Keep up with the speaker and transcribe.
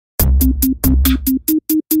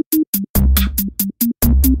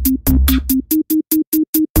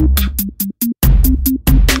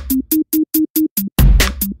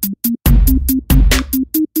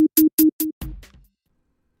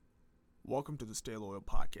welcome to the Stay Loyal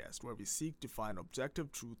podcast, where we seek to find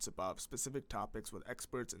objective truths about specific topics with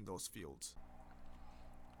experts in those fields.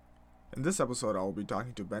 In this episode, I will be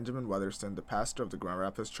talking to Benjamin Weatherston, the pastor of the Grand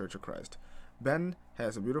Rapids Church of Christ. Ben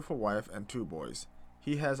has a beautiful wife and 2 boys.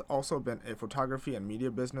 He has also been a photography and media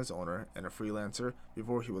business owner and a freelancer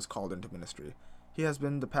before he was called into ministry. He has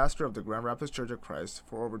been the pastor of the Grand Rapids Church of Christ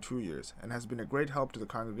for over 2 years and has been a great help to the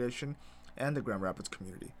congregation and the Grand Rapids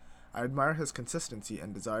community. I admire his consistency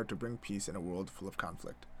and desire to bring peace in a world full of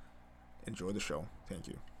conflict. Enjoy the show. Thank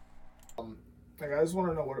you. I just want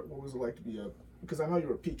to know what was it like to be because I know you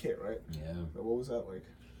were a PK, right? Yeah. So what was that like?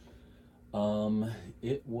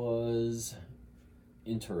 It was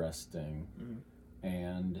interesting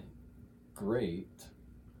and great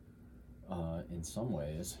in some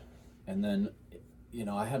ways. And then,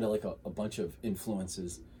 I had a bunch of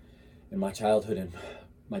influences in my childhood, and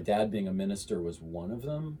my dad being a minister was one of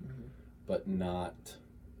them, but not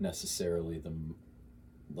necessarily the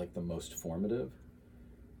most formative.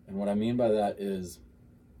 And what I mean by that is,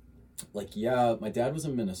 my dad was a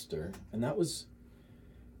minister, and that was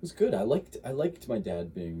good. I liked my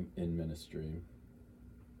dad being in ministry,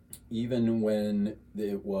 even when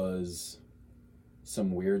it was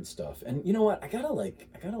some weird stuff. And you know what? I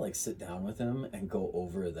gotta sit down with him and go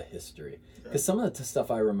over the history, because some of the stuff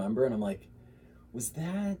I remember, and I'm like, was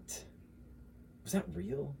that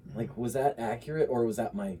real? Was that accurate, or was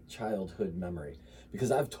that my childhood memory?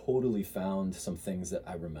 Because I've totally found some things that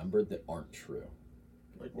I remembered that aren't true.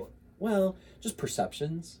 Like what? Well, just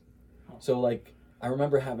perceptions. Oh. So I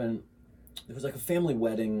remember there was a family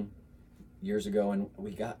wedding years ago, and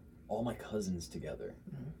we got all my cousins together.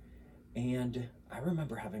 And I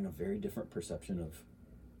remember having a very different perception of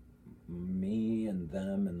me and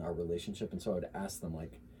them and our relationship. And so I would ask them,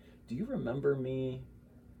 do you remember me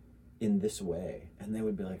in this way? And they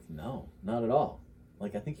would be like, no, not at all. I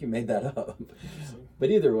think you made that up. But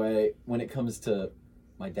either way, when it comes to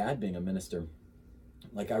my dad being a minister,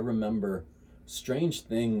 I remember strange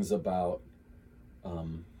things about,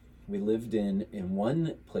 we lived in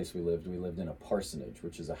one place we lived in a parsonage,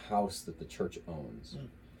 which is a house that the church owns.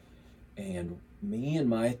 And me and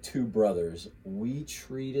my 2 brothers, we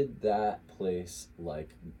treated that place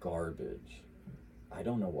like garbage. I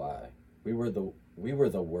don't know why. We were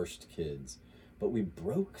the worst kids, but we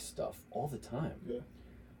broke stuff all the time. Yeah.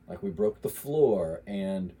 We broke the floor,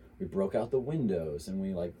 and we broke out the windows, and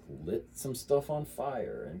we lit some stuff on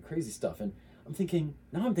fire and crazy stuff. And I'm thinking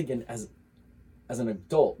as an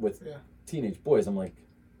adult with teenage boys, I'm like,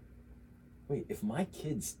 wait, if my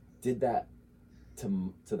kids did that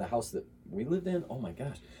to the house that we lived in, oh my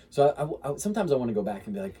gosh. So I sometimes I want to go back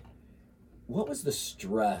and be like, what was the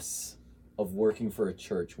stress of working for a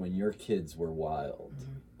church when your kids were wild?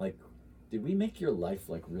 Did we make your life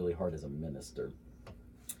really hard as a minister?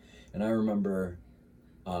 And I remember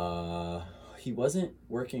he wasn't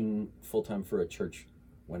working full-time for a church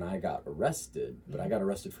when I got arrested, but I got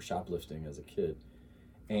arrested for shoplifting as a kid.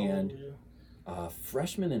 And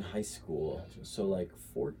freshman in high school, so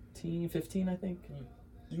 14, 15, I think.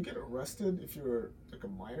 You get arrested if you're a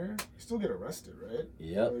minor? You still get arrested, right?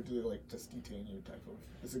 Yep. Or do they just detain you type of?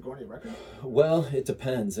 Does it go on your record? Well, it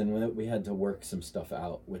depends, and we had to work some stuff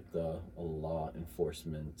out with the law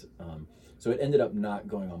enforcement. So it ended up not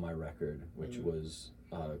going on my record, which was,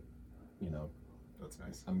 that's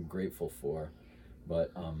nice. I'm grateful for,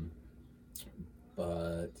 but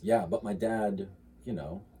my dad,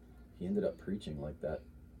 he ended up preaching that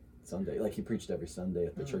Sunday. He preached every Sunday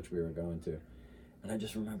at the church we were going to. And I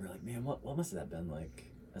just remember, man, what must that have been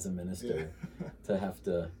like as a minister to have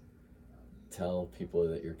to tell people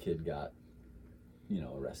that your kid got,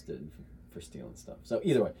 arrested for stealing stuff. So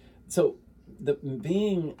either way,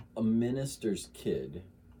 being a minister's kid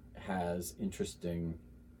has interesting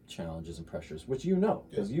challenges and pressures, which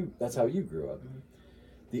because that's how you grew up.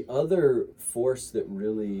 The other force that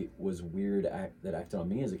really was weird that acted on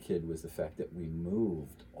me as a kid was the fact that we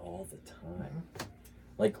moved all the time,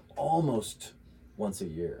 almost once a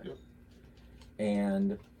year. Yep.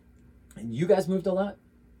 And you guys moved a lot?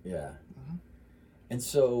 Yeah. And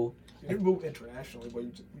so you didn't move internationally, but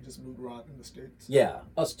you just moved around in the States? Yeah,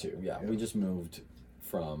 us too. Yeah, we just moved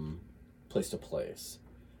from place to place.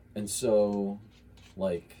 And so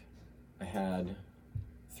I had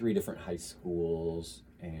 3 different high schools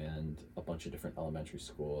and a bunch of different elementary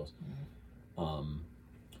schools. And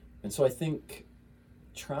so I think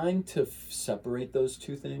trying to separate those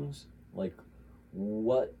 2 things,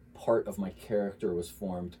 what part of my character was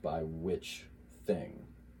formed by which thing.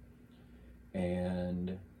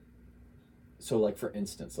 And so for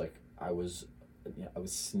instance, I was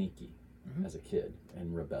sneaky as a kid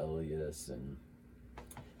and rebellious, and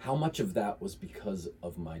how much of that was because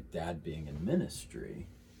of my dad being in ministry,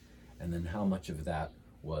 and then how much of that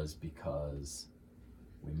was because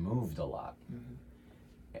we moved a lot.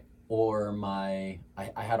 Or I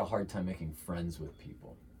had a hard time making friends with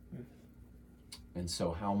people. And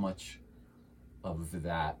so how much of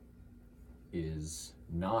that is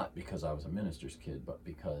not because I was a minister's kid, but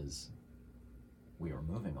because we were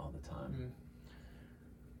moving all the time.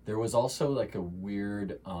 There was also like a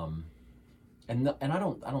weird, and I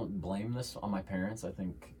don't blame this on my parents. I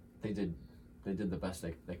think they did the best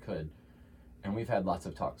they could, and we've had lots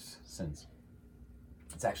of talks since.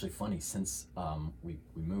 It's actually funny, since we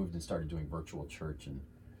moved and started doing virtual church, and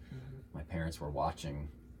my parents were watching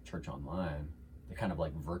church online. They kind of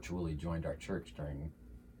like virtually joined our church during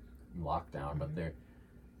lockdown, but there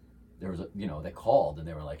was they called and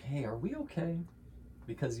they were like, "Hey, are we okay?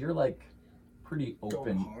 Because you're like pretty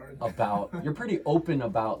open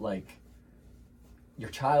about like your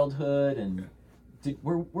childhood, and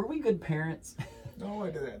were we good parents?" No,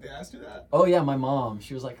 I didn't. They asked you that? Oh yeah, my mom.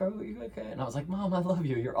 She was like, "Are you okay?" And I was like, "Mom, I love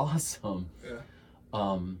you. You're awesome." Yeah.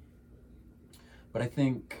 But I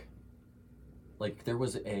think like there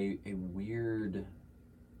was a weird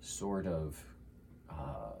sort of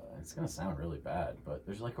it's gonna sound really bad, but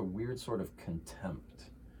there's like a weird sort of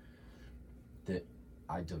contempt that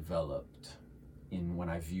I developed in when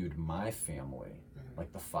I viewed my family,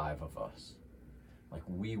 like the 5 of us. Like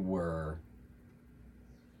we were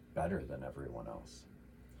better than everyone else.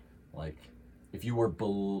 Like if you were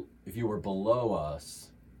below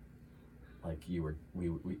us, like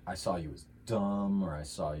I saw you as dumb, or I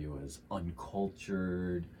saw you as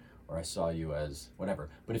uncultured, or I saw you as whatever.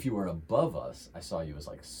 But if you were above us, I saw you as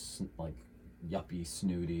like yuppie,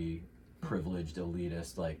 snooty, privileged,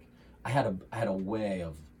 elitist. Like I had a way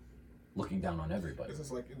of looking down on everybody. Is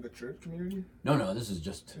this like in the church community? No, this is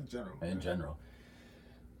just in general.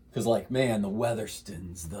 Because like, man, the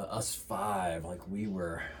Weatherstons, the us 5, like we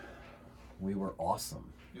were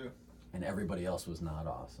awesome. Yeah. And everybody else was not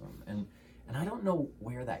awesome. And I don't know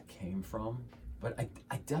where that came from, but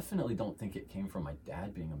I definitely don't think it came from my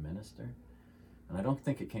dad being a minister. And I don't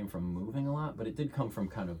think it came from moving a lot, but it did come from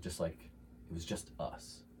kind of just like, it was just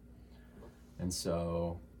us. And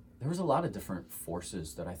so there was a lot of different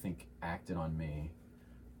forces that I think acted on me.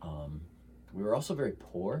 We were also very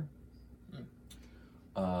poor.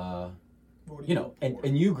 And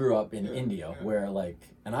you grew up in India, where like,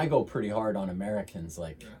 and I go pretty hard on Americans,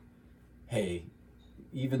 like, hey,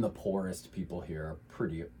 even the poorest people here are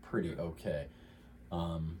pretty okay.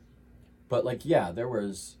 But like, yeah, there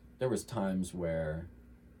was times where,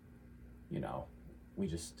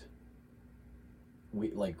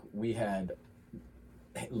 we had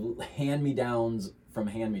hand-me-downs from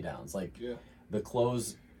hand-me-downs, like the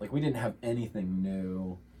clothes, like we didn't have anything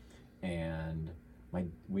new, and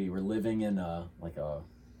we were living in at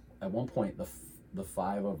one point the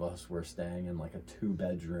 5 of us were staying in like a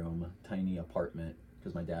 2-bedroom tiny apartment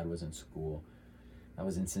because my dad was in school. I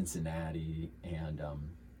was in Cincinnati, and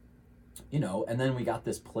and then we got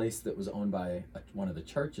this place that was owned by one of the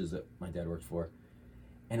churches that my dad worked for,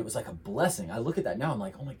 and it was like a blessing. I look at that now, I'm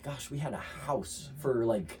like, oh my gosh, we had a house for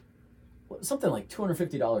like something like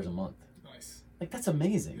 $250 a month. Nice. Like that's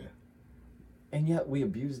amazing. Yeah. And yet we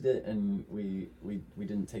abused it, and we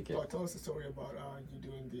didn't take it. Oh, tell us the story about you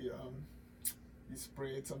doing you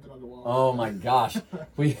sprayed something on the wall. Oh my gosh,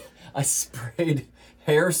 I sprayed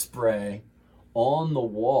hairspray on the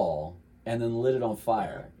wall and then lit it on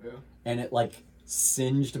fire, and it like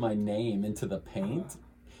singed my name into the paint.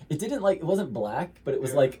 It didn't it wasn't black, but it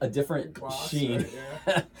was like a different sheen.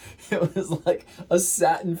 Right? It was like a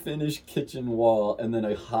satin finish kitchen wall, and then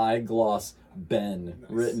a high gloss Ben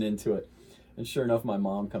written into it. And sure enough, my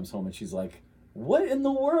mom comes home and she's like, "What in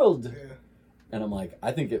the world?" Yeah. And I'm like,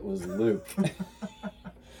 "I think it was Luke." And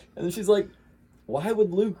then she's like, "Why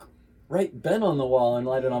would Luke write Ben on the wall and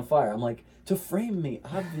light it on fire?" I'm like, "To frame me,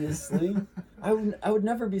 obviously." I would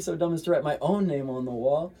never be so dumb as to write my own name on the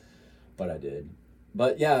wall. But I did.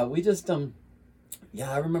 But yeah, we just, I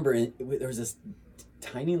remember there was this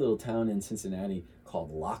tiny little town in Cincinnati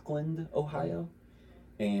called Lockland, Ohio.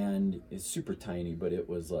 And it's super tiny, but it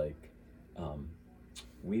was like,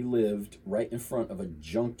 we lived right in front of a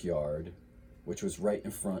junkyard, which was right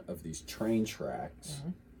in front of these train tracks.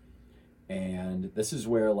 And this is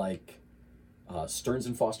where like Stearns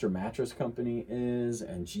and Foster Mattress Company is,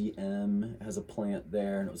 and GM has a plant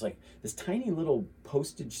there. And it was like this tiny little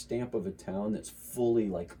postage stamp of a town that's fully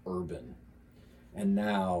like urban. And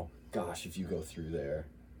now, gosh, if you go through there,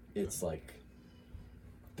 it's like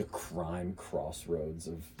the crime crossroads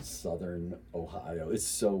of southern Ohio. It's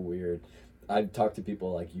so weird. I've talked to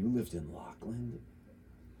people like, "You lived in Lockland?"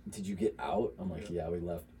 did you get out? I'm like, Yeah. yeah, we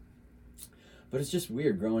left. But it's just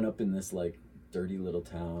weird growing up in this like dirty little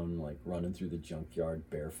town, like running through the junkyard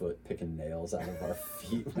barefoot, picking nails out of our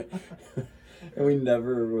feet. And we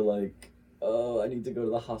never were like, oh, I need to go to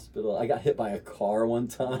the hospital. I got hit by a car one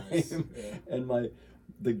time. Nice. Yeah. And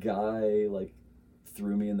the guy like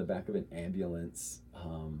threw me in the back of an ambulance.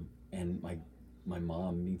 And my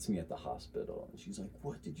mom meets me at the hospital and she's like,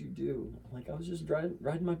 what did you do? I'm like, I was just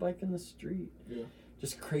riding my bike in the street. Yeah.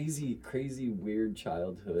 Just crazy weird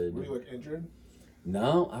childhood. Were you like injured?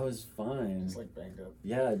 No, I was fine. Just like banged up.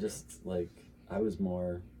 Yeah, just like I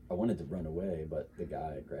wanted to run away, but the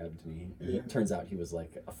guy grabbed me. And Yeah. it turns out he was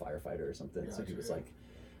like a firefighter or something. So he Gotcha, was yeah. like,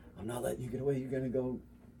 I'm not letting you get away. You're going to go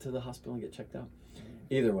to the hospital and get checked out. Mhm.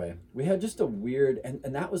 Either way, we had just a weird,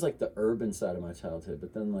 and that was like the urban side of my childhood.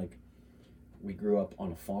 But then like we grew up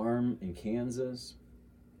on a farm in Kansas.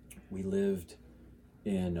 We lived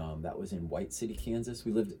in, that was in White City, Kansas.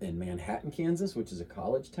 We lived in Manhattan, Kansas, which is a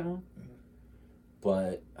college town. Mhm.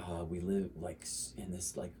 But we lived like in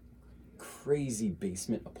this like crazy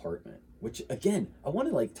basement apartment, which again, I want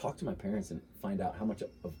to like talk to my parents and find out how much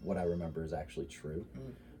of what I remember is actually true.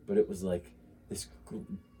 Mm. But it was like this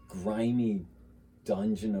grimy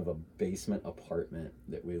dungeon of a basement apartment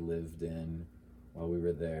that we lived in while we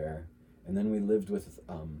were there. And then we lived with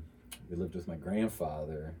my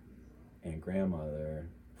grandfather and grandmother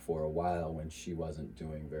for a while when she wasn't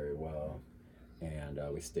doing very well, and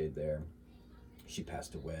we stayed there. She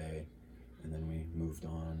passed away, and then we moved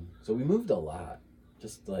on. So we moved a lot,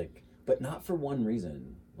 just like, but not for one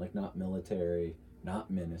reason, like not military,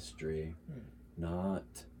 not ministry,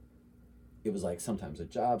 not, it was like sometimes a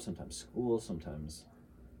job, sometimes school, sometimes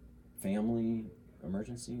family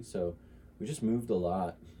emergency. So we just moved a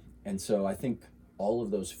lot. And so I think all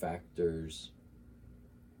of those factors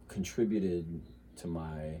contributed to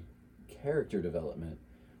my character development.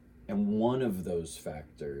 And one of those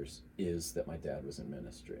factors is that my dad was in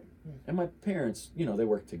ministry. And my parents, you know, they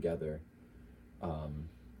worked together.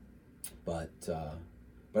 But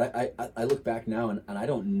I look back now and I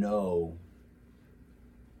don't know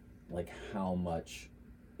like how much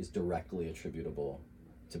is directly attributable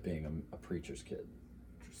to being a preacher's kid.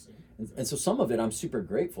 Interesting. And so some of it I'm super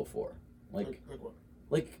grateful for. Like what?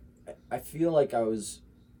 Like I feel like I was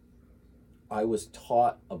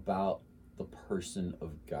taught about the person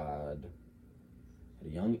of God at a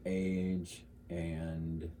young age,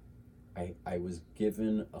 and I was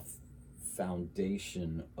given a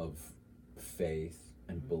foundation of faith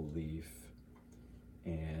and belief,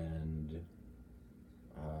 and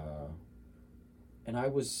I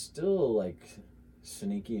was still like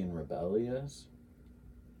sneaky and rebellious,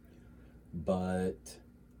 but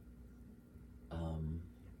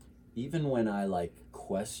even when I like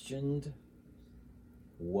questioned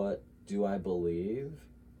what do I believe,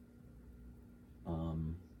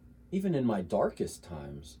 even in my darkest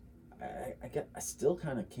times, I still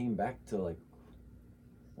kind of came back to like,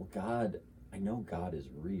 well, God, I know God is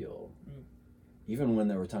real. Even when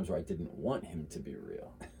there were times where I didn't want him to be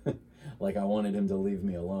real. Like I wanted him to leave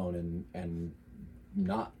me alone and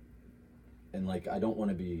not, and like I don't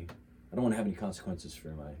want to have any consequences for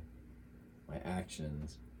my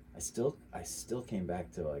actions. I still came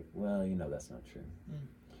back to like, well, you know, that's not true.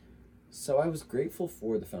 So I was grateful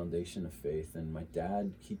for the foundation of faith, and my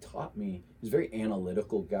dad, he taught me, he's a very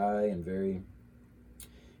analytical guy and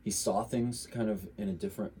he saw things kind of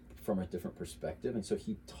from a different perspective, and so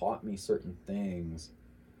he taught me certain things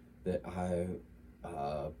that I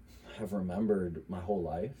have remembered my whole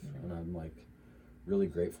life, and I'm like really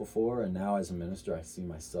grateful for. And now as a minister, I see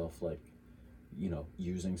myself like, you know,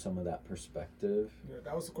 using some of that perspective. Yeah,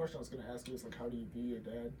 that was the question I was going to ask you. Is like, how do you view your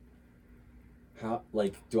dad? How,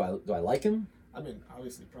 like, do I like him? I mean,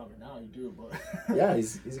 obviously, probably now you do, but Yeah,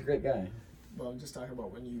 he's a great guy. But I'm just talking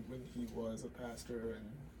about when he was a pastor, and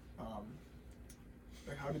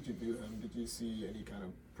like, how did you view him? Did you see any kind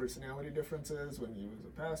of personality differences when he was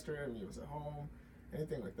a pastor and he was at home,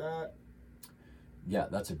 anything like that? Yeah,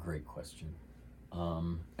 that's a great question,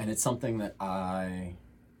 and it's something that I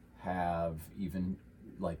have even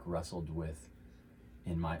like wrestled with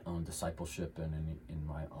in my own discipleship and in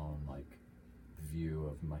my own like view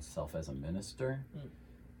of myself as a minister.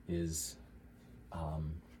 Is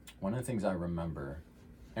one of the things I remember,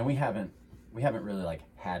 and we haven't really like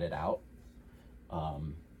had it out,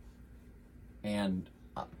 and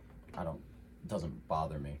I don't, it doesn't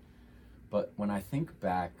bother me, but when I think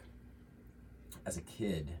back as a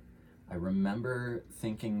kid, I remember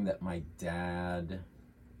thinking that my dad,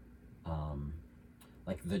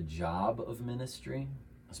 like the job of ministry,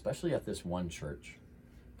 especially at this one church,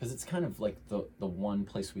 because it's kind of like the one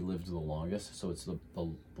place we lived the longest, so it's the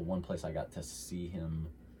one place I got to see him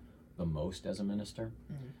the most as a minister.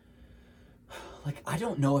 Like, I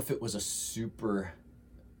don't know if it was a super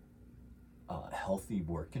healthy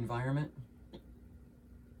work environment.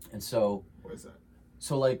 And so... What is that?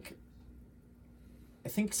 So, like, I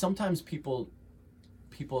think sometimes people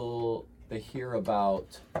they hear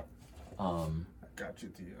about... I got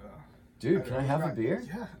you the... Dude, can I have a beer?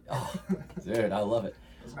 Yeah. Oh, dude, I love it.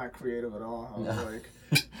 It's not creative at all. I was like,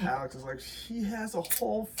 Alex is like, he has a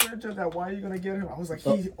whole fridge of that. Why are you going to get him? I was like,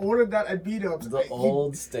 he ordered that at B-Dubs. The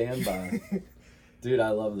old standby. Dude, I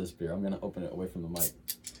love this beer. I'm going to open it away from the mic.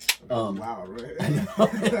 Loud, right? I know,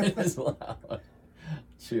 it is loud.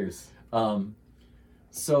 Cheers.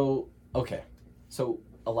 So, okay. So,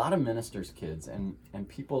 a lot of ministers' kids and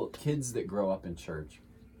kids that grow up in church,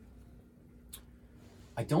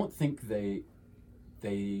 I don't think they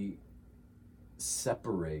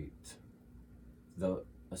separate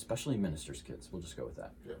especially ministers' kids. We'll just go with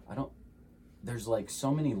that. Yeah. There's like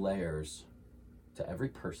so many layers to every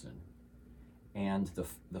person, and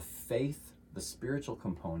the faith, the spiritual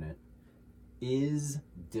component is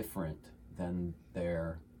different than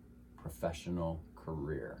their professional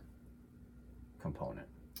career component.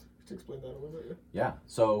 Could you explain that a little bit? Yeah.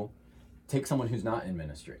 So take someone who's not in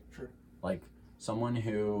ministry. Sure. Like someone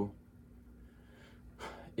who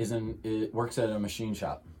works at a machine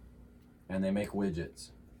shop and they make widgets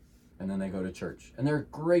and then they go to church and they're a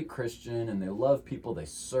great Christian and they love people, they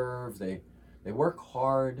serve, they work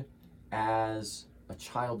hard as a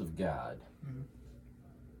child of God,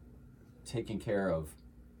 taking care of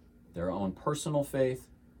their own personal faith,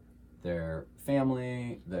 their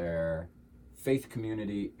family, their faith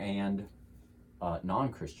community, and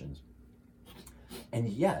non-Christians. And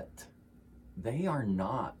yet, that's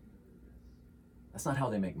not how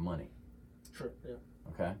they make money. Sure, yeah.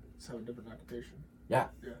 Okay? It's have a different occupation. Yeah.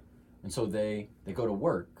 Yeah. And so they go to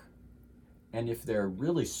work, and if they're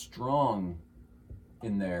really strong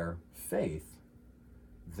in their faith,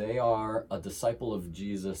 they are a disciple of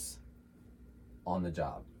Jesus on the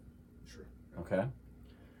job. Sure. Okay?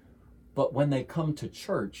 But when they come to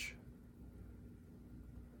church,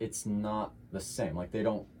 it's not the same. Like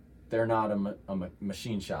they're not a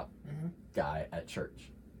machine shop guy at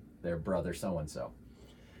church. They're brother so-and-so.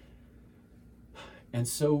 And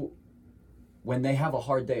so when they have a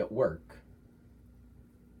hard day at work,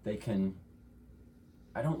 they can,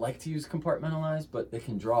 I don't like to use compartmentalize, but they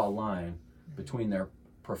can draw a line between their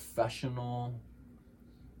professional,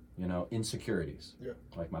 insecurities. Yeah.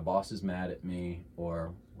 Like my boss is mad at me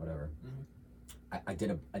or whatever. I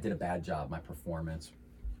did a bad job, my performance,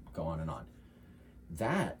 go on and on.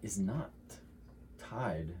 That is not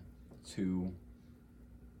tied to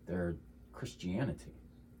their Christianity.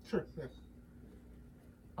 Sure, yeah.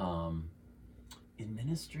 In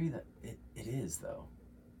ministry, that it is, though.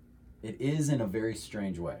 It is in a very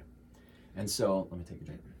strange way. And so, let me take a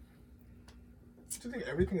drink. Do you think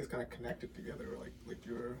everything is kind of connected together, like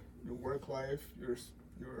your work life, your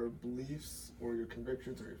beliefs, or your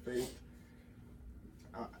convictions, or your faith?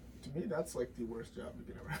 To me, that's like the worst job you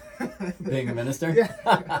can ever have. Being a minister?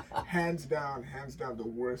 Yeah. hands down, the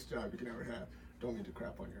worst job you can ever have. Don't mean to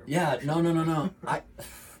crap on your... Yeah, no.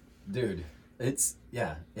 Dude, it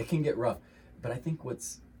can get rough. But I think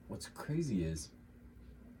what's crazy is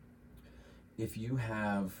if you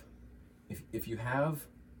have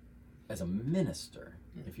as a minister,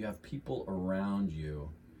 if you have people around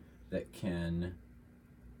you that can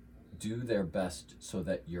do their best so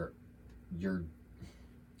that your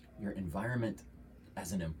environment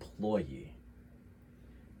as an employee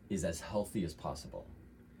is as healthy as possible.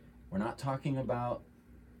 We're not talking about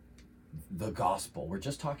the gospel. We're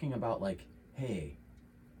just talking about like, hey,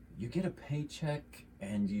 you get a paycheck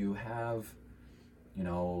and you have,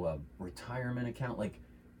 a retirement account. Like,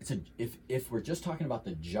 if we're just talking about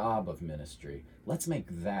the job of ministry, let's make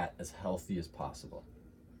that as healthy as possible.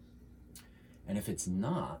 And if it's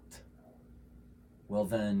not, well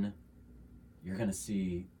then you're gonna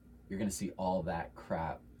see all that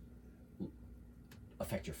crap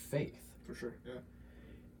affect your faith. For sure, yeah.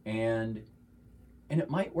 And it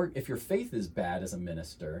might work if your faith is bad as a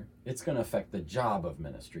minister, it's going to affect the job of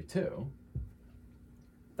ministry too.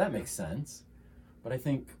 That makes sense. But I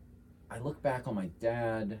think I look back on my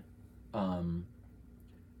dad, and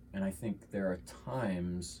I think there are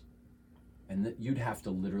times, and that you'd have to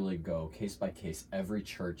literally go case by case every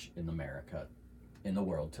church in America, in the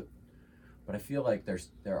world, but I feel like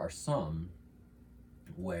there are some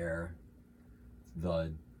where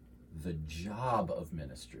the job of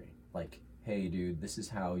ministry, like, hey dude, this is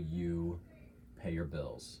how you pay your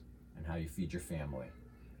bills and how you feed your family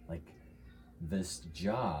like this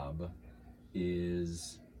job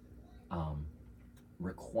is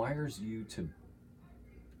requires you to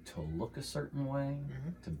look a certain way,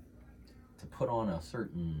 to put on a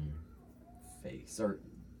certain face or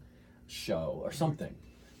show or something.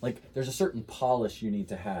 Like there's a certain polish you need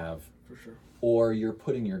to have, For sure. or you're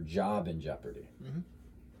putting your job in jeopardy.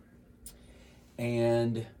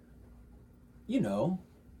 And you know,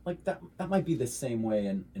 like that might be the same way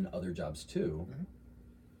in other jobs too,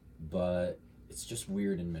 but it's just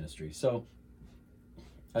weird in ministry. So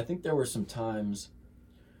I think there were some times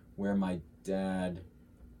where my dad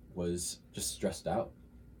was just stressed out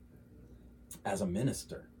as a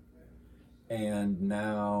minister, and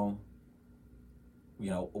now, you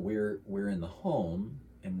know, we're in the home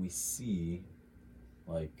and we see,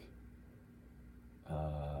 like,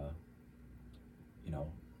 you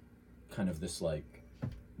know, kind of this, like,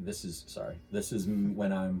 this is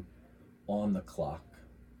when I'm on the clock,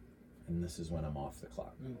 and this is when I'm off the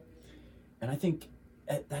clock. And I think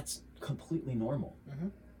that's completely normal.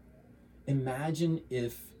 Imagine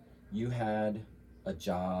if you had a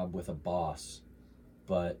job with a boss,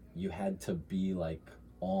 but you had to be like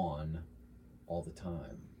on all the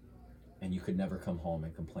time, and you could never come home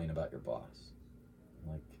and complain about your boss.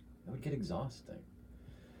 Like, that would get exhausting.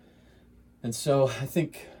 And so I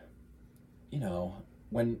think, you know,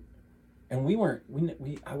 I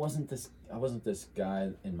wasn't this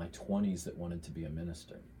guy in my 20s that wanted to be a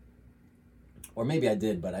minister. Or maybe I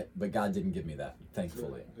did, but God didn't give me that,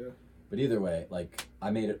 thankfully. Sure. Yeah. But either way, like,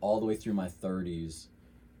 I made it all the way through my 30s,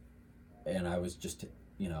 and I was just,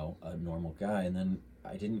 you know, a normal guy. And then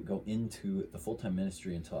I didn't go into the full-time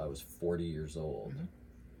ministry until I was 40 years old.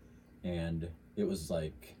 And it was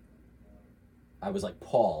like, I was like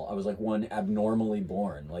Paul. I was like one abnormally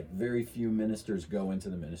born. Like, very few ministers go into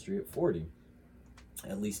the ministry at 40,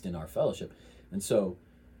 at least in our fellowship. And so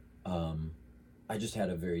I just had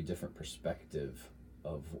a very different perspective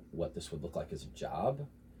of what this would look like as a job.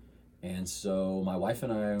 And so my wife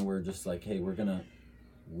and I were just like, hey,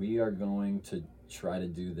 we are going to try to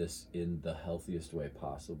do this in the healthiest way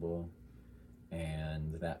possible.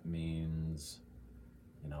 And that means,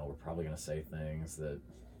 you know, we're probably going to say things that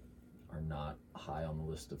are not high on the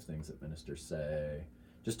list of things that ministers say,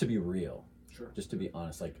 just to be real. Sure. Just to be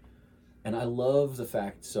honest. Like, and I love the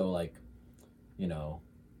fact, so, like, you know,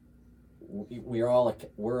 we're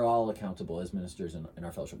all accountable as ministers in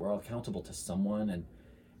our fellowship. We're all accountable to someone, and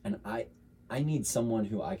I need someone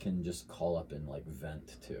who I can just call up and, like,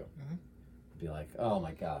 vent to. Be like, oh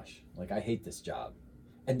my gosh, like, I hate this job.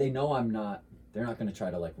 And they know they're not going to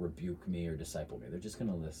try to, like, rebuke me or disciple me. They're just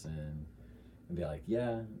going to listen and be like,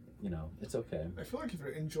 yeah, you know, it's okay. I feel like if you're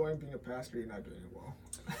enjoying being a pastor, you're not doing it well.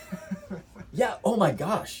 Yeah, oh my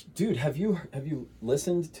gosh. Dude, have you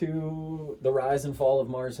listened to The Rise and Fall of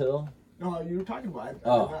Mars Hill? No, you were talking about it.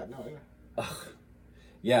 Oh. No,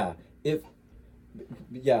 Yeah.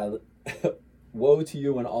 Woe to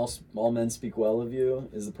you when all men speak well of you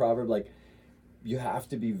is the proverb. Like, you have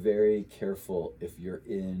to be very careful if you're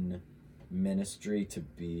in ministry to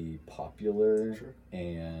be popular. Sure.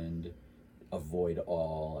 And avoid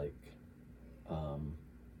all, like,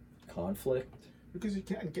 conflict. Because you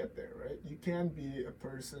can't get there, right? You can be a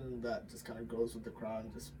person that just kind of goes with the crowd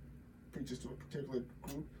and just preaches to a particular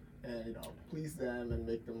group and, you know, please them and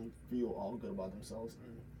make them feel all good about themselves.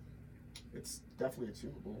 And it's definitely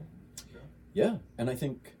achievable. Yeah, and I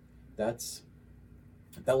think that's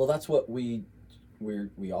what we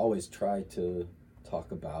always try to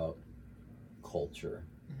talk about culture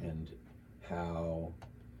and how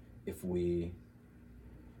if we,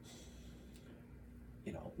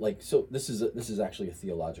 you know, like, so this is actually a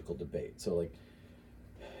theological debate. So, like,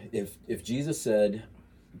 if Jesus said,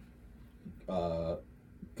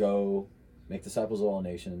 go make disciples of all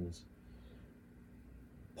nations,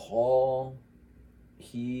 Paul,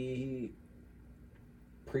 he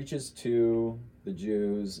preaches to the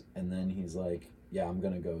Jews, and then he's like, yeah, I'm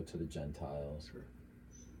going to go to the Gentiles. Sure.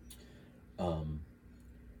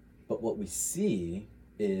 But what we see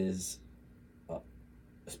is,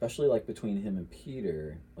 especially, like, between him and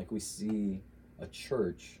Peter, like, we see a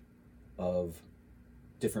church of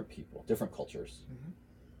different people, different cultures,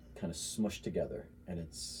 kind of smushed together, and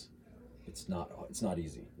it's not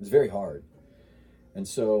easy. It's very hard. And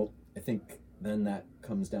so I think then that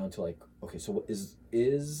comes down to, like, okay, so what is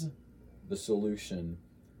the solution?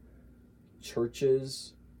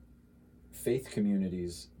 Churches, faith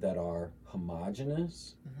communities that are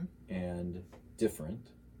homogenous and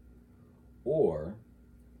different, or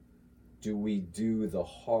do we do the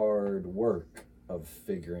hard work of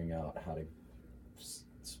figuring out how to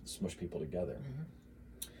smush people together?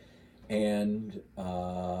 And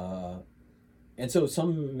so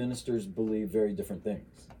some ministers believe very different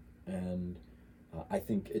things. And I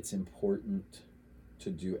think it's important to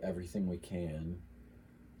do everything we can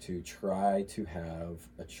to try to have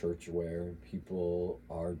a church where people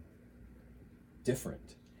are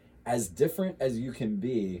different as you can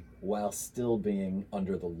be while still being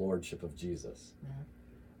under the lordship of Jesus. Mm-hmm.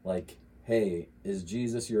 Like, hey, is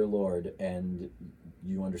Jesus your Lord? And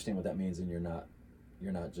you understand what that means, and you're not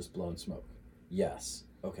just blowing smoke. Yes,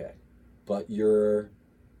 okay, but you're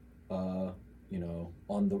on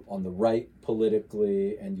the right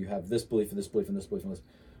politically, and you have this belief and this belief and this belief and this.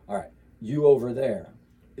 All right, you over there,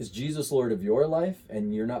 is Jesus Lord of your life?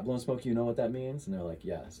 And you're not blowing smoke. You know what that means? And they're like,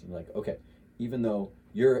 yes. And you're like, okay, even though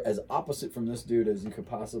you're as opposite from this dude as you could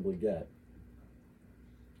possibly get,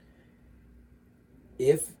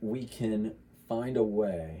 if we can find a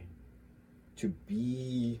way to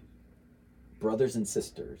be brothers and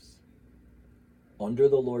sisters under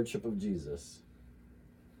the lordship of Jesus,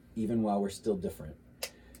 even while we're still different,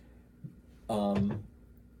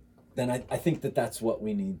 then I think that's what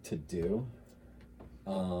we need to do.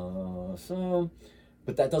 But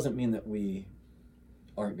that doesn't mean that we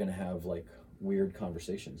aren't going to have like weird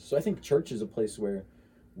conversations. So I think church is a place where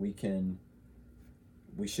we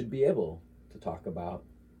should be able to talk about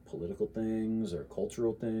political things or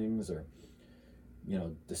cultural things, or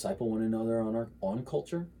disciple one another on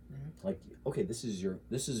culture. Mm-hmm. Like, okay, this is your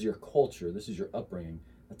culture, this is your upbringing.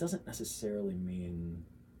 That doesn't necessarily mean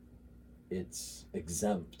it's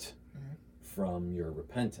exempt mm-hmm. from your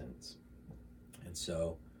repentance. And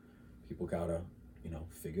so people gotta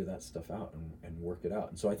figure that stuff out and work it out.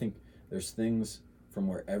 And so I think there's things from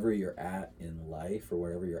wherever you're at in life or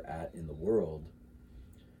wherever you're at in the world,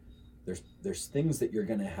 there's things that you're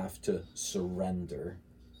gonna have to surrender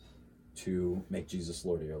to make Jesus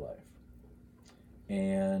Lord of your life.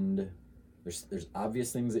 And there's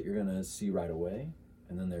obvious things that you're gonna see right away,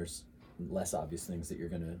 and then there's less obvious things that you're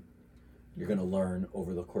gonna learn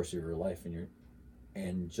over the course of your life.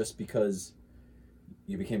 And just because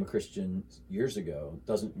you became a Christian years ago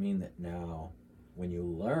doesn't mean that now when you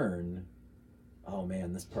learn, oh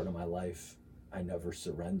man, this part of my life I never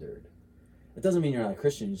surrendered. It doesn't mean you're not a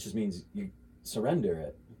Christian. It just means you surrender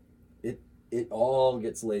it. It all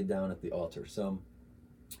gets laid down at the altar. So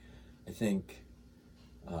I think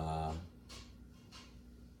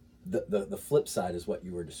the flip side is what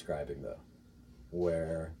you were describing, though,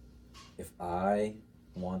 where if I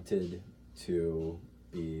wanted to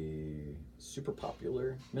be super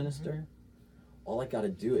popular minister, mm-hmm. all I got to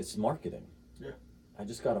do is marketing. Yeah. I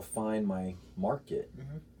just got to find my market,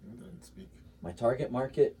 mm-hmm. and then speak. My target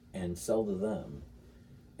market, and sell to them.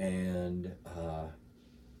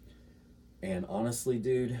 And honestly,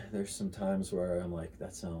 dude, there's some times where I'm like,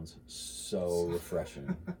 that sounds so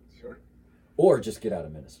refreshing. Sure. Or just get out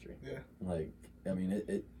of ministry. Yeah. Like, I mean,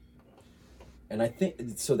 it and I think,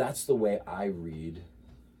 so that's the way I read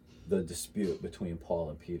the dispute between Paul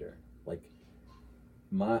and Peter. Like,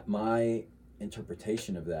 my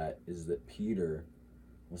interpretation of that is that Peter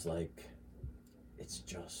was like, it's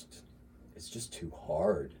just too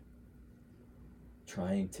hard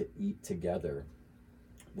trying to eat together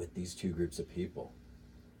with these two groups of people.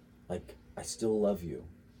 Like, I still love you,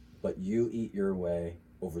 but you eat your way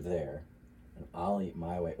over there, and I'll eat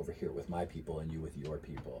my way over here with my people, and you with your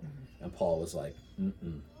people. Mm-hmm. And Paul was like,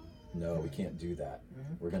 no, we can't do that.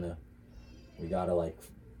 Mm-hmm. We gotta like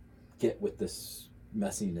get with this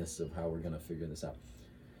messiness of how we're gonna figure this out.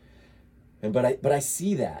 But I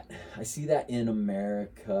see that in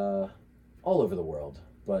America, all over the world.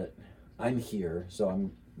 But I'm here, so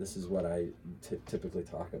this is what I typically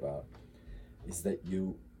talk about, is that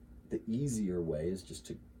the easier way is just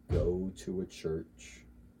to go to a church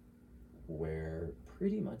where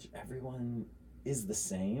pretty much everyone is the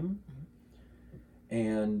same.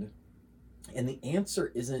 Mm-hmm. And the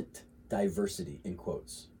answer isn't diversity, in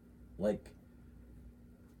quotes. Like,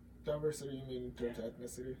 diversity, you mean in terms of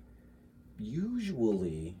ethnicity?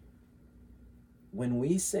 Usually, when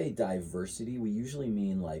we say diversity, we usually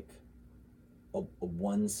mean like a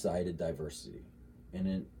one-sided diversity.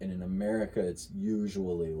 And in America, it's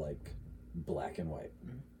usually like black and white.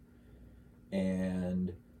 Mm-hmm.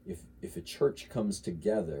 And if a church comes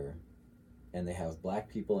together and they have black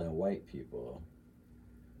people and white people,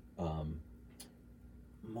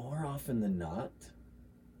 more often than not,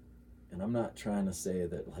 and I'm not trying to say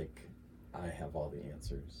that like I have all the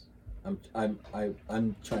answers. I'm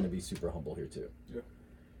trying to be super humble here too. Yeah.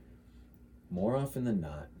 More often than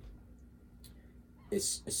not,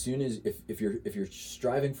 as soon as if you're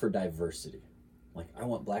striving for diversity, like I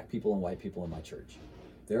want black people and white people in my church,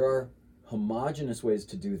 there are homogenous ways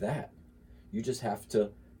to do that. You just have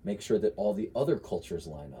to make sure that all the other cultures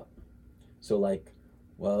line up. So like,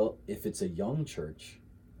 well, if it's a young church,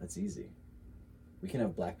 that's easy. We can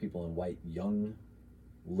have black people and white young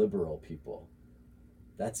liberal people.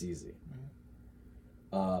 That's easy.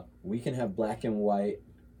 We can have black and white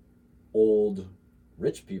old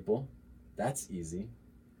rich people. That's easy.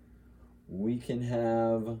 We can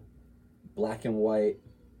have black and white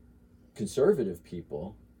conservative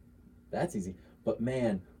people. That's easy. But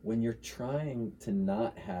man, when you're trying to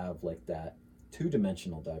not have like that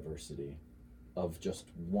two-dimensional diversity of just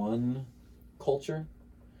one culture,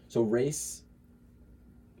 so race,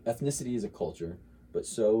 ethnicity is a culture, but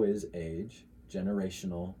so is age,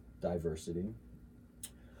 generational diversity,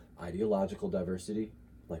 ideological diversity,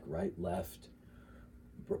 like right, left,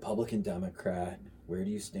 Republican, Democrat, where do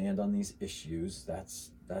you stand on these issues?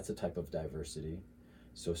 That's a type of diversity.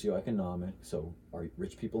 Socioeconomic, so are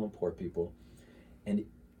rich people and poor people. And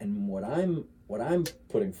what I'm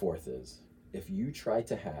putting forth is, if you try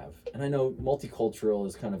to have, and I know multicultural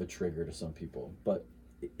is kind of a trigger to some people, but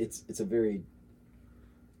it's a very,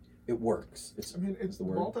 it works. It's the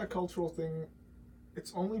multicultural thing.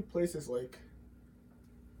 It's only places like,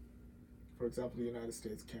 for example, the United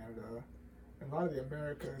States, Canada, and a lot of the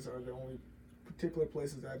Americas are the only particular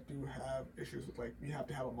places that do have issues with, like, you have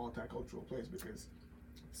to have a multicultural place because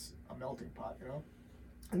it's a melting pot, you know?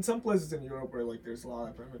 In some places in Europe where, like, there's a lot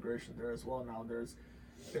of immigration there as well now, there's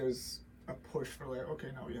a push for, like,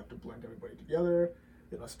 okay, now we have to blend everybody together,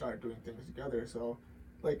 start doing things together. So,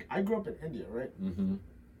 like, I grew up in India, right? Mm-hmm.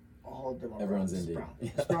 All of them are Everyone's brown.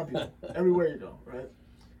 Indian. It's brown people. Everywhere you go, right?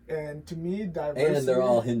 And to me, diversity... And they're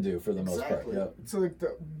all Hindu for the most part. Yep. So, like,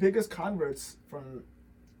 the biggest converts from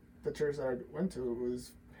the church that I went to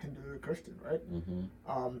was Hindu Christian, right?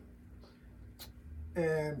 Mm-hmm.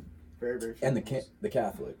 And very, very few. And the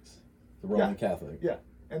Catholics. The Roman Catholic. Yeah.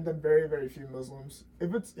 And then very, very few Muslims.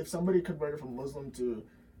 If somebody converted from Muslim to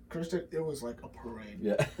Christian, it was like a parade.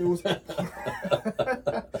 Yeah. It was a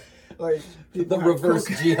parade. Like, the reverse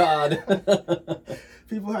jihad.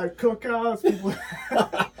 People had cookouts. People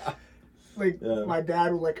my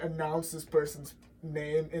dad would, like, announce this person's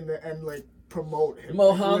name and like promote him.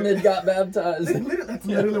 Mohammed got baptized. That's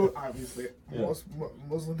literally what, obviously, most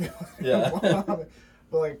Muslim people.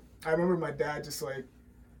 But, like, I remember my dad just, like,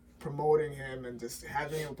 promoting him and just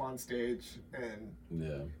having him up on stage and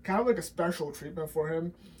kind of like a special treatment for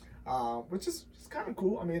him, which is kind of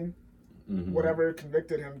cool. I mean, whatever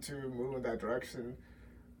convicted him to move in that direction,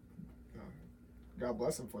 God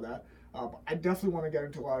bless him for that. But I definitely want to get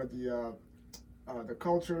into a lot of the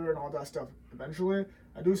culture and all that stuff eventually.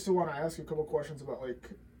 I do still want to ask you a couple questions about, like,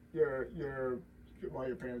 your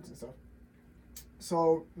parents and stuff.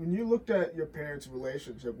 So when you looked at your parents'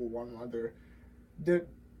 relationship with one another, did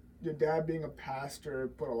your dad being a pastor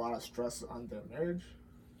put a lot of stress on their marriage?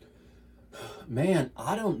 Man,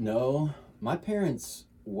 I don't know. My parents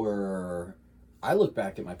were... I look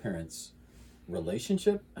back at my parents'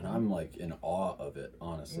 relationship and I'm, like, in awe of it,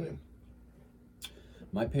 honestly.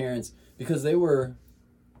 My parents, because they were...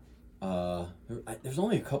 there's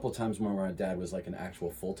only a couple times where my dad was, like, an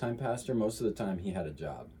actual full-time pastor. Most of the time he had a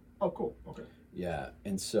job. Oh, cool. Okay. Yeah,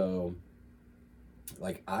 and so,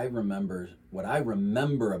 like, what I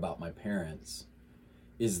remember about my parents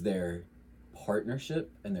is their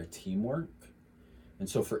partnership and their teamwork. And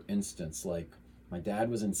so, for instance, like, my dad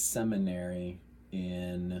was in seminary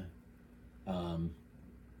in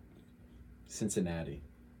Cincinnati.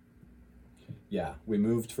 Yeah, we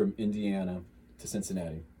moved from Indiana to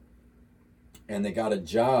Cincinnati. And they got a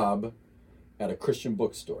job at a Christian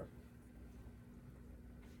bookstore.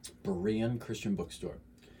 Berean Christian bookstore.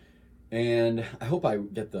 And I hope I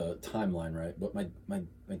get the timeline right, but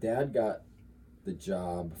my dad got the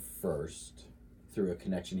job first through a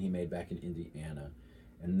connection he made back in Indiana,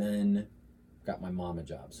 and then got my mom a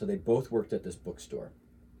job. So they both worked at this bookstore,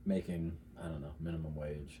 making, I don't know, minimum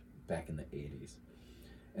wage back in the 80s.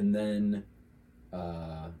 And then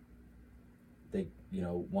they,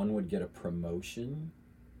 one would get a promotion,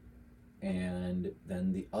 and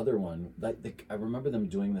then the other one, I remember them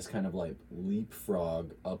doing this kind of like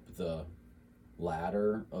leapfrog up the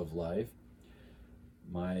ladder of life.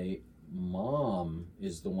 My mom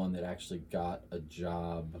is the one that actually got a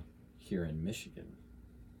job here in Michigan,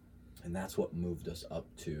 and that's what moved us up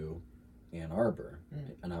to Ann Arbor,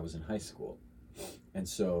 and I was in high school. And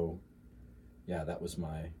so, yeah, that was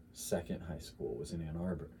my second high school, was in Ann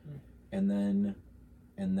Arbor. And then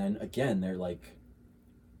again, they're like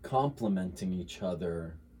complementing each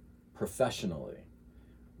other professionally.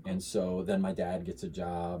 And so then my dad gets a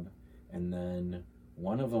job, and then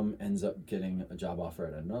one of them ends up getting a job offer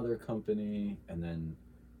at another company, and then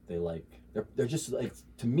they're just like,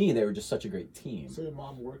 to me, they were just such a great team. So your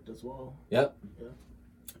mom worked as well. Yep. Yeah.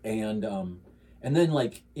 And then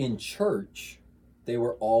like in church, they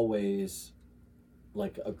were always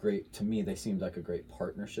like to me, they seemed like a great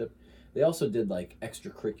partnership. They also did like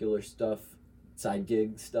extracurricular stuff, side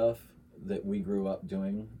gig stuff that we grew up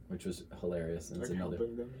doing, which was hilarious. And Like it's another,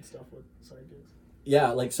 helping them and stuff with side gigs.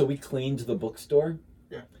 yeah, like, so we cleaned the bookstore.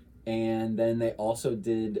 Yeah. And then they also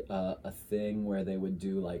did a thing where they would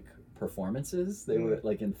do like performances. They were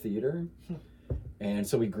like in theater. And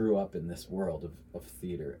so we grew up in this world of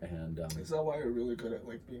theater. And is that why you're really good at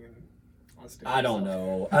like being on stage? I don't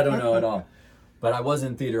know at all. But I was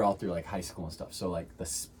in theater all through like high school and stuff. So like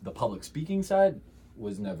the public speaking side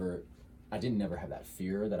was I didn't never have that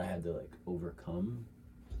fear that I had to like overcome.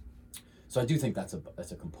 So I do think that's a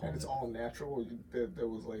component. And it's all natural. There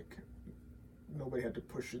was like nobody had to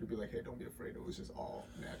push you to be like, hey, don't be afraid. It was just all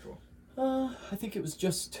natural. I think it was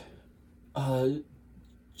just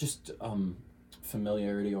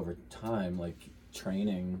familiarity over time, like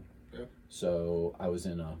training. Yeah. So I was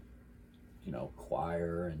in a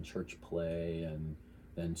choir and church play, and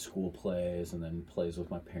then school plays, and then plays with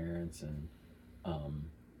my parents, and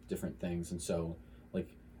different things. And so like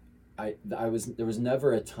there was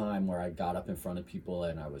never a time where I got up in front of people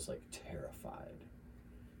and I was like terrified.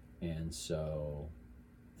 And so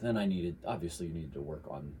then obviously you needed to work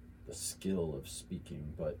on the skill of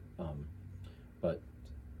speaking, but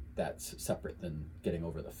that's separate than getting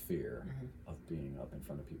over the fear of being up in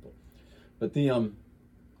front of people. But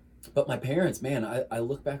my parents, man, I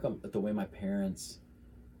look back at the way my parents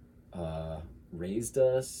raised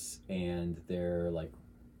us, and their like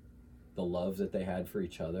the love that they had for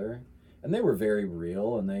each other, and they were very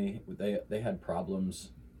real, and they had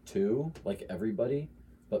problems too, like everybody,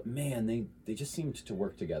 but man, they just seemed to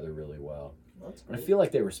work together really well. That's great. And I great. feel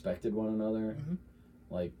like they respected one another.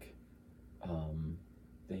 Like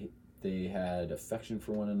they had affection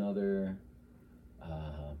for one another.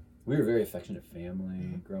 We were a very affectionate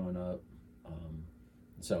family growing up.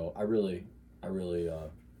 So I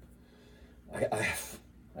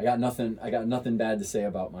got nothing bad to say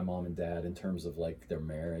about my mom and dad in terms of like their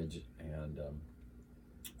marriage and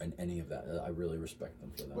any of that. I really respect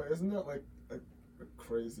them for that. But isn't that like a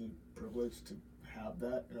crazy privilege to have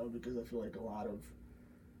that? Because I feel like a lot of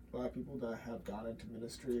people that have gone into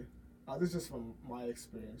ministry, this is just from my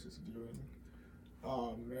experiences viewing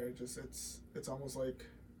marriages. It's almost like,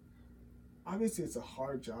 obviously it's a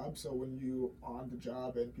hard job. So when you on the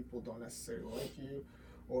job and people don't necessarily like you,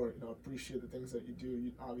 or appreciate the things that you do,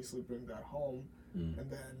 you obviously bring that home. And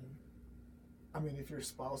then, I mean, if your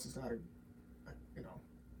spouse is not an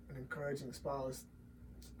encouraging spouse,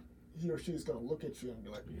 he or she is gonna look at you and be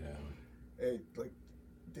like, hey, like,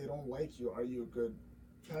 they don't like you. Are you a good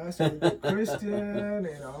pastor? Are you a good Christian?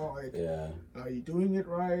 Are you doing it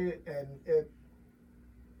right? And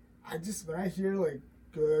when I hear like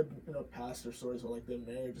good pastor stories where like their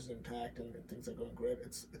marriage is intact and things are going great,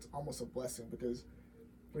 it's almost a blessing, because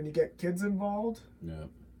when you get kids involved,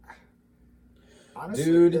 honestly,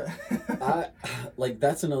 dude, like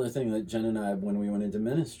that's another thing that Jen and I, when we went into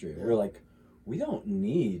ministry, we're like, we're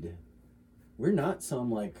not some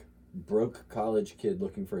like broke college kid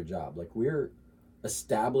looking for a job. Like, we're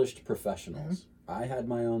established professionals. I had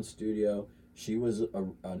my own studio. She was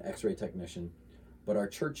an X-ray technician, but our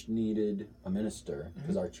church needed a minister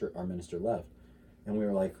because our minister left, and we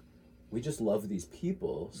were like, we just love these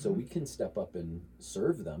people, so we can step up and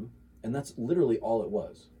serve them. And that's literally all it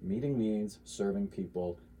was: meeting needs, serving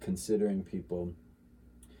people, considering people.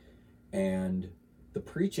 And the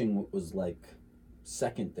preaching was like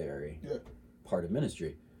secondary part of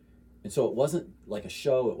ministry. And so it wasn't like a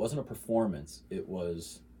show, it wasn't a performance, it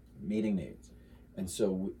was meeting needs. And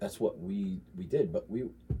so that's what we did. But we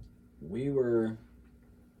were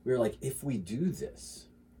like, if we do this,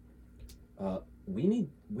 we need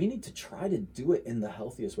to try to do it in the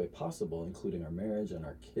healthiest way possible, including our marriage and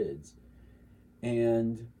our kids.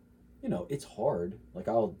 And it's hard. Like,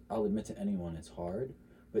 I'll admit to anyone, it's hard.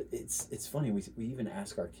 But it's funny. We even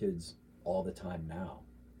ask our kids all the time now,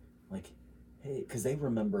 like, hey, because they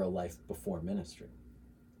remember a life before ministry.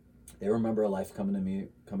 They remember a life coming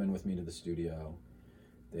with me to the studio.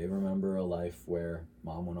 They remember a life where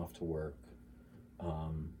mom went off to work,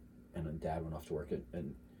 and dad went off to work,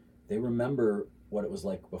 and they remember what it was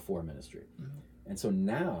like before ministry. And so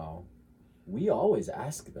now we always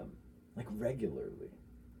ask them, like, regularly,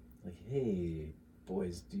 like, hey,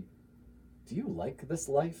 boys, do you like this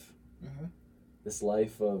life? This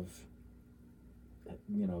life of,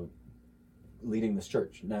 leading this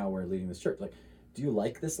church. Now we're leading this church. Like, do you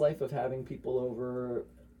like this life of having people over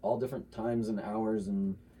all different times and hours?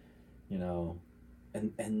 And you know,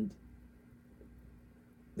 and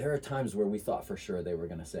there are times where we thought for sure they were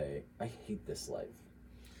going to say, I hate this life.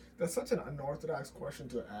 That's such an unorthodox question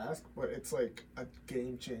to ask, but it's like a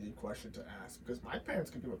game-changing question to ask because my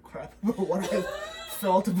parents could give a crap about what I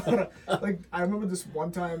felt about it. Like, I remember this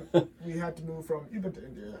one time we had to move from, you've been to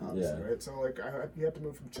India, obviously, Yeah. right? So, like, we had to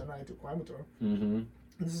move from Chennai to Coimbatore. Mm-hmm.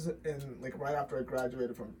 This is like, right after I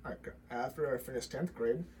graduated from, after I finished 10th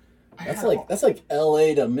grade. That's like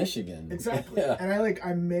LA to Michigan. Exactly. Yeah. And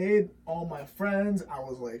I made all my friends. I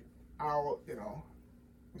was, like, out, you know,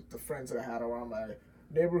 with the friends that I had around my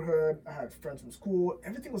neighborhood. I had friends from school.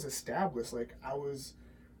 Everything was established. Like, I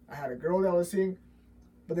had a girl that I was seeing,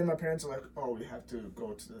 but then my parents were like, "Oh, we have to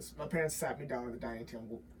go to this." My parents sat me down at the dining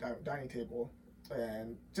table,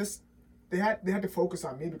 and just they had to focus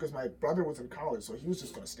on me because my brother was in college, so he was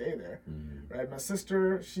just gonna stay there, right? My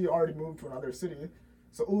sister, she already moved to another city,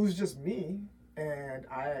 so it was just me, and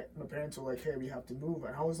my parents were like, "Hey, we have to move,"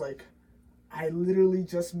 and I was like, I literally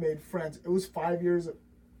just made friends. It was 5 years.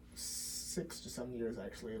 6 to 7 years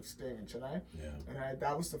actually of staying in Chennai, and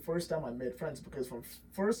that was the first time I made friends because from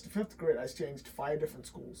first to fifth grade I changed 5 different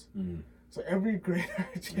schools. So every grade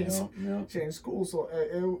I changed schools. So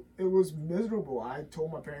it was miserable. I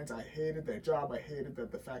told my parents I hated their job. I hated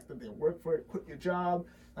the fact that they worked for it. Quit your job,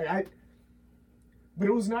 but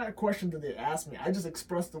it was not a question that they asked me. I just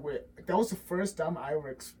expressed the way. That was the first time I ever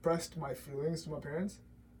expressed my feelings to my parents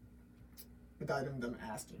without them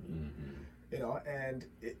asking me. You know, and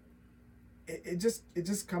it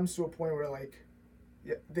just comes to a point where like,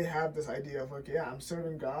 yeah, they have this idea of like, yeah, I'm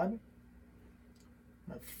serving God.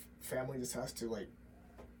 My family just has to like,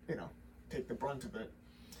 you know, take the brunt of it,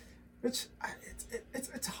 which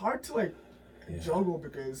it's hard to like juggle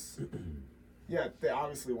because, yeah, they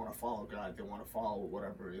obviously want to follow God. They want to follow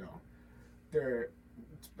whatever, you know,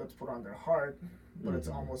 that's put on their heart, but it's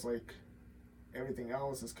almost like everything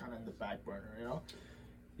else is kind of in the back burner, you know.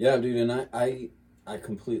 Yeah, dude, and I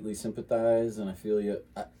completely sympathize, and I feel you.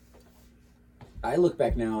 I look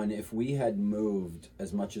back now, and if we had moved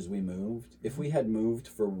as much as we moved, if we had moved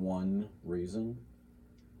for one reason,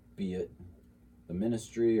 be it the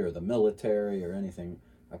ministry or the military or anything,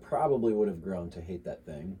 I probably would have grown to hate that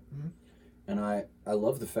thing. And I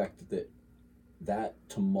love the fact that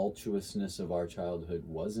tumultuousness of our childhood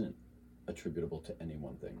wasn't attributable to any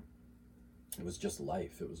one thing. It was just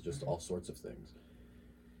life. It was just all sorts of things.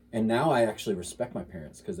 And now I actually respect my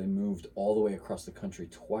parents because they moved all the way across the country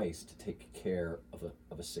twice to take care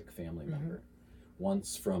of a sick family member.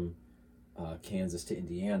 Once from Kansas to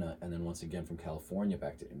Indiana, and then once again from California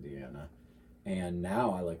back to Indiana. And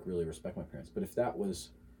now I like really respect my parents. But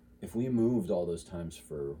if we moved all those times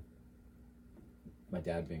for my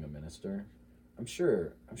dad being a minister, I'm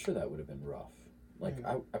sure that would have been rough. Like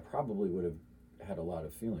I probably would have had a lot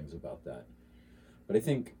of feelings about that. But I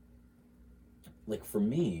think, like for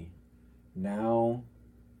me, now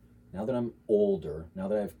that I'm older, now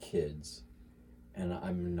that I have kids, and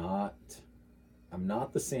I'm not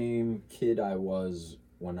the same kid I was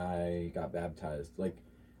when I got baptized. Like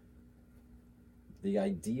the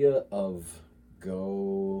idea of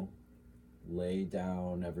go lay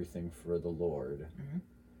down everything for the Lord.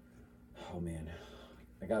 Oh man,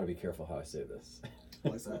 I gotta be careful how I say this.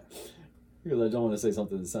 What's that? Because I don't want to say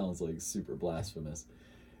something that sounds like super blasphemous.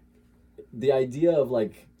 The idea of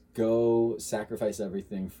like go sacrifice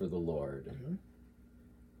everything for the Lord,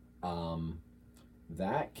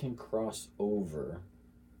 that can cross over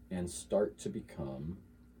and start to become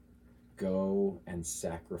go and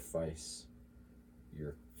sacrifice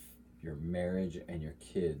your marriage and your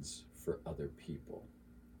kids for other people.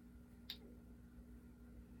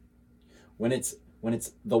 When it's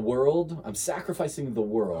the world, I'm sacrificing the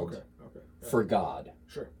world for God.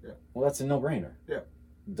 Sure, yeah. Well, that's a no-brainer. Yeah.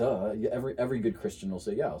 Duh. Every good Christian will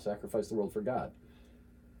say, yeah, I'll sacrifice the world for God.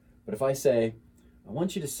 But if I say, I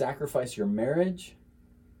want you to sacrifice your marriage,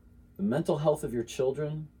 the mental health of your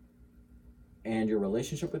children, and your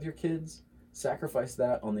relationship with your kids, sacrifice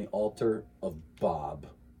that on the altar of Bob,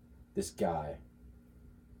 this guy.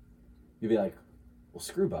 You'd be like, well,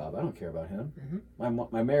 screw Bob. I don't care about him.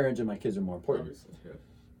 My marriage and my kids are more important. Obviously, yeah.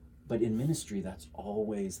 But in ministry, that's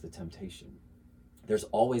always the temptation. There's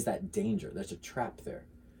always that danger. There's a trap there.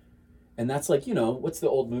 And that's like, you know, what's the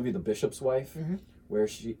old movie, The Bishop's Wife? Where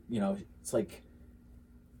she, you know, it's like,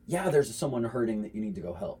 yeah, there's someone hurting that you need to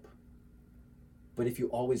go help. But if you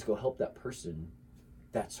always go help that person,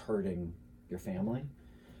 that's hurting your family.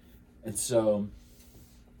 And so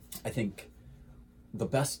I think the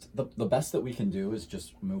best that we can do is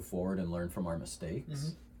just move forward and learn from our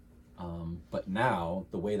mistakes. But now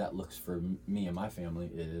the way that looks for me and my family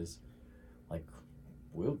is like,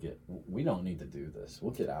 we don't need to do this.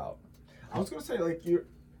 We'll get out. I was gonna say, like,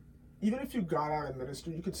 even if you got out of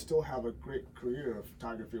ministry, you could still have a great career of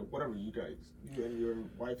photography or whatever you and your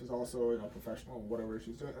wife is also, professional in whatever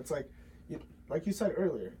she's doing. It's like, like you said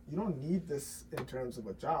earlier, you don't need this in terms of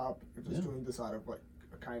a job. You're just doing this out of like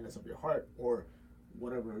a kindness of your heart or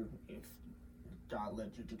whatever, if God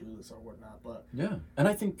led you to do this or whatnot. But yeah, and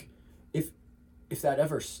I think if that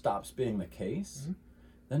ever stops being the case,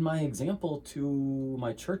 then my example to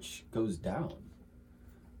my church goes down.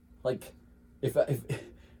 Like, if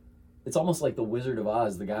it's almost like the Wizard of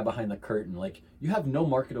Oz, the guy behind the curtain. Like, you have no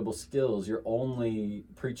marketable skills. You're only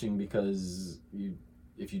preaching because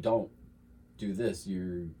if you don't do this,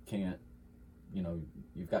 you can't,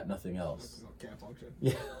 you've got nothing else. Can't function.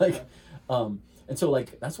 Yeah, and so,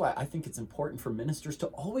 like, that's why I think it's important for ministers to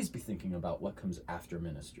always be thinking about what comes after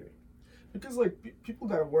ministry. Because, like, people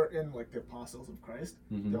that were in, like, the apostles of Christ,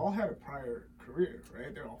 they all had a prior career,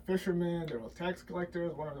 right? They're all fishermen, they're all tax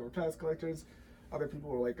collectors, one of them were tax collectors, other people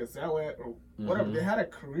were, like, a zealot or whatever. They had a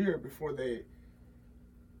career before they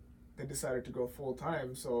decided to go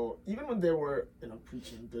full-time. So even when they were,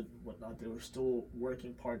 preaching and whatnot, they were still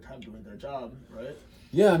working part-time doing their job, right?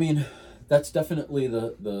 Yeah, I mean, that's definitely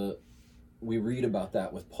the we read about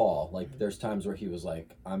that with Paul. Like, there's times where he was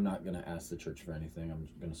like, I'm not going to ask the church for anything. I'm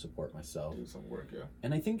going to support myself. Do some work, yeah.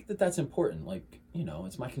 And I think that that's important. Like,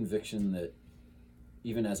 it's my conviction that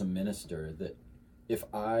even as a minister, that if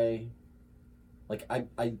I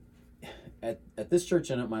at this church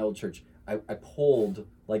and at my old church, I polled,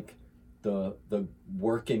 like, the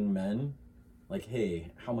working men, like,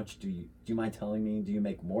 hey, how much do you mind telling me? Do you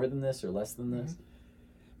make more than this or less than this?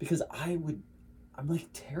 Because I'm like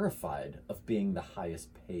terrified of being the highest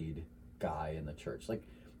paid guy in the church. Like,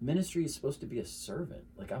 ministry is supposed to be a servant.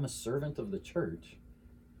 Like, I'm a servant of the church.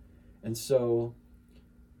 And so,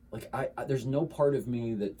 like, I there's no part of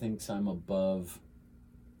me that thinks I'm above,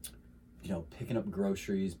 picking up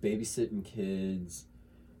groceries, babysitting kids,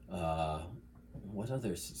 what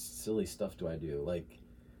other silly stuff do I do? Like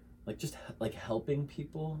just like helping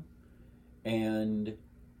people. And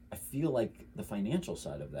I feel like the financial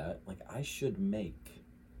side of that, like, I should make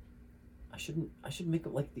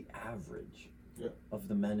like the average of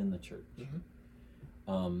the men in the church.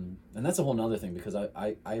 And that's a whole nother thing, because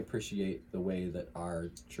I appreciate the way that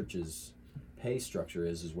our church's pay structure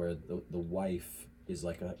is where the wife is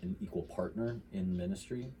like an equal partner in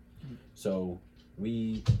ministry. So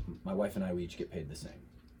my wife and I, we each get paid the same,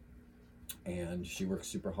 and she works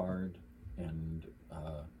super hard, and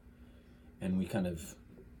we kind of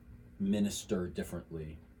minister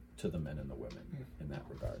differently to the men and the women in that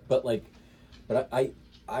regard. But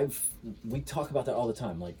we talk about that all the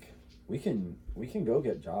time. Like, we can go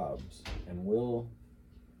get jobs and we'll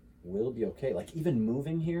be okay. Like, even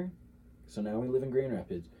moving here, so now we live in Grand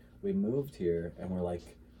Rapids. We moved here and we're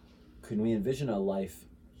like, can we envision a life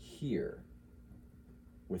here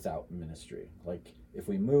without ministry? Like, if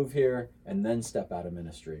we move here and then step out of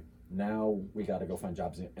ministry, now we got to go find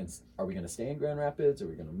jobs. And are we going to stay in Grand Rapids? Are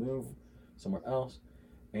we going to move somewhere else?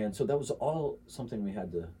 And so that was all something we had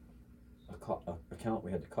to account.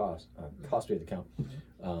 We had to cost we had to count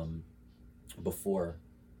before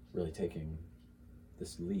really taking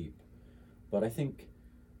this leap. But I think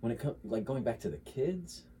when it comes, like, going back to the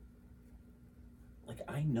kids, like,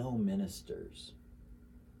 I know ministers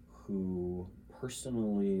who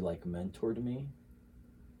personally, like, mentored me,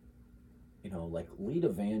 like lead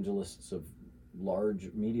evangelists of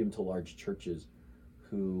medium to large churches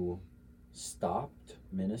who stopped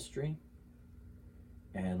ministry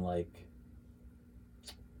and, like,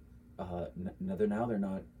 they're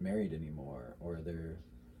not married anymore, or they're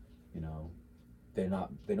they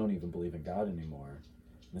don't even believe in God anymore.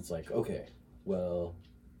 And it's like, okay, well,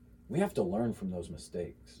 we have to learn from those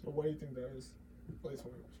mistakes. But what do you think that is?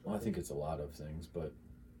 Well, I think it's a lot of things, but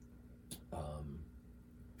if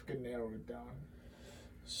you could narrow it down.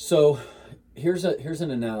 So here's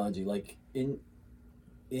an analogy. Like, in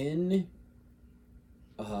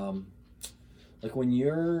like, when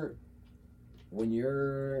you're in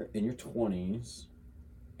your 20s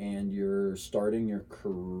and you're starting your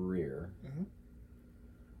career,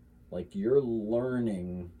 like, you're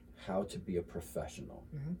learning how to be a professional.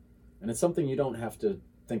 And it's something you don't have to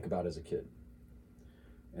think about as a kid.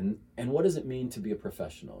 And what does it mean to be a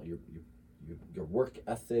professional? Your work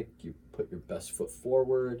ethic, you put your best foot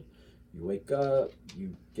forward, you wake up,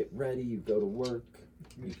 you get ready, you go to work.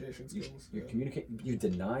 Communication skills. You communicate, you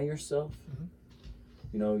deny yourself.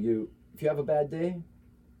 If you have a bad day,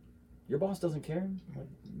 your boss doesn't care. Like,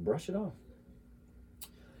 brush it off.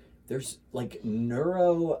 there's like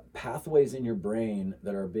neuro pathways in your brain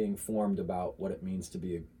that are being formed about what it means to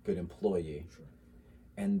be a good employee. Sure.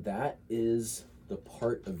 And that is the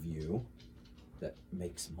part of you that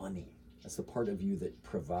makes money. That's the part of you that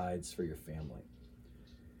provides for your family.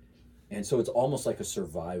 And so it's almost like a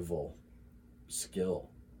survival skill.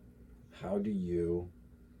 How do you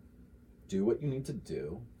do what you need to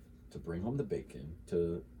do to bring home the bacon,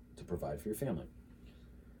 to provide for your family?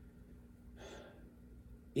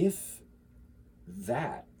 If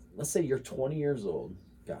that, let's say you're 20 years old,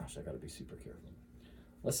 gosh, I gotta be super careful.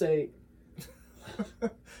 Let's say,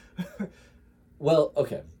 well,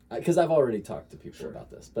 okay, because I've already talked to people about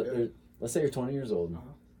this, but let's say you're 20 years old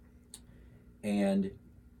and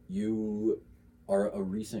you are a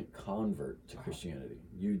recent convert to Christianity.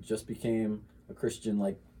 You just became a Christian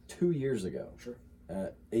like 2 years ago,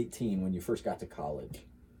 at 18 when you first got to college.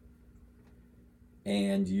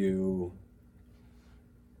 And you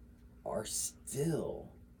are still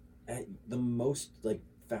at the most like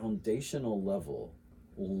foundational level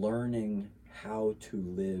learning how to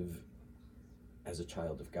live as a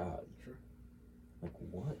child of God. Like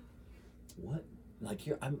what like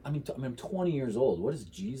here I'm 20 years old. What does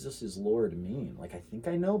Jesus is Lord mean? Like, I think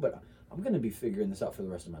I know, but I'm going to be figuring this out for the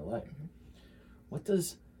rest of my life. What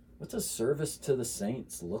does service to the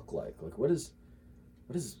saints look like? Like what does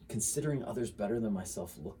considering others better than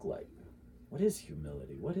myself look like? What is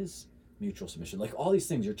humility? What is mutual submission? Like all these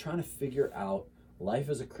things, you're trying to figure out life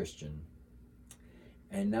as a Christian.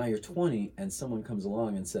 And now you're 20 and someone comes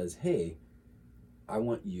along and says, hey, I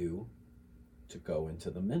want you to go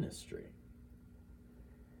into the ministry.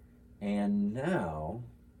 And now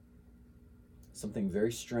something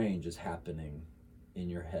very strange is happening in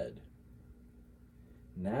your head.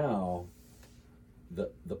 Now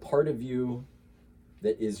the part of you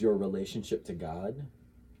that is your relationship to God,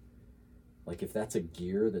 like if that's a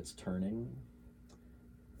gear that's turning,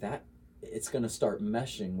 that it's going to start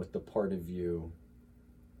meshing with the part of you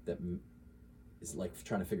that is like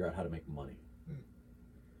trying to figure out how to make money.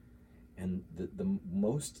 And the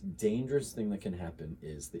most dangerous thing that can happen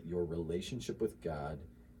is that your relationship with God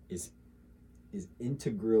is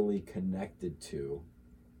integrally connected to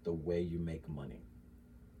the way you make money.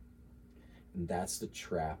 And that's the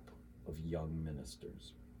trap of young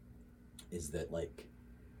ministers, is that like,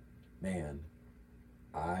 man,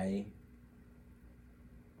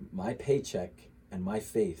 my paycheck and my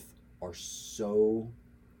faith are so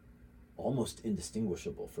almost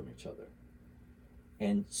indistinguishable from each other.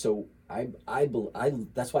 And so I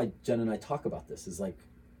that's why Jen and I talk about this, is like,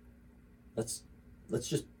 let's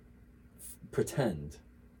just pretend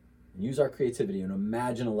and use our creativity and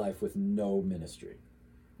imagine a life with no ministry.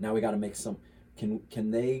 Now we got to make some, can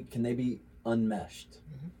they be unmeshed?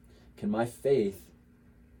 Can my faith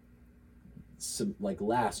like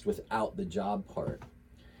last without the job part?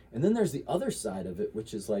 And then there's the other side of it,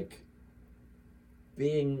 which is like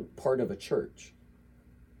being part of a church.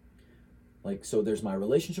 Like, so there's my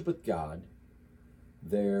relationship with God,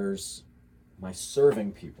 there's my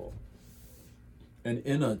serving people. And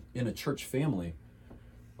in a church family,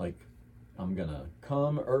 like, I'm gonna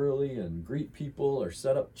come early and greet people or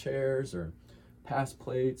set up chairs or pass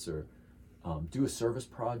plates or do a service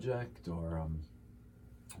project or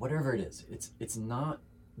whatever it is. It's not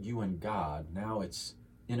you and God. Now it's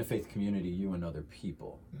in a faith community, you and other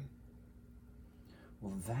people.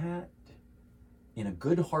 Well, that, in a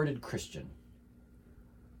good-hearted Christian,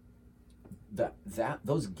 that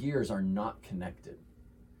those gears are not connected.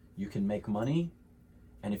 You can make money,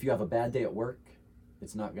 and if you have a bad day at work,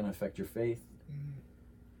 it's not going to affect your faith.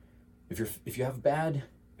 If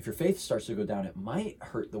your faith starts to go down, it might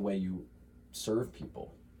hurt the way you serve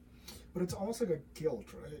people. But it's almost like a guilt,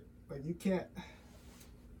 right? Like you can't.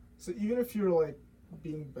 So even if you're like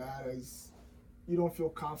being bad, as you don't feel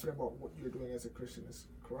confident about what you're doing as a Christian is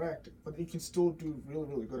correct, but you can still do really,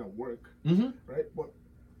 really good at work, right? But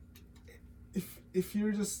if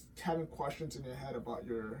you're just having questions in your head about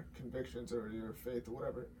your convictions or your faith or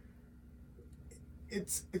whatever,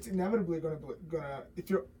 it's inevitably gonna if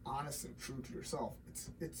you're honest and true to yourself,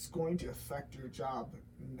 it's going to affect your job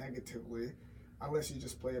negatively, unless you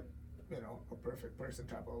just play a perfect person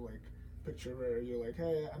type of like picture where you're like,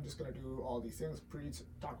 hey, I'm just gonna do all these things, preach,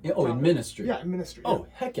 talk. In ministry. Yeah, in ministry. Oh,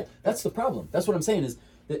 heck yeah. That's the problem. That's what I'm saying, is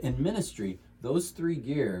that in ministry, those three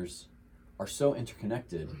gears are so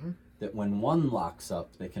interconnected that when one locks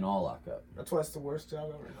up, they can all lock up. That's why it's the worst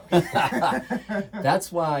job ever.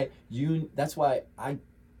 That's why I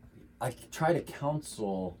try to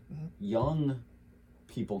counsel young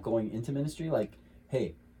people going into ministry, like,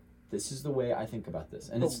 hey, This is the way I think about this.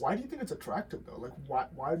 And but why do you think it's attractive though? Like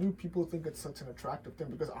why do people think it's such an attractive thing?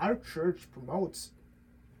 Because our church promotes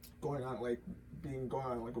going on like a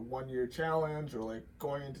 1-year challenge, or like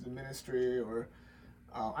going into the ministry, or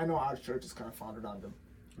I know our church is kind of founded on the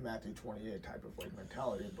Matthew 28 type of like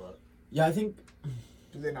mentality, but yeah, I think,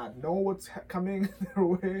 do they not know what's coming their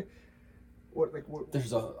way? What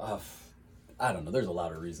there's I don't know. There's a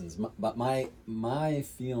lot of reasons, but my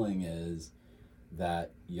feeling is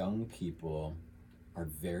that young people are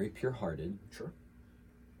very pure-hearted. Sure.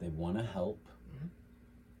 They want to help. Mm-hmm.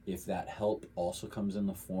 If that help also comes in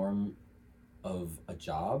the form of a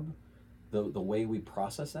job, the way we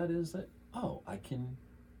process that is that, oh,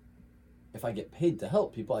 if I get paid to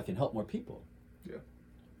help people, I can help more people. Yeah.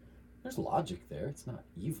 There's logic there. It's not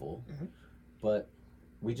evil. Mm-hmm. But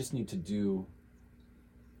we just need to do,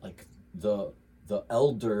 like, the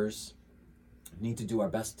elders need to do our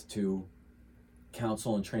best to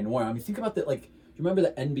counsel and train more. I mean, think about that. Like, do you remember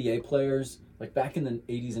the NBA players? Like, back in the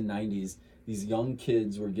 80s and 90s, these young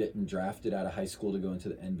kids were getting drafted out of high school to go into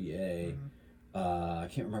the NBA. Mm-hmm. I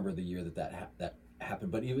can't remember the year that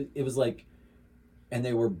happened, but it was like, and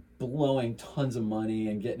they were blowing tons of money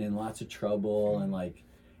and getting in lots of trouble. Mm-hmm.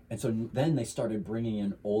 and so then they started bringing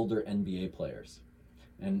in older NBA players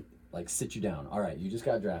and like, sit you down. All right, you just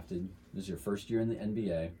got drafted. This is your first year in the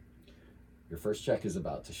NBA. Your first check is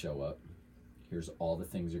about to show up. Here's all the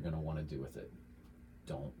things you're going to want to do with it.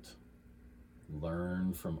 Don't.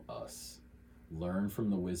 Learn from us. Learn from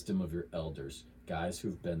the wisdom of your elders, guys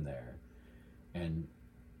who've been there, and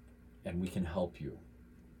we can help you.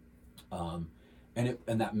 And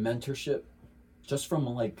that mentorship, just from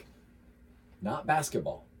like, not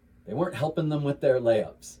basketball. They weren't helping them with their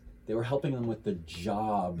layups. They were helping them with the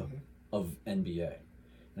job mm-hmm. of NBA.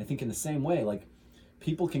 And I think in the same way, like,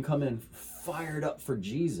 people can come in fired up for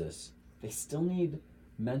Jesus. They still need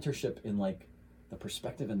mentorship in like the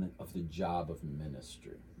perspective of the job of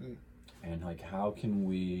ministry. Mm. And like, how can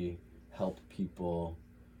we help people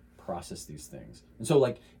process these things? And so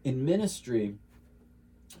like in ministry,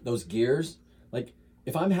 those gears, like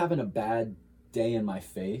if I'm having a bad day in my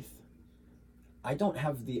faith, I don't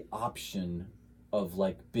have the option of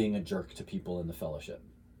like being a jerk to people in the fellowship.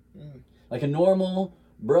 Mm. Like a normal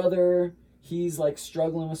brother, he's like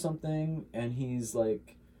struggling with something and he's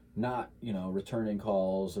like not, returning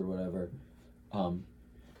calls or whatever.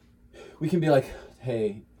 We can be like,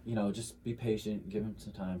 hey, just be patient, give him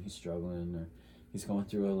some time, he's struggling, or he's going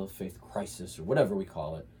through a little faith crisis, or whatever we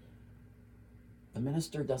call it. The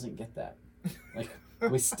minister doesn't get that. Like,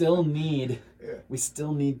 we still need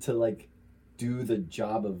to like do the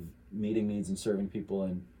job of meeting needs and serving people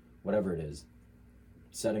and whatever it is,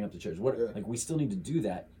 setting up the church. Like, we still need to do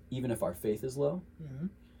that even if our faith is low. Mm-hmm.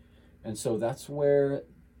 And so that's where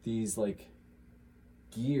these like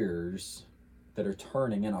gears that are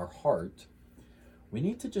turning in our heart, we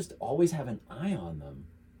need to just always have an eye on them,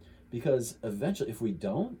 because eventually if we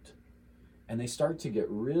don't, and they start to get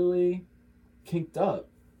really kinked up,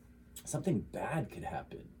 something bad could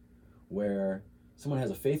happen where someone has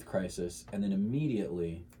a faith crisis and then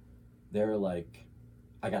immediately they're like,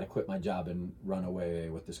 I got to quit my job and run away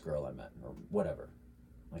with this girl I met, or whatever.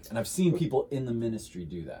 Like, and I've seen people in the ministry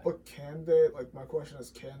do that. But can they, like, my question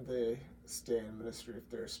is, can they stay in ministry if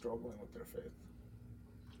they're struggling with their faith?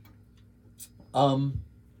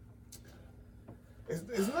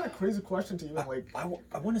 Isn't that a crazy question to even, like... I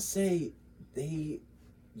want to say they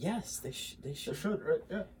should. They should, right?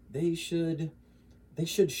 Yeah. They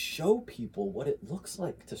should show people what it looks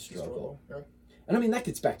like to struggle. Yeah. And I mean, that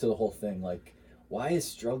gets back to the whole thing, like, why is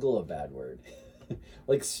struggle a bad word?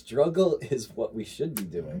 Like, struggle is what we should be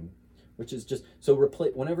doing, which is just, so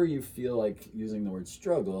whenever you feel like using the word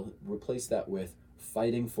struggle, replace that with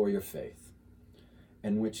fighting for your faith.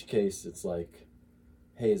 In which case, it's like,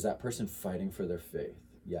 hey, is that person fighting for their faith?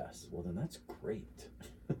 Yes. Well, then that's great.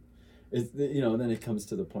 Then it comes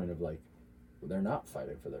to the point of like, well, they're not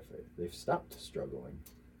fighting for their faith. They've stopped struggling.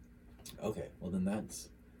 Okay, well then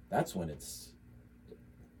that's when it's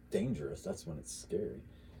dangerous. That's when it's scary.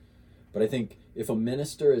 But I think if a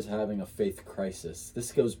minister is having a faith crisis,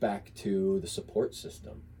 this goes back to the support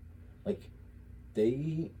system. Like,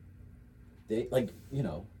 they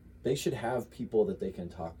should have people that they can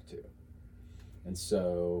talk to. And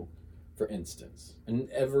so, for instance, in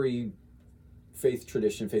every faith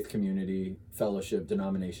tradition, faith community, fellowship,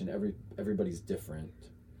 denomination, everybody's different.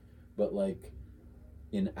 But like,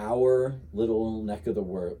 in our little neck of the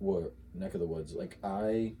woods, like,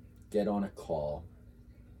 I get on a call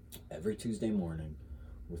every Tuesday morning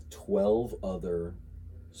with 12 other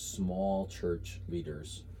small church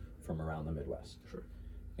leaders from around the Midwest. Sure.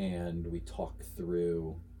 And we talk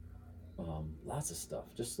through lots of stuff.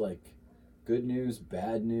 Just like good news,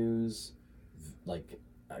 bad news. Like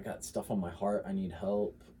I got stuff on my heart. I need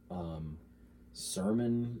help.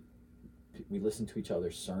 Sermon. We listen to each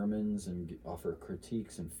other's sermons and offer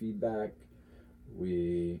critiques and feedback.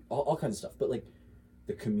 We all kinds of stuff. But like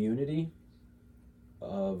the community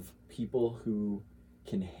of people who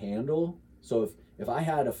can handle. So if I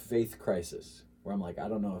had a faith crisis where I'm like, I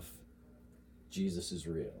don't know if Jesus is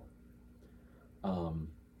real,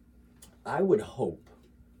 I would hope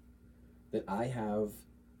that I have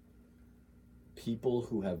people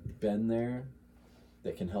who have been there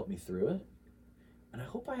that can help me through it. And I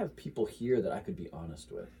hope I have people here that I could be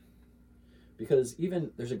honest with. Because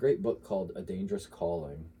even there's a great book called A Dangerous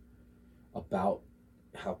Calling about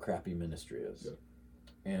how crappy ministry is. Yeah.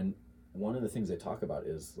 And one of the things they talk about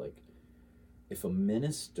is like, if a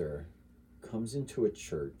minister comes into a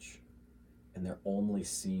church and they're only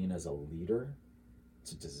seen as a leader,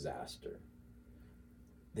 it's a disaster.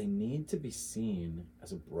 They need to be seen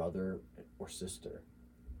as a brother or sister,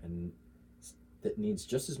 and that needs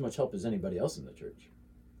just as much help as anybody else in the church.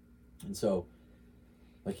 And so,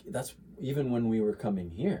 like, that's even when we were coming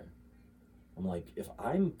here. I'm like, if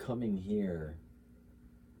I'm coming here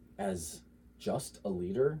as just a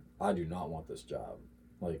leader, I do not want this job.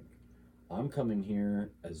 Like, I'm coming here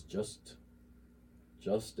as just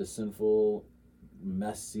a sinful,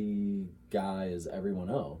 messy guy as everyone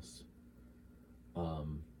else.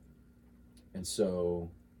 And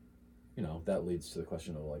so, you know, that leads to the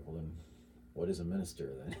question of like, well then, what is a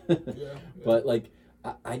minister then? Yeah. But like,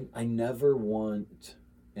 I never want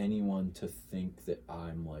anyone to think that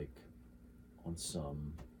I'm like on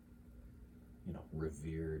some, you know,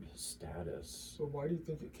 revered status. So why do you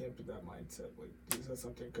think you came to that mindset? Like, is that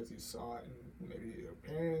something because you saw it in maybe your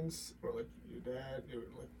parents or like your dad, or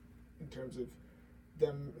like in terms of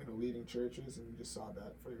them, you know, leading churches, and you just saw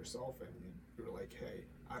that for yourself, and you were like, hey,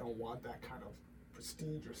 I don't want that kind of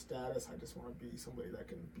prestige or status. I just want to be somebody that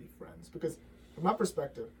can be friends. Because from my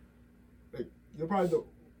perspective, like, you're probably the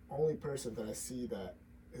only person that I see that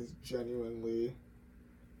is genuinely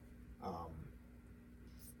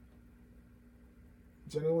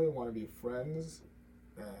want to be friends,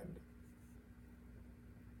 and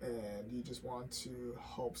you just want to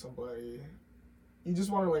help somebody. You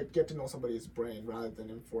just want to like get to know somebody's brain rather than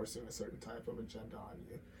enforcing a certain type of agenda on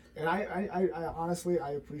you. And I honestly,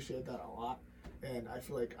 I appreciate that a lot. And I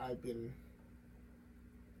feel like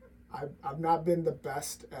I've not been the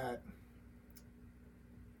best at,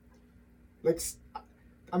 like,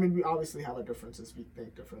 I mean, we obviously have our differences, we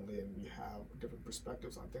think differently, and we have different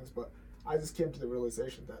perspectives on things, but I just came to the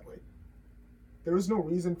realization that, like, there was no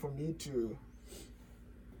reason for me to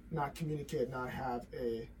not communicate, not have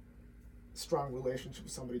a strong relationship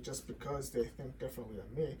with somebody just because they think differently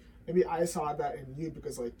than me. Maybe I saw that in you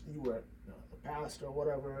because, like, you were, you know, a pastor or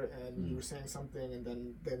whatever, and you were saying something, and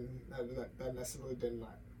then that necessarily didn't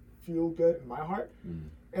feel good in my heart.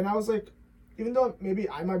 And I was like, even though maybe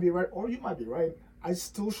I might be right or you might be right, I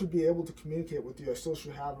still should be able to communicate with you. I still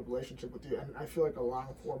should have a relationship with you. And I feel like a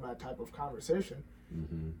long format type of conversation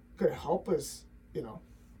could help us, you know,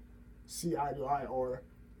 see eye to eye, or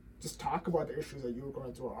just talk about the issues that you're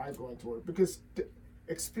going through or I'm going through. Because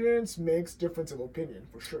experience makes difference of opinion,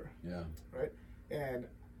 for sure. Yeah. Right? And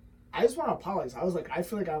I just want to apologize. I was like, I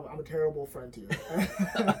feel like I'm a terrible friend to you.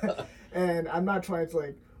 And I'm not trying to,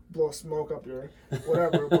 like, blow smoke up your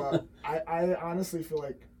whatever, but I honestly feel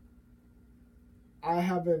like I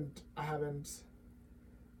haven't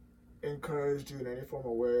encouraged you in any form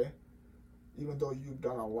of way, even though you've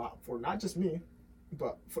done a lot for not just me,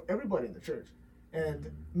 but for everybody in the church.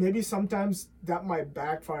 And maybe sometimes that might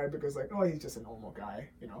backfire because, like, oh, he's just a normal guy,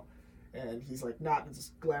 you know, and he's like not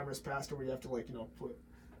this glamorous pastor where you have to, like, you know, put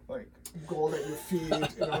like gold at your feet,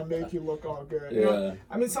 you know, make you look all good. You know?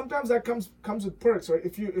 I mean, sometimes that comes with perks, right?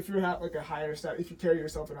 If you're at like a higher status, if you carry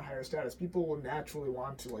yourself in a higher status, people will naturally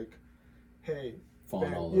want to, like, hey,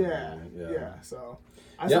 fawn all over you. Yeah. So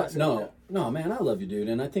no, man, I love you, dude,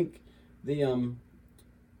 and I think this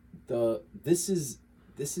is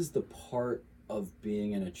the part of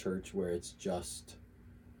being in a church where it's just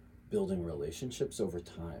building relationships over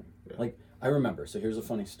time. Yeah. Like, I remember, so here's a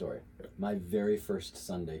funny story. My very first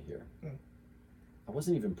Sunday here, I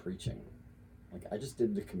wasn't even preaching. Like, I just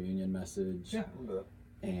did the communion message. Yeah.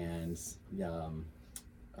 And, so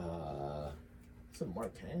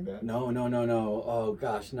Mark Kang that? No. Oh,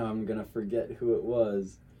 gosh, no, I'm going to forget who it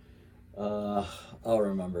was. I'll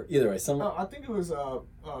remember. Either way, I think it was,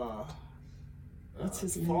 what's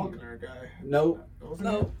his Faulkner guy? No,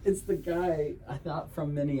 it's the guy I thought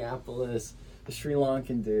from Minneapolis, the Sri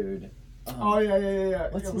Lankan dude. Yeah.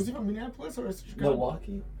 Was he from Minneapolis or Chicago?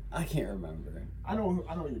 Milwaukee? I can't remember. I know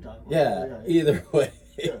what you're talking about. Yeah, either way.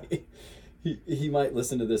 Yeah. He might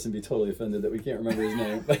listen to this and be totally offended that we can't remember his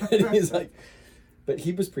name. But he's like, but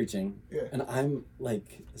he was preaching. Yeah. And I'm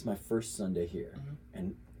like, it's my first Sunday here. Mm-hmm.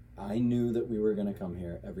 And I knew that we were going to come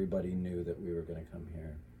here. Everybody knew that we were going to come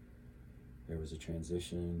here. There was a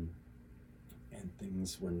transition, and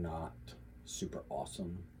things were not super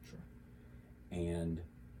awesome. Sure. And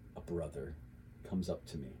a brother comes up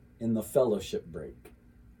to me in the fellowship break.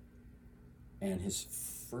 And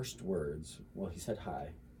his first words, well, he said hi,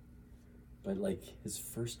 but like his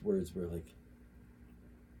first words were like,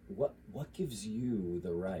 what gives you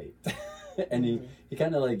the right? And he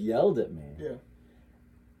kind of like yelled at me. Yeah.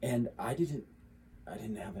 And I didn't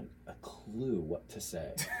have a clue what to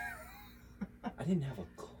say. I didn't have a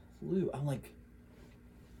clue. I'm like,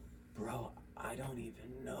 bro, I don't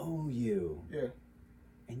even know you. Yeah.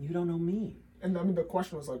 And you don't know me. And I mean, the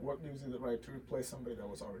question was like, what gives you the right to replace somebody that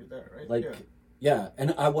was already there, right? Like, yeah.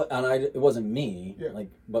 And it wasn't me. Yeah.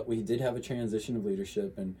 Like, but we did have a transition of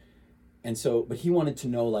leadership, and so, but he wanted to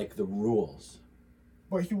know like the rules.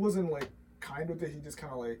 But he wasn't like kind with it. He just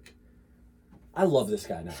kind of like. I love this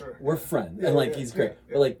guy now. Sure. We're friends, and like he's great.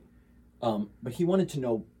 Yeah. But like, but he wanted to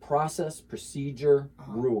know process, procedure,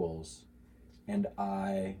 rules, and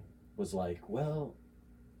I was like, well,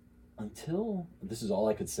 until this is all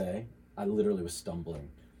I could say. I literally was stumbling,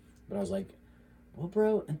 but I was like, well,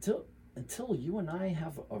 bro, until you and I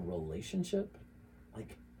have a relationship,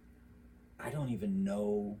 like, I don't even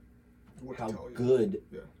know how good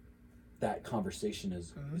that conversation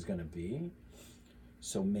is going to be.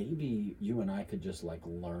 So maybe you and I could just like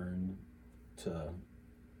learn to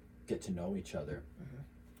get to know each other.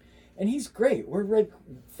 And he's great. We're like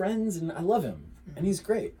friends, and I love him, and he's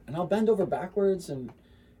great. And I'll bend over backwards and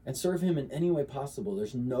serve him in any way possible.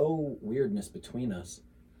 There's no weirdness between us.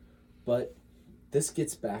 But this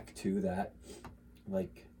gets back to that,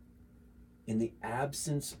 like, in the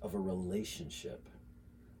absence of a relationship,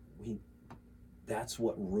 that's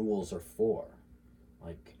what rules are for.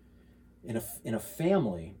 Like, in a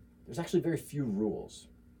family, there's actually very few rules.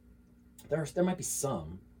 There might be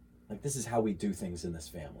some, like, this is how we do things in this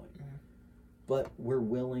family. But we're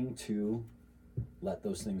willing to let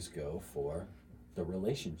those things go for the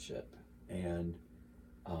relationship. And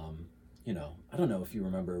I don't know if you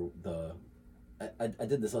remember I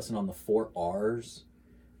did this lesson on the 4 R's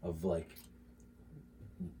of, like,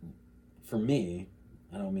 for me,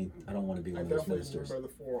 I don't want to be one of those ministers. I definitely remember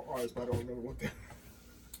the 4 R's, but I don't remember what they.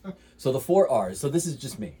 So the 4 R's, so this is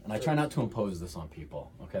just me, and I try not to impose this on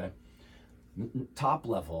people, okay? Top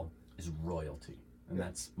level is royalty, and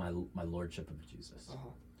that's my lordship of Jesus.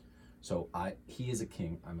 So he is a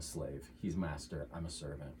king, I'm a slave. He's master, I'm a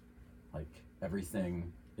servant. Like,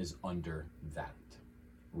 everything is under that.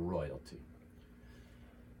 Royalty.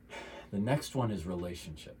 The next one is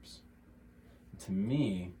relationships. To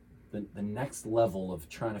me, the next level of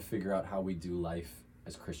trying to figure out how we do life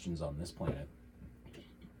as Christians on this planet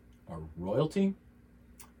are royalty,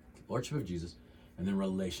 lordship of Jesus, and then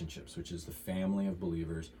relationships, which is the family of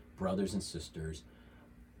believers, brothers and sisters.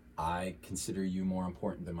 I consider you more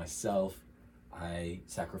important than myself. I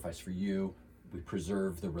sacrifice for you. We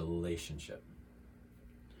preserve the relationship.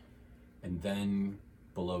 And then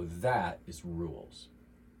below that is rules.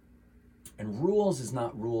 And rules is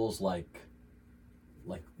not rules like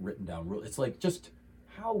written down rules. It's like just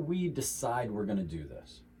how we decide we're going to do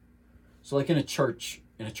this. So like in a church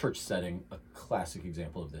setting, a classic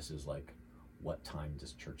example of this is like, what time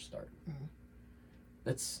does church start?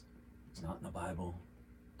 It's not in the Bible.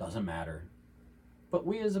 Doesn't matter. But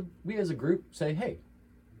we as a group say, hey,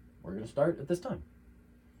 we're going to start at this time.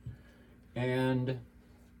 And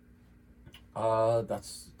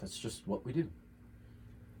that's just what we do.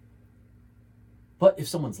 But if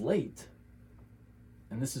someone's late,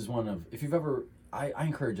 and this is one of, if you've ever, I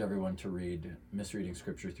encourage everyone to read Misreading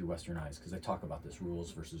Scripture Through Western Eyes, because they talk about this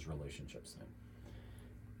rules versus relationships thing.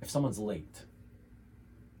 If someone's late,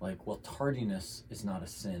 like, well, tardiness is not a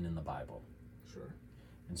sin in the Bible. Sure.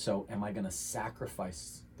 And so am I going to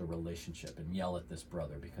sacrifice the relationship and yell at this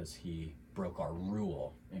brother because he broke our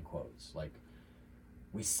rule, in quotes? Like,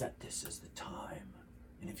 we set this as the time,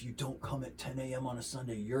 and if you don't come at 10 a.m. on a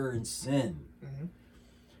Sunday, you're in sin.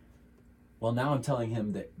 Well, now I'm telling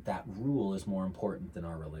him that rule is more important than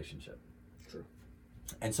our relationship. True.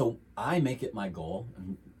 And so I make it my goal,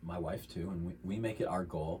 and my wife too, and we make it our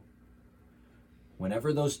goal.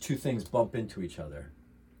 Whenever those two things bump into each other,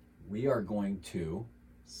 we are going to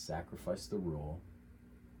sacrifice the rule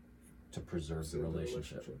to preserve the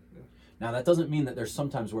relationship. Yeah. Now, that doesn't mean that there's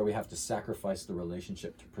sometimes where we have to sacrifice the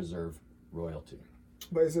relationship to preserve royalty.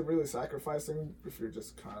 But is it really sacrificing if you're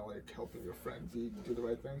just kind of like helping your friend do the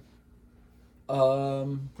right thing?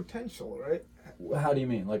 Potential, right? How do you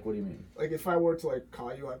mean? Like, what do you mean? Like if I were to like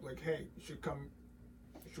call you up, like, hey, you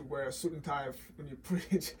should wear a suit and tie when you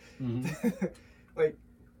preach. Mm-hmm. Like,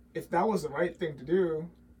 if that was the right thing to do,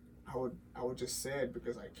 I would just say it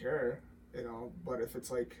because I care, you know. But if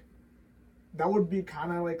it's like, that would be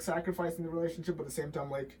kind of like sacrificing the relationship, but at the same time,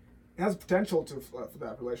 like, it has potential for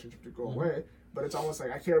that relationship to go Mm-hmm. away. But it's almost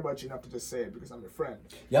like I care about you enough to just say it because I'm your friend.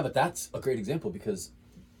 Yeah, but that's a great example because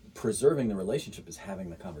preserving the relationship is having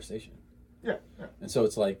the conversation. Yeah, yeah. And so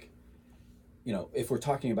it's like, you know, if we're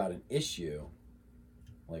talking about an issue,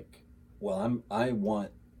 like, well, I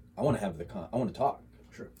want to have I want to talk.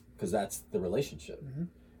 Sure. Because that's the relationship. Mm-hmm.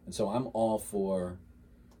 And so I'm all for,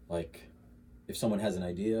 like, if someone has an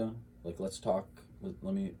idea, like, let's talk,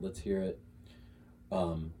 let's hear it.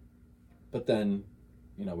 But then,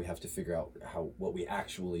 you know, we have to figure out what we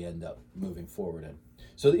actually end up moving forward in.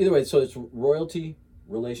 So either way, so it's royalty,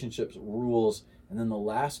 relationships, rules, and then the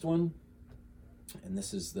last one, and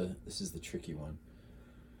this is the tricky one.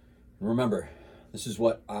 Remember, this is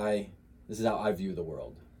how I view the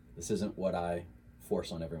world. This isn't what I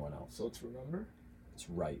force on everyone else. So it's remember? It's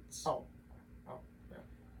rights. Oh, yeah.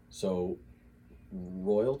 So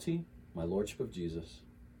royalty, my lordship of Jesus.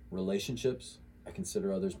 Relationships, I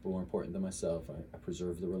consider others more important than myself. I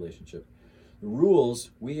preserve the relationship. The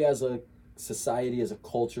rules, we as a society, as a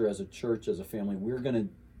culture, as a church, as a family, we're going to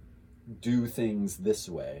do things this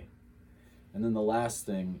way. And then the last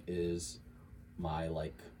thing is my,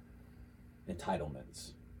 like,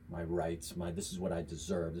 entitlements, my rights, this is what I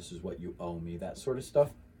deserve, this is what you owe me, that sort of stuff.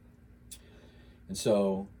 And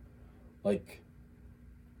so, like,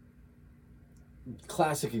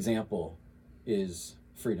 classic example is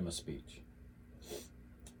freedom of speech.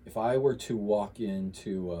 If I were to walk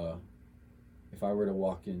into a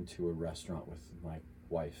restaurant with my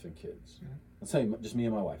wife and kids, mm-hmm. let's say just me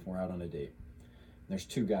and my wife, we're out on a date. There's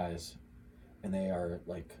two guys, and they are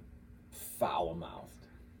like foul-mouthed,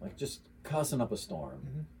 like just cussing up a storm.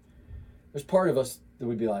 Mm-hmm. There's part of us that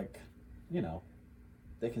would be like, you know,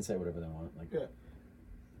 they can say whatever they want. Like, yeah.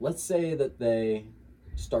 Let's say that they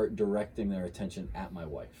start directing their attention at my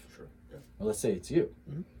wife. Sure. Yeah. Or let's say it's you.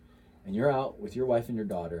 Mm-hmm. And you're out with your wife and your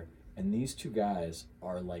daughter, and these two guys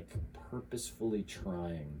are like purposefully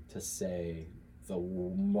trying to say the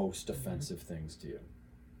most offensive mm-hmm. things to you.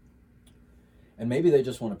 And maybe they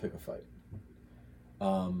just want to pick a fight.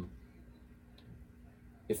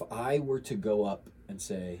 If I were to go up and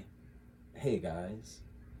say, hey guys,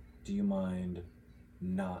 do you mind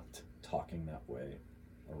not talking that way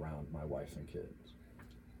around my wife and kids?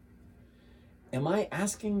 Am I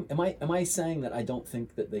saying that I don't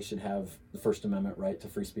think that they should have the First Amendment right to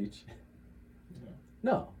free speech? Yeah.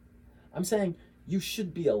 No. I'm saying you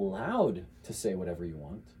should be allowed to say whatever you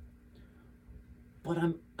want. But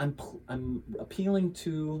I'm appealing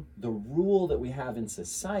to the rule that we have in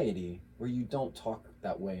society where you don't talk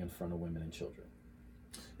that way in front of women and children.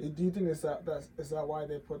 Do you think is that why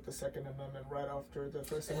they put the Second Amendment right after the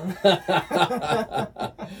First Amendment?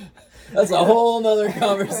 That's a whole nother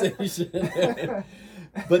conversation.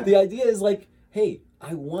 But the idea is like, hey,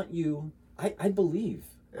 I want you. I believe.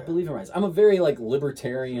 Yeah. I believe in rights. I'm a very like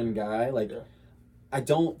libertarian guy. Like, yeah. I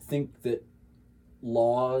don't think that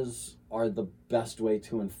laws are the best way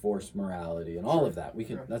to enforce morality and all of that. We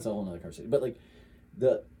can. Yeah. That's a whole nother conversation. But like,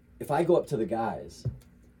 if I go up to the guys,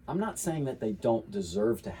 I'm not saying that they don't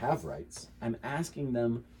deserve to have rights. I'm asking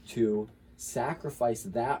them to sacrifice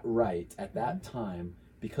that right at that time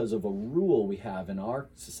because of a rule we have in our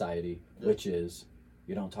society, which is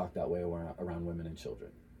you don't talk that way around women and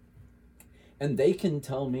children. And they can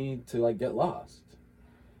tell me to like get lost,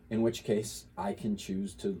 in which case I can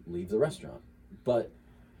choose to leave the restaurant. But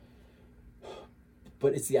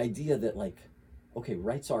it's the idea that like, okay,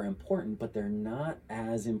 rights are important, but they're not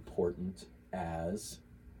as important as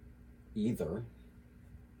either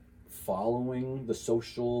following the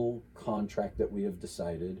social contract that we have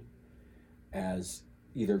decided as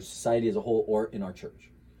either society as a whole or in our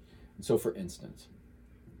church. And so for instance,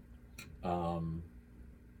 I'm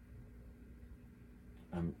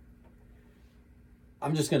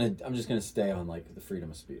just gonna stay on like the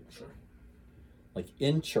freedom of speech. Sure. Like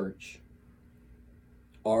in church,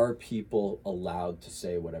 are people allowed to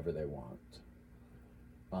say whatever they want?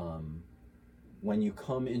 When you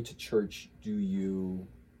come into church, do you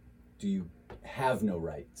have no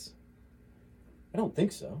rights? I don't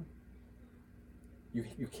think so.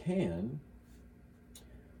 You can,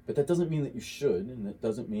 but that doesn't mean that you should, and that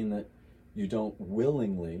doesn't mean that you don't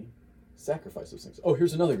willingly sacrifice those things. Oh,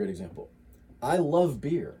 here's another great example. I love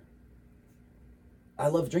beer. I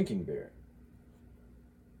love drinking beer.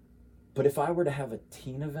 But if I were to have a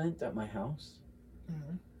teen event at my house,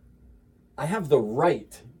 I have the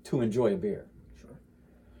right to enjoy a beer. Sure.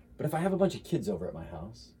 But if I have a bunch of kids over at my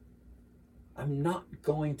house, I'm not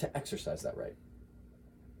going to exercise that right.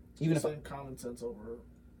 Even if common sense over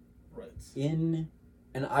rights. And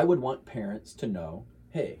I would want parents to know,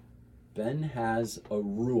 hey, Ben has a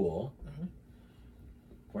rule.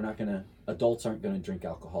 Adults aren't gonna drink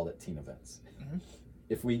alcohol at teen events.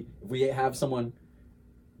 If we have someone,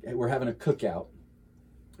 we're having a cookout,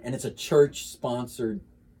 and it's a church-sponsored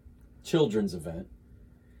children's event,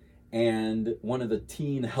 and one of the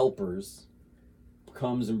teen helpers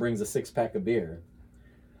comes and brings a 6-pack of beer,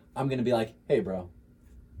 I'm gonna be like, hey bro,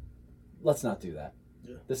 let's not do that.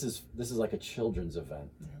 Yeah. This is like a children's event.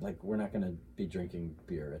 Like, we're not gonna be drinking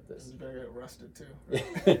beer at this. You're gonna get arrested too.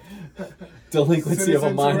 Right? Delinquency of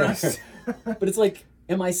a minor. But it's like,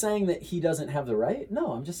 am I saying that he doesn't have the right?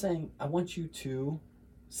 No, I'm just saying I want you to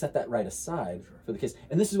set that right aside for the kids.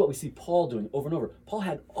 And this is what we see Paul doing over and over. Paul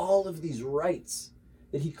had all of these rights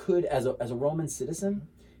that he could, as a Roman citizen,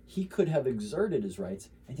 he could have exerted his rights,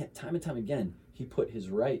 and yet time and time again, he put his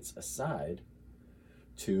rights aside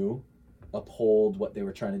to uphold what they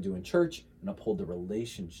were trying to do in church and uphold the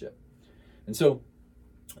relationship. And so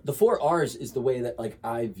the 4 R's is the way that, like,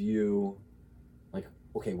 I view, like,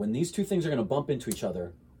 okay, when these two things are going to bump into each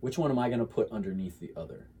other, which one am I going to put underneath the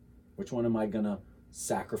other? Which one am I going to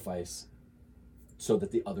sacrifice so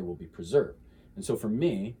that the other will be preserved? And so for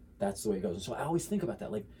me, that's the way it goes. And so I always think about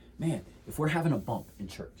that, like, man, if we're having a bump in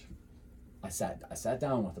church, I sat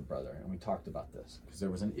down with a brother and we talked about this because there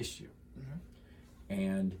was an issue.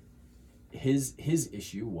 And his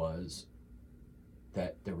issue was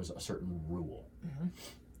that there was a certain rule.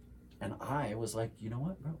 And I was like, you know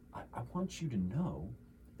what, bro? I want you to know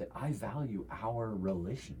that I value our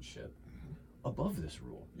relationship above this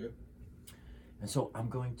rule. Yep. And so I'm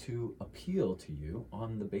going to appeal to you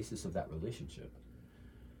on the basis of that relationship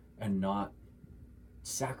and not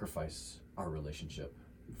sacrifice our relationship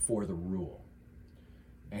for the rule.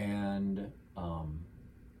 And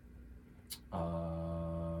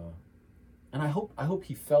and I hope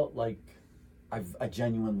he felt like I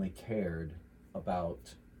genuinely cared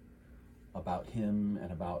about him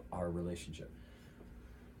and about our relationship.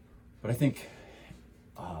 But I think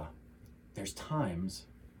there's times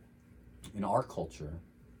in our culture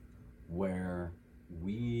where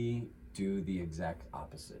we do the exact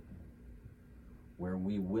opposite, where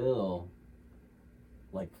we will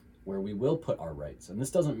put our rights, and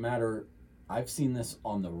this doesn't matter. I've seen this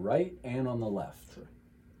on the right and on the left. Sure.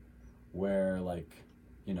 Where, like,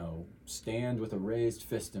 you know, stand with a raised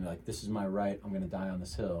fist and be like, this is my right, I'm going to die on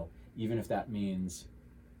this hill, even if that means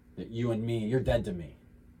that you and me, you're dead to me,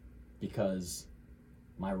 because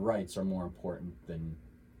my rights are more important than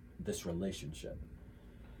this relationship.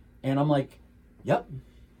 And I'm like, yep,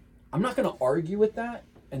 I'm not going to argue with that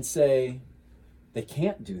and say they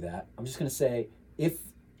can't do that. I'm just going to say, if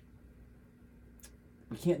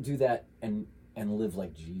we can't do that and live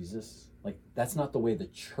like Jesus, like, that's not the way the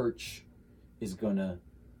church is gonna,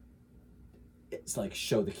 it's like,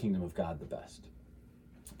 show the kingdom of God the best.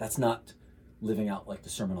 That's not living out like the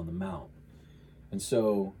Sermon on the Mount. And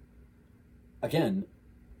so, again,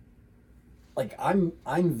 like, I'm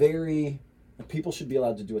very, people should be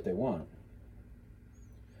allowed to do what they want.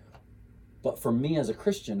 But for me as a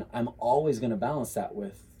Christian, I'm always gonna balance that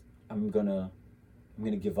with, I'm gonna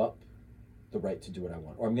give up the right to do what I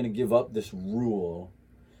want, or I'm gonna give up this rule.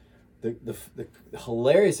 The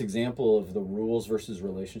hilarious example of the rules versus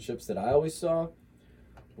relationships that I always saw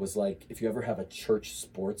was, like, if you ever have a church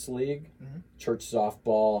sports league, church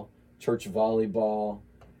softball, church volleyball,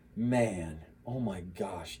 man, oh my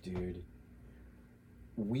gosh, dude.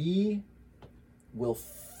 We will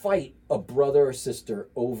fight a brother or sister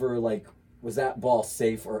over, like, was that ball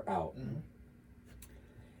safe or out? And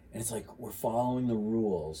it's like, we're following the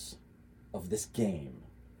rules of this game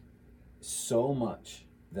so much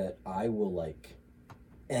that I will, like,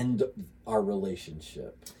 end our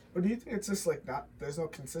relationship. Or do you think it's just, like, there's no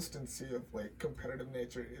consistency of, like, competitive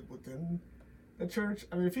nature within the church?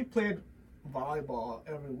 I mean, if you played volleyball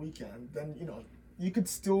every weekend, then, you know, you could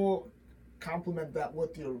still complement that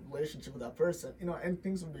with your relationship with that person, you know, and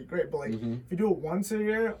things would be great. But, like, if you do it once a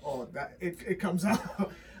year, that it comes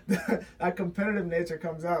out. That competitive nature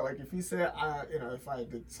comes out. Like, if you say, you know, if I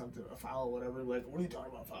did something, a foul or whatever, like, what are you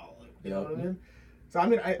talking about, foul? Like, you know what I mean? So, I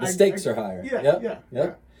mean, the stakes are higher.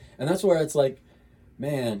 Yeah. And that's where it's like,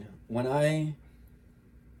 man, I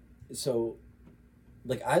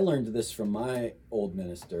learned this from my old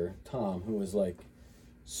minister, Tom, who was, like,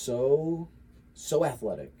 so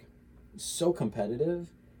athletic, so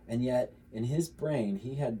competitive, and yet in his brain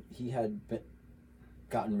he had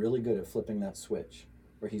gotten really good at flipping that switch,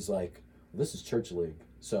 where he's like, well, this is church league,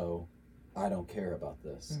 so I don't care about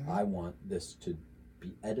this. I want this to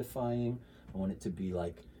be edifying. I want it to be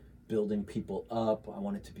like building people up. I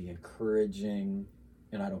want it to be encouraging,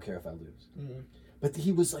 and I don't care if I lose. But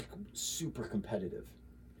he was like super competitive.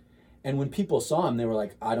 And when people saw him, they were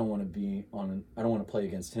like, I don't want to play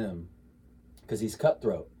against him because he's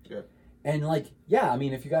cutthroat. Yeah. And like, yeah, I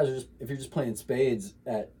mean, if you're just playing spades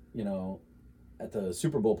at, at the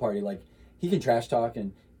Super Bowl party, like, he can trash talk,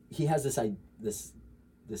 and he has this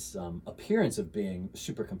appearance of being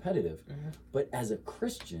super competitive. But as a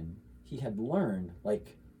Christian, he had learned,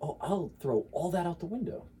 like, oh, I'll throw all that out the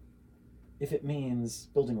window if it means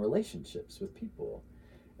building relationships with people.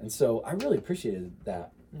 And so I really appreciated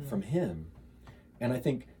that from him. And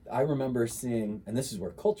I remember seeing, and this is where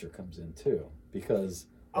culture comes in too, because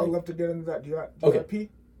I would love to get into that. Do you want to pee?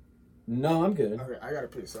 No, I'm good. Okay, I got to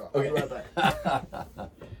pee, so I'll be right back.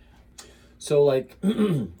 So, like,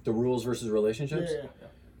 the rules versus relationships, Yeah.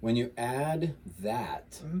 when you add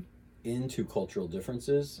that into cultural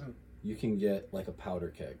differences, you can get like a powder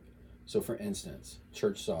keg. So, for instance,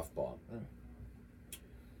 church softball.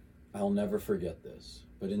 I'll never forget this.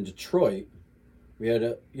 But in Detroit, we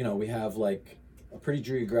have like a pretty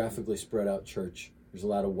geographically spread out church. There's a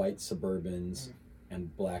lot of white suburbans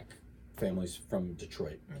and black families from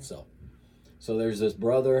Detroit itself. So there's this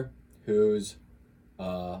brother who's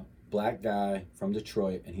a black guy from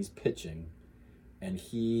Detroit, and he's pitching, and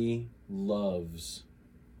he loves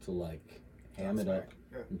to like ham it up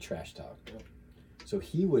and trash talk. So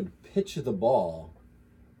he would pitch the ball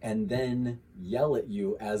and then yell at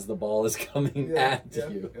you as the ball is coming at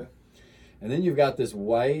you. And then you've got this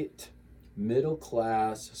white,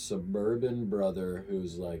 middle-class, suburban brother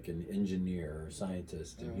who's like an engineer or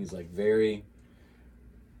scientist, and he's like very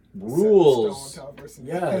rules.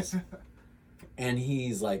 Yes. And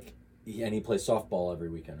he's like, and he plays softball every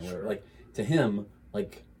weekend. Sure. Like, to him,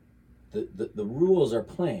 like, the rules are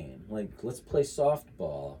plain. Like, let's play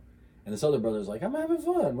softball. And this other brother's like, I'm having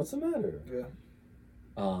fun. What's the matter? Yeah.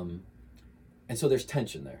 And so there's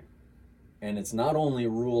tension there. And it's not only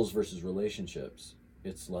rules versus relationships.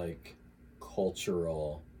 It's like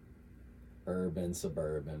cultural, urban,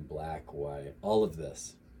 suburban, black, white, all of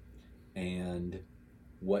this. And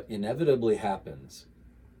what inevitably happens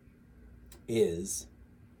is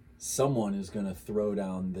someone is going to throw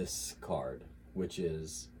down this card, which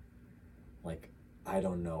is like, I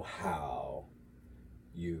don't know how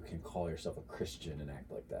you can call yourself a Christian and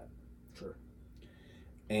act like that. Sure.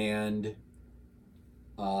 And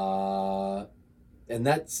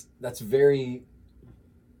that's very,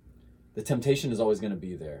 the temptation is always going to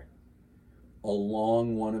be there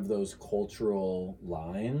along one of those cultural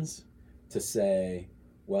lines to say,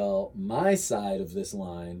 well, my side of this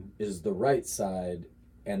line is the right side,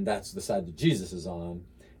 and that's the side that Jesus is on,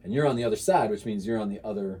 and you're on the other side, which means you're on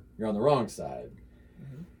the wrong side.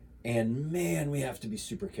 And man, we have to be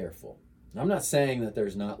super careful. I'm not saying that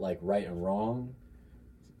there's not like right and wrong,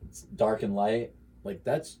 it's dark and light, like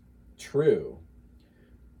that's true,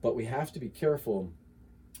 but we have to be careful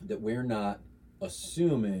that we're not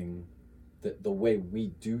assuming that the way we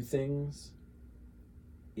do things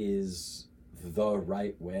is the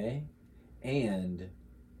right way, and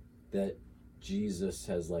that Jesus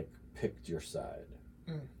has like picked your side.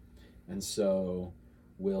 And so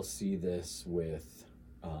we'll see this with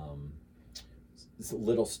this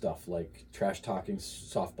little stuff like trash talking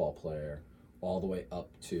softball player all the way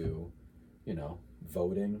up to,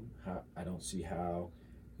 voting. I don't see how.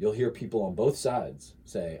 You'll hear people on both sides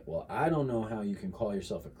say, well, I don't know how you can call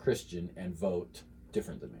yourself a Christian and vote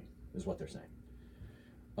different than me, is what they're saying.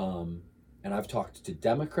 And I've talked to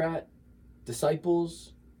Democrat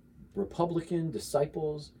disciples, Republican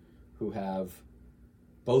disciples who have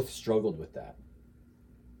both struggled with that.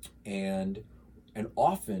 And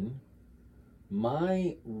often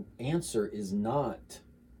my answer is not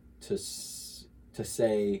to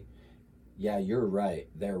say, yeah, you're right,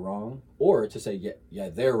 they're wrong, or to say, yeah,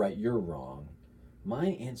 they're right, you're wrong. My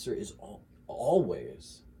answer is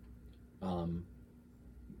always,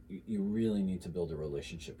 you really need to build a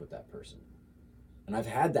relationship with that person. And I've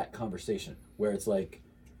had that conversation where it's like,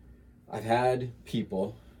 I've had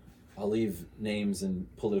people, I'll leave names and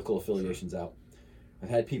political affiliations out. I've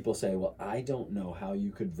had people say, well, I don't know how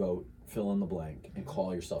you could vote fill in the blank and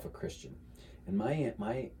call yourself a Christian. And my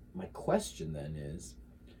question then is,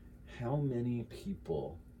 how many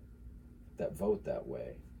people that vote that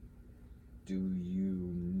way do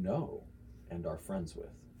you know and are friends with?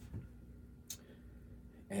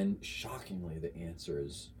 And shockingly, the answer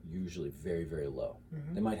is usually very, very low.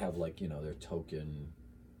 Mm-hmm. They might have like, their token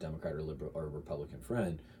Democrat or liberal or Republican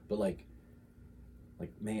friend, but like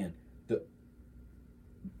man,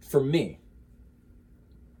 for me,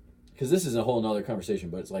 because this is a whole nother conversation,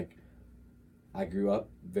 but it's like I grew up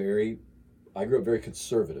very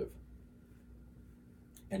conservative,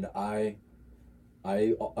 and I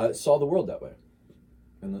saw the world that way,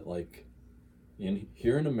 and that like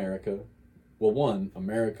here in America, well, one,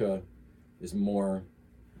 America is more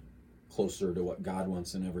closer to what God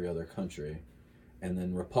wants in every other country, and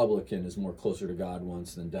then Republican is more closer to God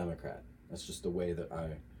wants than Democrat. That's just the way that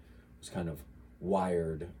I was kind of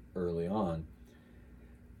wired early on.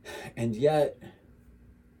 And yet,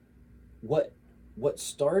 what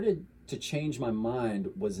started to change my mind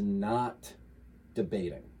was not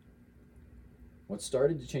debating. What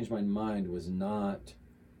started to change my mind was not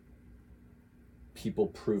people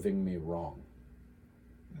proving me wrong.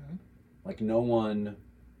 Mm-hmm. Like no one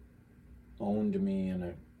owned me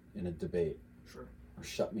in a debate. Sure. Or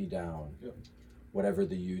shut me down. Yep. Whatever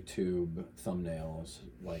the YouTube thumbnails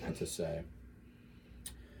like to say.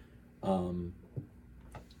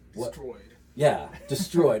 Destroyed. Yeah,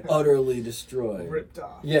 destroyed, utterly destroyed. Ripped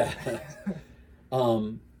off. Yeah.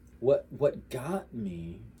 What got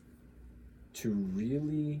me to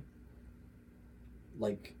really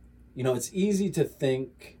it's easy to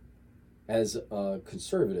think as a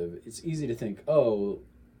conservative, it's easy to think, oh,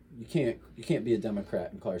 you can't be a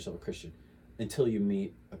Democrat and call yourself a Christian until you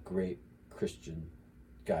meet a great Christian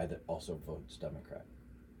guy that also votes Democrat.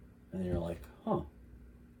 And you're like, huh.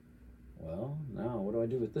 Well, now what do I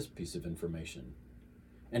do with this piece of information?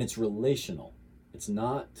 And it's relational. It's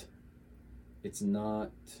not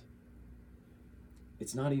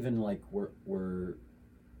even like we're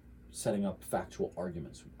setting up factual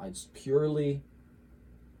arguments. It's purely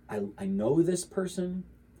I know this person,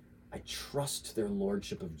 I trust their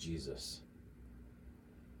lordship of Jesus.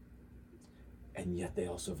 And yet they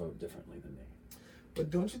also vote differently than me. But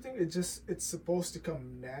don't you think it's supposed to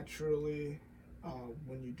come naturally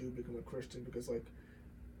when you do become a Christian, because like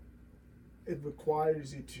it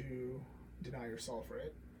requires you to deny yourself,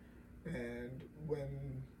 right? And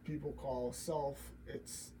when people call self,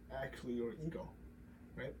 it's actually your ego,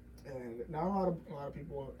 right? And not a lot of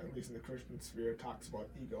people, at least in the Christian sphere, talks about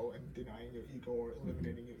ego and denying your ego or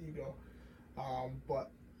eliminating your ego.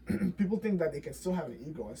 But people think that they can still have an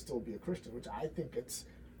ego and still be a Christian, which I think it's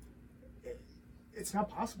not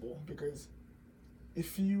possible, because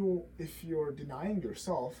if you're denying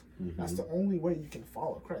yourself, that's the only way you can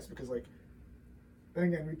follow Christ. Because like, then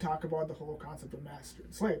again, we talk about the whole concept of master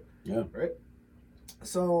and slave, right?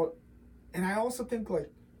 So, and I also think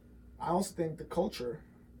the culture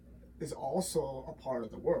is also a part of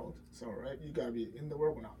the world. So, right, you gotta be in the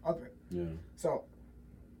world but not of it. Yeah. So,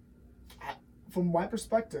 from my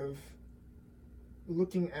perspective,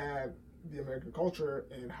 looking at the American culture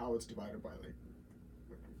and how it's divided by like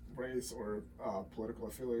race or political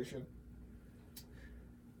affiliation,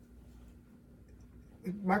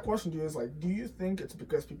 my question to you is like, do you think it's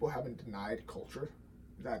because people haven't denied culture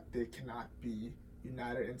that they cannot be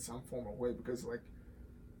united in some form or way? Because like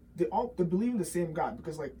they believe in the same God.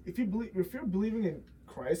 Because like if you're believing in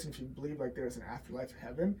Christ, and if you believe like there's an afterlife,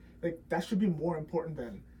 heaven, like that should be more important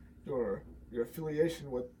than your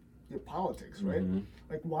affiliation with your politics, right? Mm-hmm.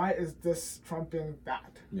 Like, why is this trumping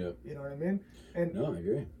that? Yep. You know what I mean? And no, I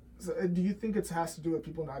agree. So, do you think it has to do with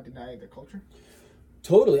people not denying their culture?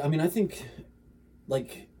 Totally. I mean, I think,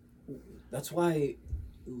 like, that's why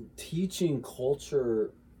teaching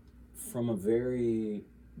culture from a very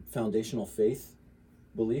foundational faith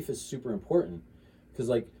belief is super important. Because,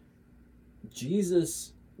 like,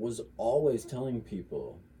 Jesus was always telling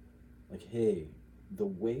people, like, hey, the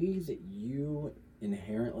way that you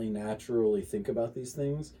inherently, naturally think about these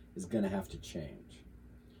things is going to have to change.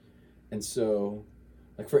 And so,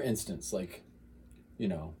 like, for instance, like, you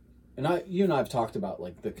know, and you and I have talked about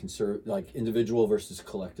like the like individual versus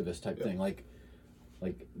collectivist type thing, like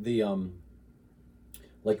the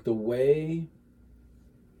way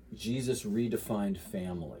Jesus redefined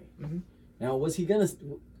family. Mm-hmm. Now, was he gonna,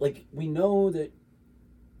 like, we know that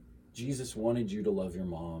Jesus wanted you to love your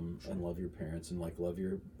mom and love your parents and like love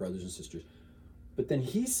your brothers and sisters, but then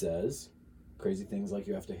he says crazy things like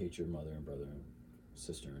you have to hate your mother and brother and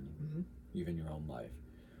sister and even your own life.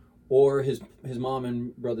 Or his mom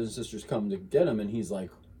and brothers and sisters come to get him, and he's like,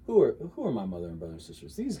 who are my mother and brother and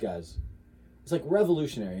sisters? These guys. It's like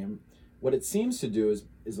revolutionary. And what it seems to do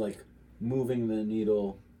is like moving the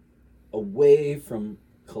needle away from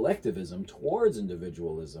collectivism towards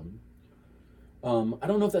individualism. I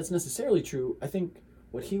don't know if that's necessarily true. I think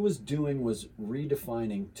what he was doing was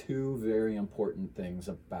redefining two very important things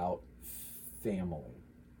about family.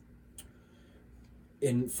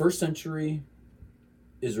 In first century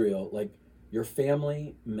Israel, like, your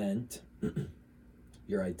family meant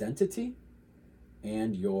your identity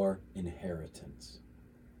and your inheritance.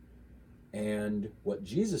 And what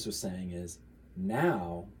Jesus was saying is,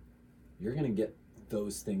 now you're going to get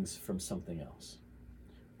those things from something else.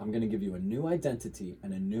 I'm going to give you a new identity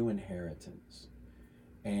and a new inheritance.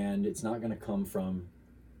 And it's not going to come from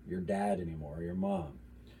your dad anymore, or your mom.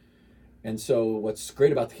 And so what's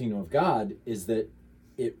great about the kingdom of God is that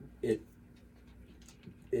it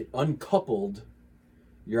uncoupled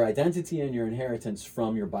your identity and your inheritance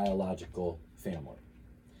from your biological family.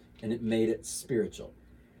 And it made it spiritual.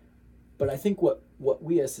 But I think what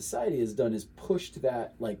we as society has done is pushed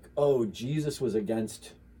that, like, oh, Jesus was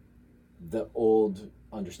against the old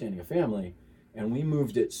understanding of family, and we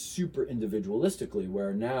moved it super individualistically,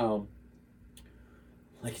 where now,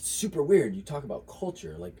 like, it's super weird. You talk about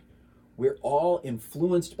culture, like, we're all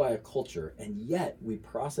influenced by a culture, and yet we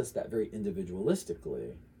process that very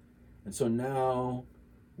individualistically. And so now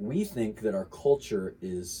we think that our culture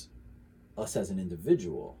is us as an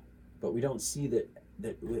individual, but we don't see that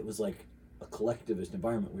it was like a collectivist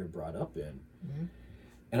environment we were brought up in. Mm-hmm.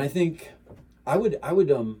 And I think I would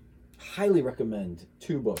highly recommend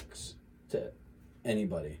two books to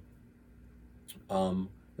anybody.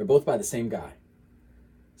 They're both by the same guy.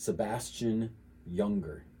 Sebastian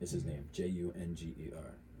Junger is his name, Junger.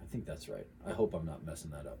 I think that's right. I hope I'm not messing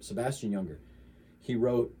that up. Sebastian Junger. He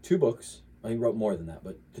wrote two books. Well, he wrote more than that,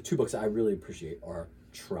 but the two books I really appreciate are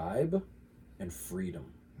Tribe and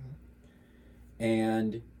Freedom.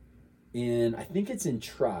 Mm-hmm. And I think it's in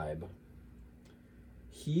Tribe,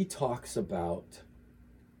 he talks about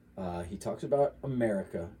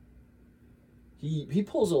America. He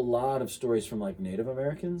pulls a lot of stories from, like, Native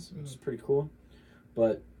Americans, which is pretty cool.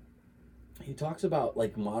 But he talks about,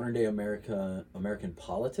 like, modern day American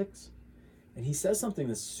politics. And he says something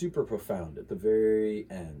that's super profound at the very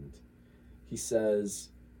end. He says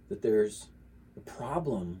that there's the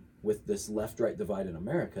problem with this left-right divide in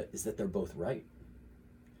America is that they're both right.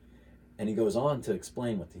 And he goes on to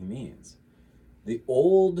explain what he means. The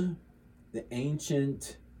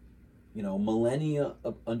ancient, millennia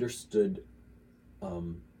of understanding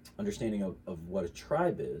of what a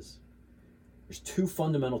tribe is, there's two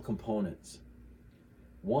fundamental components.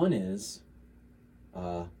 One is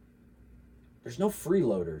there's no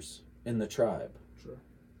freeloaders in the tribe. Sure.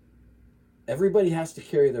 Everybody has to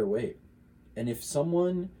carry their weight. And if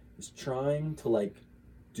someone is trying to, like,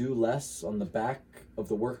 do less on the back of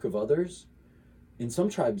the work of others, in some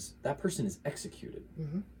tribes, that person is executed.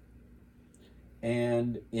 Mm-hmm.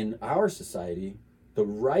 And in our society, the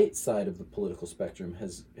right side of the political spectrum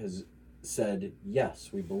has said,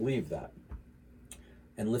 yes, we believe that,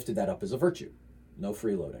 and lifted that up as a virtue. No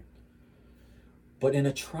freeloading. But in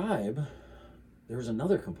a tribe, there's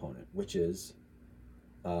another component, which is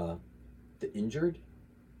the injured,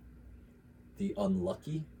 the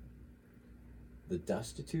unlucky, the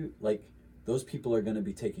destitute. Like, those people are going to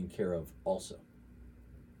be taken care of also.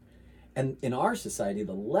 And in our society,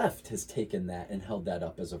 the left has taken that and held that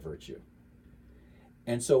up as a virtue.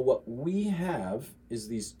 And so what we have is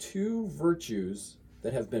these two virtues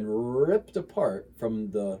that have been ripped apart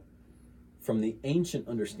from the ancient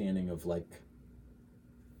understanding of, like,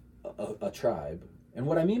 a tribe. And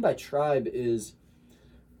what I mean by tribe is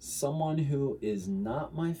someone who is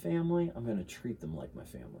not my family, I'm going to treat them like my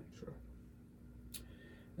family. Sure.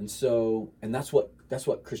 And that's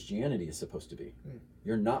what Christianity is supposed to be. Mm.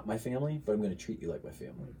 You're not my family, but I'm going to treat you like my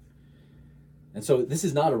family. Mm. And so this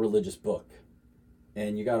is not a religious book.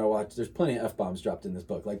 And you got to watch, there's plenty of F-bombs dropped in this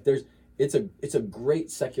book. Like, it's a great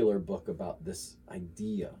secular book about this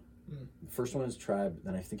idea. Mm. The first one is Tribe,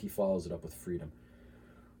 then I think he follows it up with Freedom.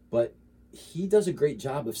 But he does a great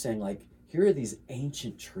job of saying, like, here are these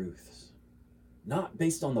ancient truths, not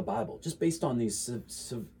based on the Bible, just based on these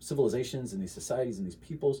civilizations and these societies and these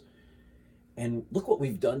peoples. And look what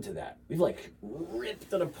we've done to that. We've, like,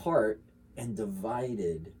 ripped it apart and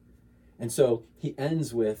divided. And so he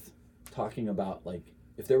ends with talking about, like,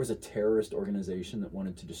 if there was a terrorist organization that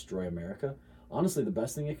wanted to destroy America, honestly, the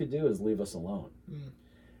best thing it could do is leave us alone. Mm.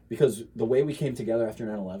 Because the way we came together after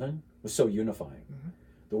 9/11 was so unifying. Mm-hmm.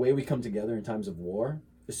 The way we come together in times of war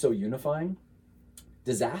is so unifying.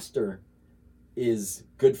 Disaster is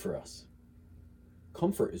good for us.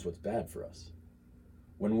 Comfort is what's bad for us.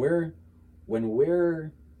 When we're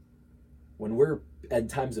at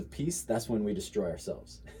times of peace, that's when we destroy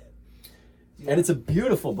ourselves. Yeah. And it's a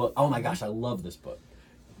beautiful book. Oh my gosh, I love this book.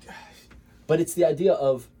 But it's the idea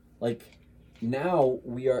of, like, now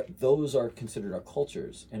those are considered our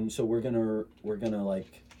cultures, and so we're gonna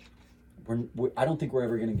like I don't think we're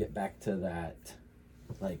ever gonna get back to that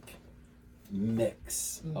like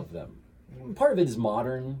mix of them. Part of it is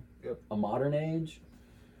modern, a modern age.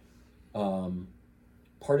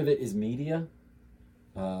 Part of it is media.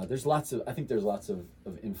 There's lots of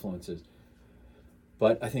influences,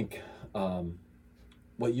 but I think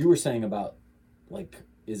what you were saying about like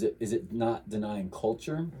is it not denying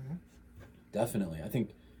culture? Definitely. I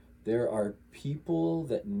think there are people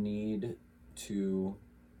that need to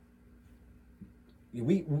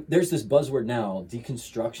there's this buzzword now,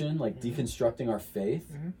 deconstruction, like deconstructing our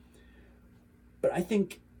faith. But I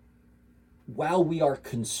think while we are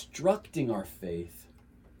constructing our faith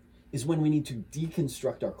is when we need to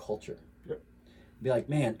deconstruct our culture. Be like,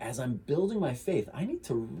 man, as I'm building my faith, I need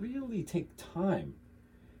to really take time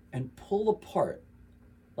and pull apart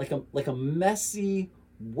like a messy,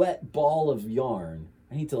 wet ball of yarn.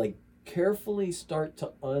 I need to like carefully start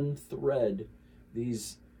to unthread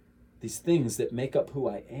these things that make up who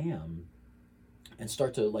I am and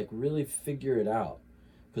start to like really figure it out.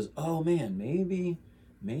 Because, oh man, maybe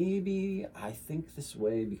I think this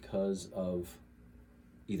way because of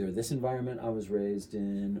either this environment I was raised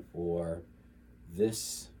in, or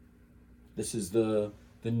this is the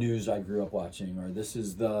news I grew up watching, or this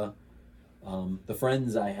is the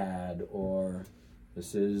friends I had, or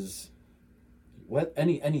this is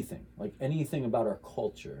anything about our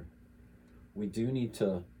culture. We do need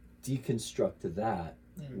to deconstruct that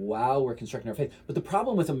while we're constructing our faith. But the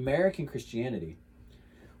problem with American Christianity,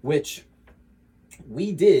 which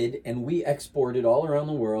we did and we exported all around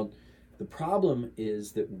the world, the problem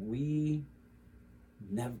is that we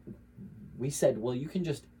said, well, you can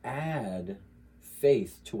just add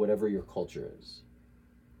faith to whatever your culture is,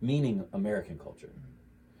 meaning American culture.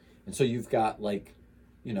 And so you've got like,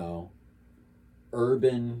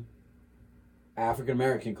 urban African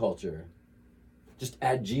American culture, just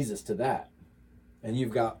add Jesus to that. And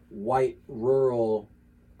you've got white rural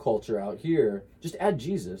culture out here, just add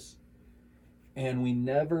Jesus. And we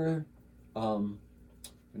never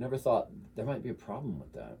thought there might be a problem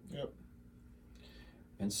with that.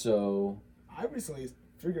 And so I recently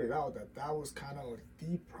figured out that was kind of like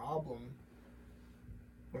the problem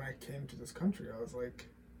when I came to this country. I was like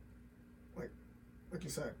you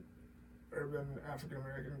said, urban African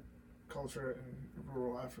American culture and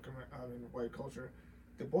rural white culture,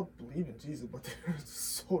 they both believe in Jesus, but they're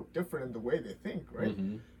so different in the way they think, right?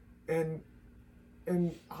 And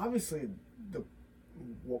obviously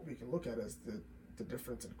what we can look at is the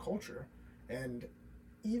difference in culture, and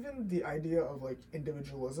even the idea of like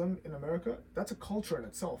individualism in America, that's a culture in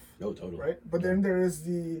itself. Oh, totally. Right? But then there is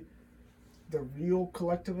the real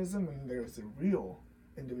collectivism and there's the real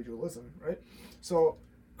individualism, right? So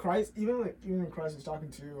Christ, even when Christ was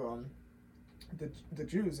talking to the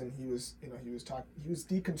Jews, and he was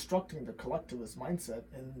deconstructing the collectivist mindset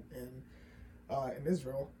in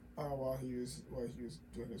Israel while he was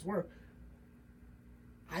doing his work.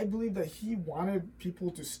 I believe that he wanted people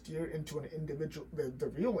to steer into an the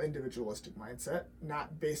real individualistic mindset,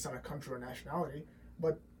 not based on a country or nationality,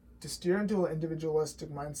 but to steer into an individualistic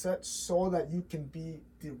mindset so that you can be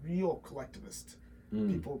the real collectivist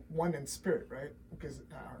people, one in spirit, right? Because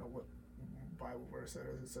I don't know what Bible verse that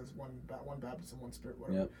is. It says one baptism, one spirit,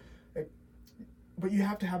 whatever. But you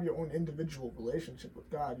have to have your own individual relationship with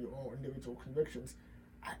God, your own individual convictions.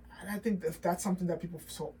 And I think if that's something that people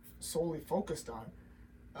solely focused on,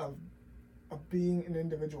 of being an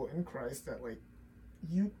individual in Christ, that like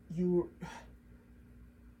you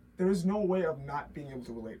there is no way of not being able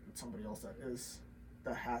to relate with somebody else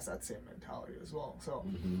that has that same mentality as well. So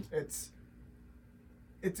it's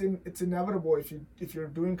inevitable if you're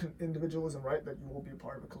doing individualism right, that you will be a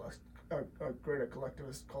part of a greater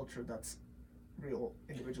collectivist culture that's real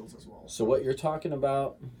individuals as well. So what you're talking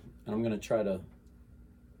about, and I'm going to try to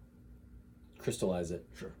crystallize it.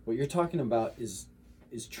 Sure. What you're talking about is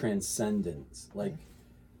transcendence. Like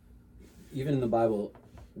even in the Bible,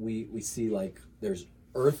 we see like there's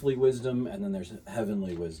earthly wisdom and then there's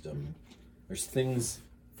heavenly wisdom. There's things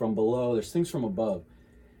from below, there's things from above.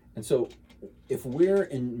 And so if we're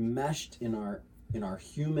enmeshed in our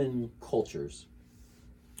human cultures,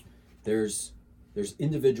 there's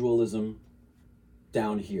individualism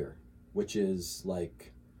down here, which is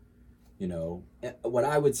like, what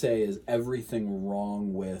I would say is everything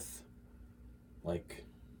wrong with like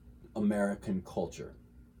American culture.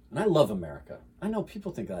 And I love America. I know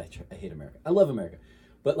people think I hate America. I love America.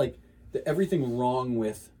 But like everything wrong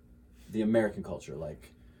with the American culture,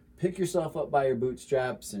 like pick yourself up by your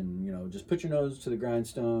bootstraps and, just put your nose to the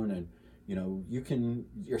grindstone and,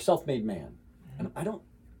 you're a self-made man. And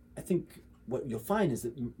I think what you'll find is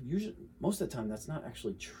that usually, most of the time, that's not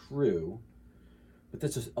actually true, but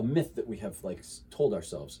that's a myth that we have like told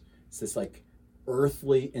ourselves. It's this like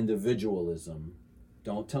earthly individualism.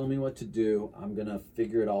 Don't tell me what to do. I'm going to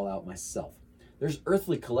figure it all out myself. There's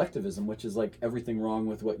earthly collectivism, which is like everything wrong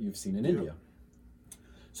with what you've seen in India.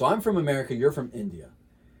 So I'm from America, you're from India.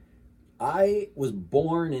 I was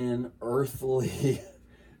born in earthly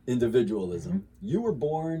individualism. You were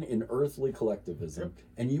born in earthly collectivism.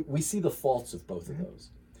 And we see the faults of both of those.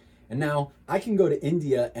 And now I can go to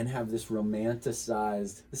India and have this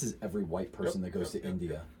romanticized, this is every white person that goes to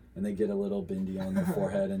India. And they get a little bindi on their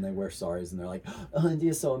forehead and they wear saris and they're like, oh,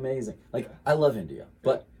 India's so amazing. Like, I love India.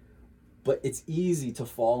 But it's easy to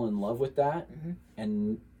fall in love with that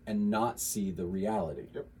and not see the reality.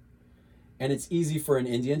 And it's easy for an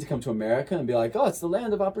Indian to come to America and be like, oh, it's the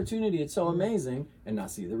land of opportunity, it's so amazing, and not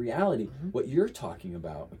see the reality. What you're talking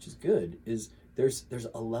about, which is good, is there's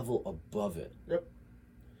a level above it.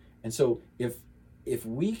 And so if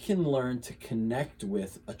we can learn to connect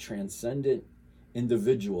with a transcendent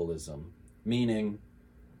individualism, meaning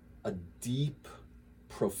a deep,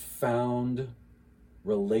 profound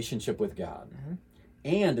relationship with God,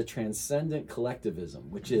 and a transcendent collectivism,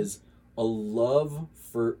 which is a love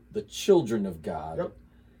for the children of God,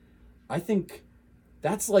 I think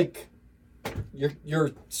that's like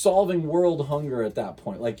you're solving world hunger at that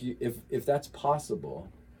point. Like if that's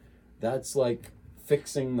possible, that's like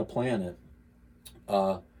fixing the planet.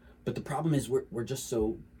 But the problem is we're just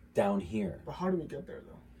so down here. But how do we get there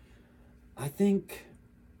though?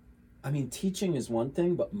 I mean, teaching is one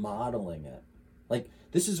thing, but modeling it. Like,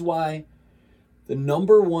 this is why the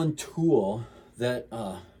number one tool that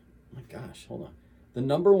oh my gosh, hold on. The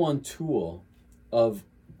number one tool of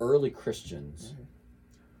early Christians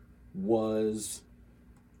was...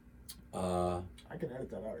 I can edit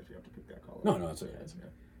that out if you have to pick that color. No, it's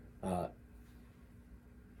okay.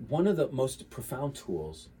 One of the most profound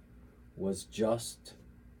tools was just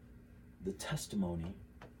the testimony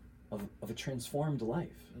of a transformed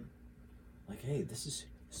life. Like, hey, this is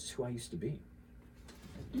who I used to be.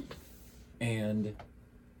 And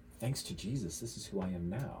thanks to Jesus, this is who I am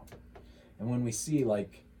now. And when we see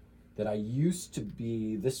like that I used to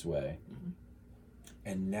be this way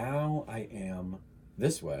and now I am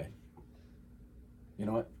this way, you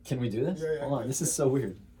know what? Can we do this? Hold on, this is so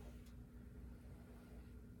weird.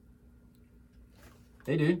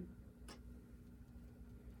 Hey, dude.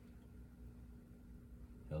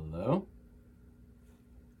 Hello?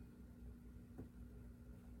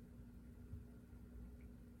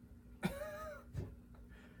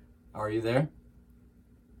 Are you there?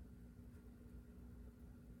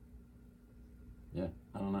 Yeah,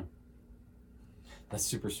 I don't know. That's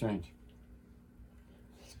super strange.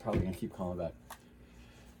 He's probably gonna keep calling back.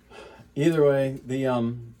 Either way,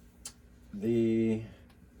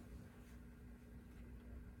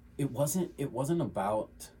 it wasn't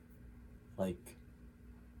about like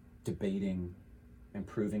debating and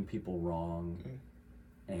proving people wrong.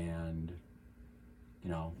 And you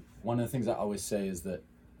know, one of the things I always say is that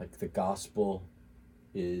like the gospel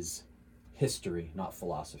is history, not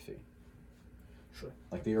philosophy. Sure.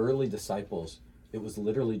 Like the early disciples, it was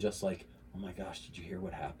literally just like, oh my gosh, did you hear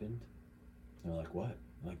what happened? And they're like, what?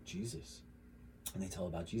 Like Jesus. And they tell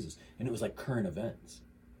about Jesus. And it was like current events.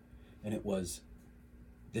 And it was,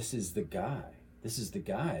 this is the guy. This is the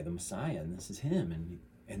guy, the Messiah, and this is him.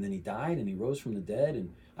 And then he died and he rose from the dead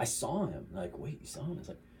and I saw him. Like, wait, you saw him? It's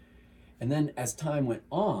like, and then as time went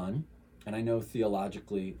on, and I know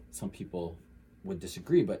theologically some people would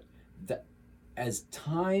disagree, but that as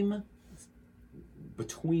time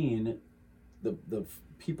between the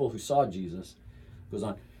people who saw Jesus goes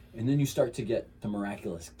on, and then you start to get the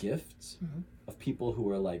miraculous gifts of people who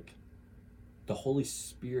are like, the Holy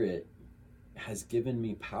Spirit has given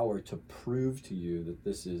me power to prove to you that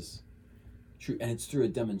this is true. And it's through a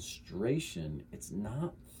demonstration. It's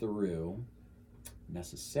not through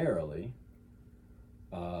necessarily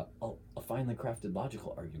a finely crafted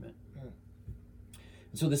logical argument.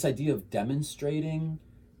 And so this idea of demonstrating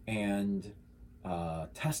and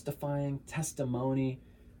testifying, testimony,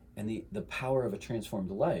 and the power of a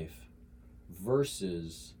transformed life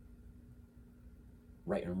versus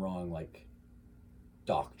right and wrong, like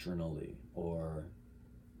doctrinally, or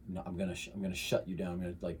no, I'm gonna shut you down. I'm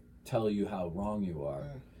gonna like tell you how wrong you are.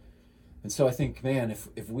 And so I think, man,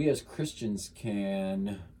 if we as Christians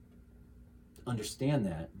can understand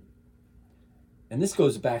that, and this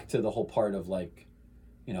goes back to the whole part of like,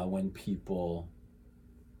 you know, when people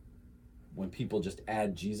just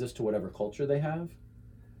add Jesus to whatever culture they have,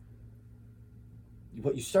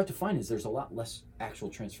 what you start to find is there's a lot less actual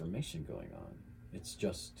transformation going on. It's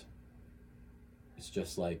just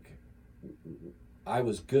like I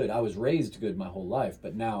was good. I was raised good my whole life,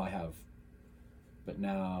 but now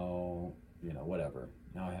whatever.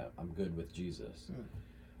 Now I'm good with Jesus.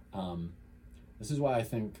 This is why I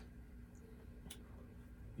think,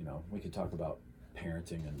 we could talk about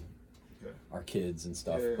parenting and our kids and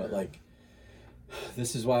stuff, but like,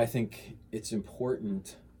 this is why I think it's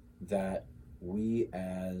important that we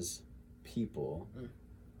as people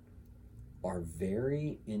are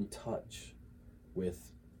very in touch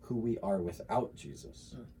with who we are without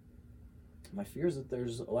Jesus. My fear is that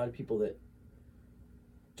there's a lot of people that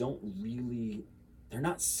they're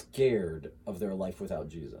not scared of their life without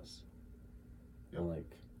Jesus. Yep.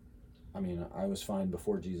 Like, I was fine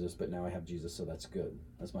before Jesus, but now I have Jesus, so that's good.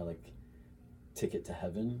 That's my ticket to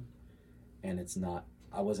heaven. And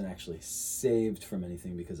I wasn't actually saved from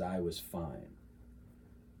anything because I was fine.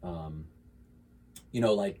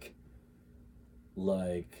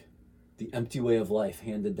 Like the empty way of life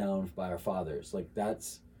handed down by our fathers. Like,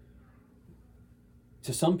 that's,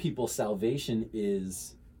 to some people, salvation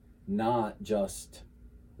is not just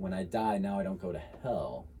when I die, now I don't go to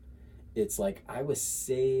hell. It's like I was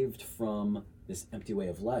saved from this empty way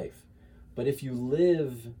of life. But if you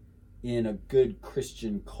live in a good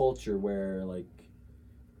Christian culture where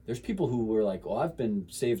there's people who were like, well, I've been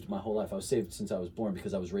saved my whole life. I was saved since I was born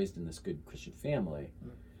because I was raised in this good Christian family.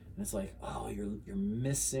 And it's like, oh, you're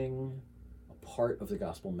missing a part of the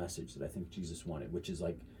gospel message that I think Jesus wanted, which is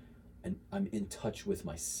I'm in touch with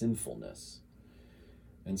my sinfulness.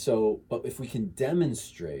 And so, but if we can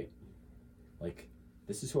demonstrate,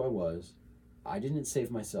 this is who I was, I didn't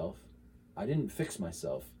save myself, I didn't fix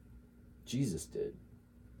myself, Jesus did.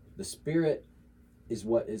 The Spirit is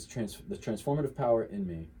what is the transformative power in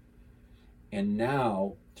me. And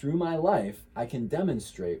now, through my life, I can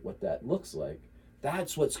demonstrate what that looks like.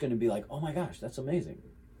 That's what's going to be like, oh my gosh, that's amazing.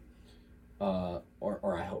 Or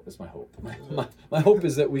I hope, it's my hope. My hope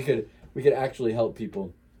is that we could actually help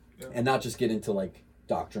people and not just get into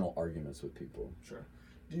doctrinal arguments with people. Sure.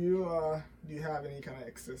 Do you have any kind of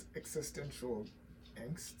existential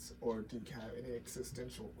angst, or do you have any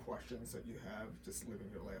existential questions that you have just living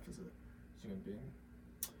your life as a human being?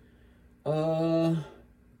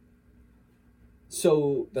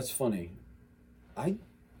 So that's funny. I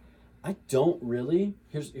don't really.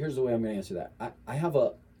 Here's the way I'm going to answer that. I have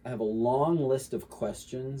a long list of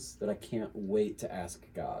questions that I can't wait to ask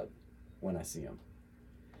God when I see him.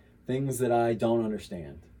 Things that I don't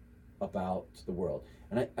understand about the world.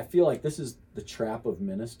 And I feel like this is the trap of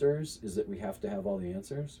ministers, is that we have to have all the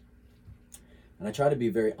answers. And I try to be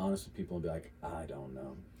very honest with people and be like, I don't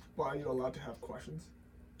know. Well, are you allowed to have questions?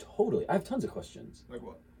 Totally. I have tons of questions. Like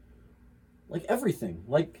what? Like everything.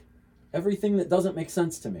 Like everything that doesn't make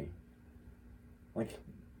sense to me. Like,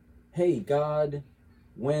 hey, God,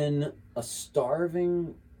 when a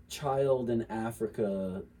starving child in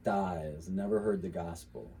Africa dies, never heard the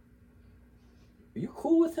gospel, are you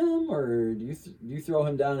cool with him, or do you throw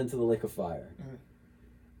him down into the lake of fire?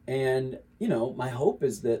 And my hope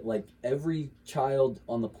is that every child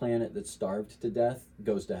on the planet that's starved to death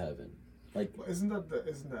goes to heaven. Well, isn't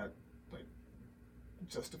that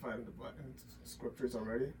justified in scriptures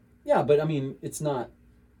already? Yeah, but it's not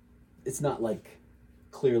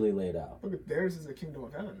clearly laid out. Look, theirs is the kingdom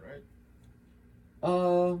of heaven, right?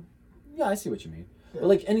 Yeah, I see what you mean. Yeah.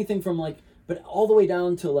 But anything from but all the way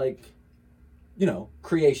down to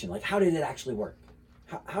creation. How did it actually work?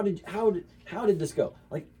 How did this go?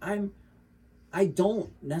 I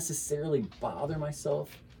don't necessarily bother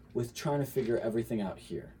myself with trying to figure everything out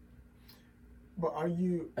here. But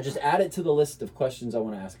I just add it to the list of questions I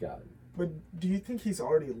want to ask God. But do you think he's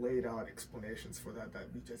already laid out explanations for that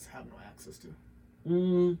we just have no access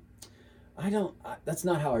to? That's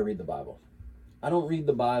not how I read the Bible. I don't read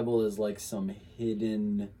the Bible as some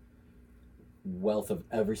hidden wealth of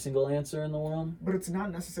every single answer in the world. But it's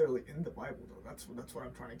not necessarily in the Bible, though. That's what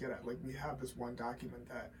I'm trying to get at. We have this one document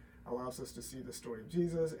that allows us to see the story of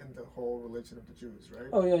Jesus and the whole religion of the Jews, right?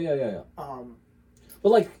 Oh, yeah.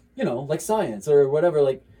 But science or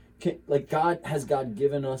whatever, God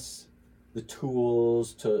given us the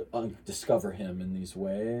tools to discover him in these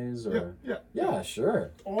ways? Or yeah,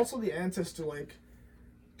 sure. Also the answers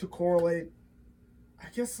to correlate, I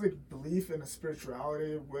guess, belief in a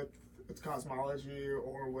spirituality with cosmology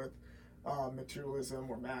or with materialism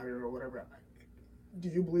or matter or whatever. Do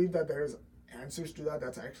you believe that there's answers to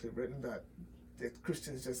that's actually written, that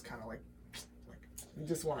Christians just kind of we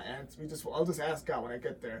just want to answer, I'll just ask God when I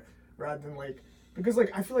get there, rather than because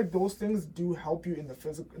I feel those things do help you in the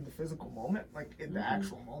physical moment, in the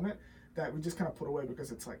actual moment, that we just kind of put away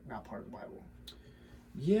because it's not part of the Bible.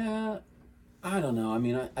 Yeah, I don't know. I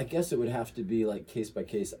mean, I guess it would have to be like case by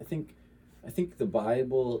case. I think the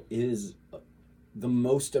Bible is the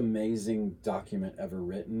most amazing document ever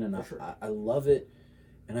written, and For sure. I love it,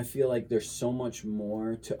 and I feel like there's so much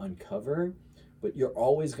more to uncover, but you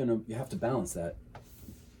have to balance that,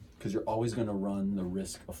 because you're always gonna run the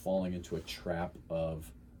risk of falling into a trap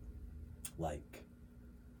of like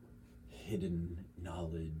hidden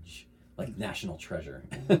knowledge, like national treasure.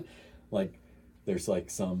 Like there's like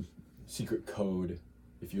some secret code.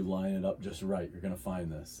 If you line it up just right, you're gonna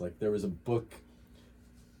find this. Like there was a book.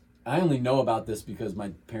 I only know about this because my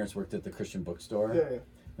parents worked at the Christian bookstore. Yeah, yeah.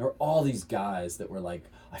 There were all these guys that were like,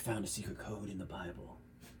 I found a secret code in the Bible.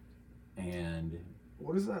 And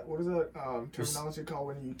What is that terminology called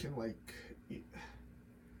when you can like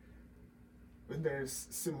when there's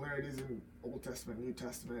similarities in Old Testament, New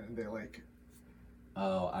Testament, and they're like,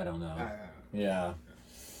 oh, I don't know. uh, Yeah.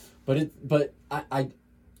 But I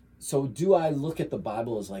so do I look at the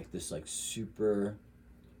Bible as like this like super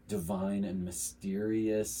divine and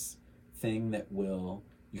mysterious thing that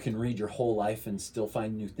you can read your whole life and still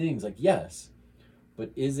find new things? Like, yes.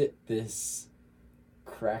 But is it this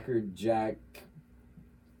crackerjack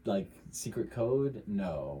like secret code?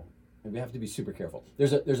 No. And we have to be super careful.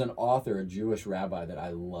 There's an author, a Jewish rabbi that I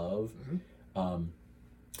love. Mm-hmm.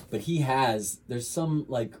 But there's some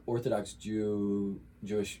like Orthodox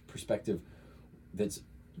Jewish perspective that's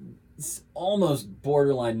almost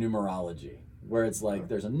borderline numerology, where it's like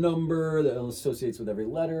there's a number that associates with every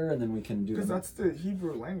letter, and then we can do because that's the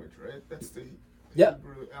Hebrew language, right? That's the Yeah.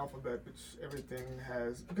 Hebrew alphabet, which everything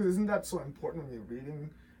has. Because isn't that so important when you're reading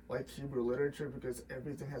like Hebrew literature? Because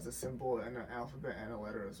everything has a symbol and an alphabet and a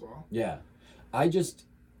letter as well. Yeah.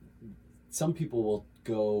 Some people will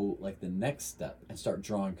go like the next step and start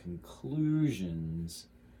drawing conclusions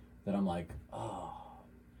that I'm like, oh,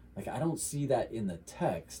 like I don't see that in the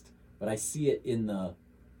text, but I see it in the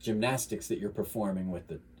gymnastics that you're performing with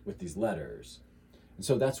these letters. And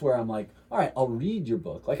so that's where I'm like, all right, I'll read your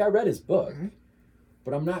book. Like I read his book, Mm-hmm.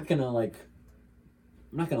 but I'm not gonna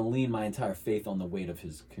lean my entire faith on the weight of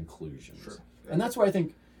his conclusions. Sure. And that's where I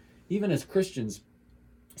think, even as Christians,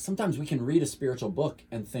 sometimes we can read a spiritual book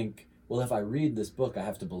and think, well, if I read this book, I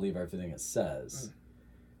have to believe everything it says.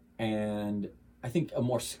 And I think a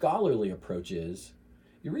more scholarly approach is,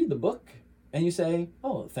 you read the book and you say,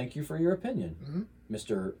 oh, thank you for your opinion, Mm-hmm.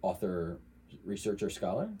 Mr. Author, Researcher,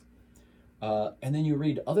 Scholar. And then you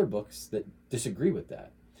read other books that disagree with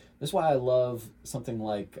that. That's why I love something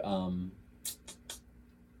like the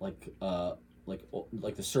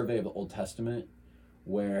Survey of the Old Testament,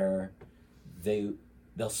 where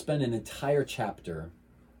they'll spend an entire chapter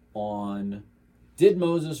on, did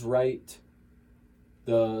Moses write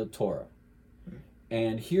the Torah?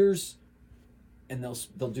 And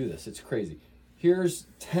they'll do this. It's crazy. Here's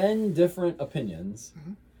 10 different opinions,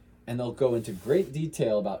 and they'll go into great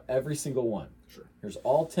detail about every single one. Sure. Here's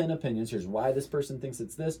all 10 opinions. Here's why this person thinks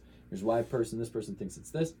it's this. Here's why this person thinks it's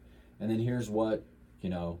this. And then here's what,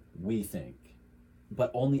 we think. But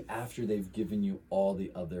only after they've given you all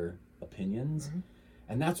the other opinions. Mm-hmm.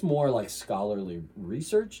 And that's more like scholarly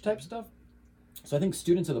research type stuff. So I think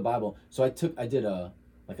students of the Bible, I did a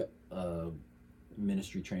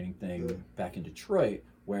ministry training thing back in Detroit,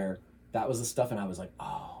 where that was the stuff, and I was like,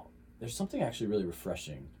 oh, there's something actually really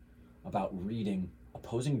refreshing about reading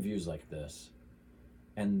opposing views like this.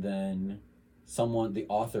 And then the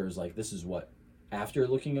author is like, this is what, after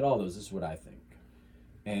looking at all those, this is what I think.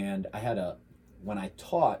 And when I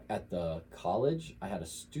taught at the college, I had a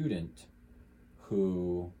student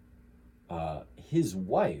who, his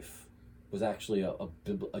wife was actually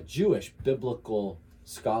a Jewish biblical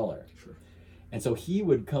scholar. Sure. And so he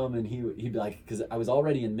would come and he'd be like, because I was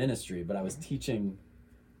already in ministry, but I was teaching,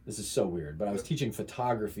 this is so weird, but I was teaching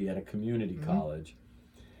photography at a community college.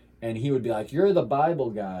 And he would be like, you're the Bible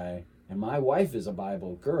guy, and my wife is a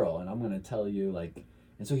Bible girl, and I'm going to tell you, like,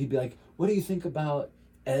 and so he'd be like, what do you think about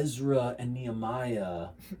Ezra and Nehemiah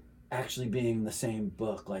actually being the same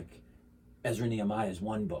book? Like, Ezra and Nehemiah is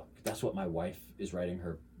one book. That's what my wife is writing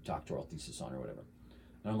her doctoral thesis on or whatever.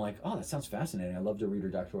 And I'm like, oh, that sounds fascinating. I'd love to read her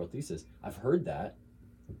doctoral thesis. I've heard that,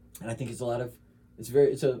 and I think there's a lot of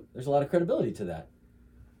credibility to that.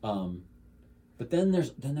 But then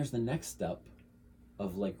there's the next step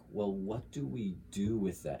of like, well, what do we do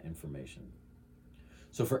with that information?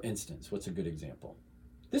 So for instance, what's a good example?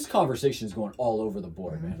 This conversation is going all over the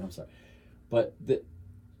board, man. I'm sorry. But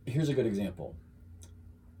here's a good example.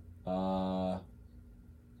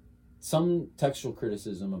 Some textual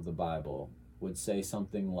criticism of the Bible would say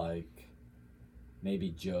something like, maybe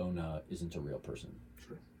Jonah isn't a real person.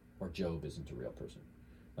 Sure. Or Job isn't a real person.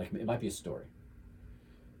 Like, it might be a story.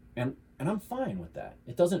 And I'm fine with that.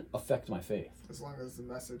 It doesn't affect my faith. As long as the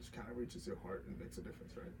message kind of reaches your heart and makes a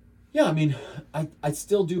difference, right? Yeah, I mean, I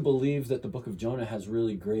still do believe that the book of Jonah has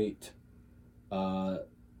really great,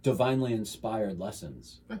 divinely inspired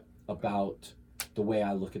lessons about the way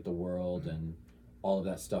I look at the world and all of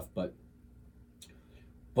that stuff. But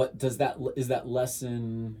is that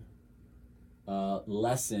lesson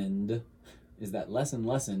lessened? Is that lesson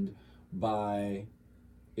lessened by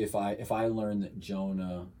if I learn that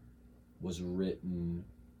Jonah was written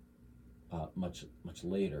much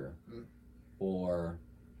later, or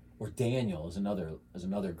Daniel is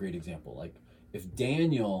another great example. Like if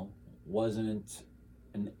Daniel wasn't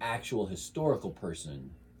an actual historical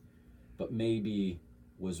person, but maybe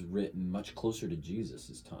was written much closer to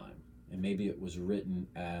Jesus' time, and maybe it was written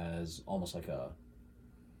as almost like a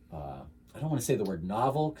I don't want to say the word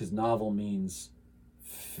novel, because novel means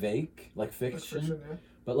fake, like fiction, yeah.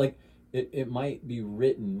 But like it might be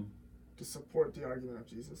written to support the argument of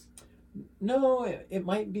Jesus. No, it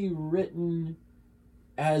might be written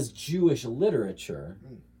as Jewish literature,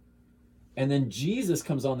 and then Jesus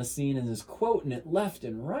comes on the scene and is quoting it left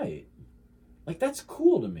and right. Like, that's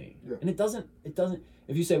cool to me. Yeah. And it doesn't,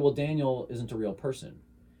 if you say, well, Daniel isn't a real person,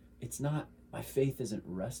 it's not, my faith isn't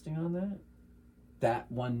resting on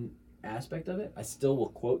that one aspect of it. I still will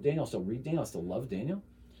quote Daniel, I'll still read Daniel, I still love Daniel.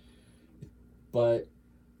 But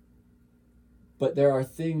there are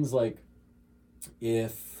things like,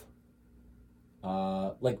 if,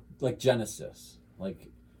 like Genesis,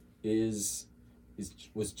 like,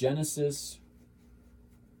 was Genesis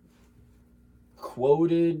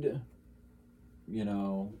quoted,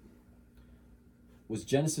 was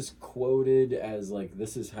Genesis quoted as like,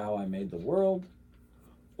 this is how I made the world?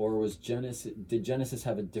 Or did Genesis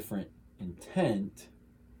have a different intent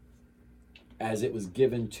as it was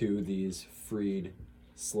given to these freed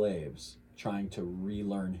slaves trying to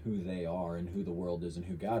relearn who they are and who the world is and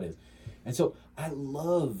who God is? And so I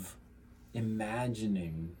love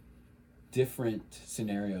imagining different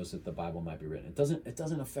scenarios that the Bible might be written. It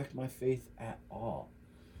doesn't affect my faith at all.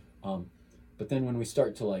 But then when we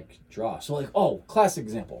start to like draw, so like, classic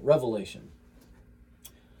example, Revelation.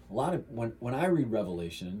 A lot of when I read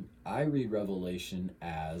Revelation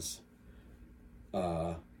as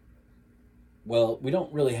well, we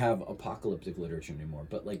don't really have apocalyptic literature anymore,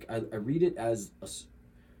 but like I read it as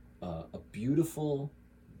a beautiful,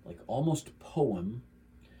 like almost poem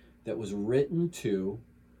that was written to,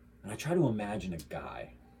 and I try to imagine a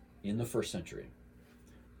guy in the first century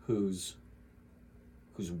whose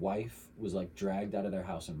wife was like dragged out of their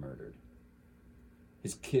house and murdered.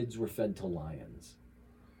 His kids were fed to lions.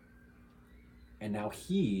 And now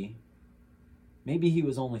maybe he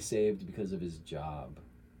was only saved because of his job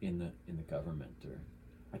in the government, or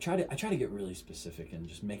I try to get really specific and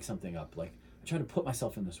just make something up. Like I try to put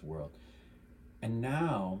myself in this world. And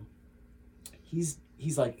now he's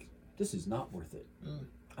like, this is not worth it.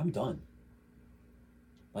 I'm done.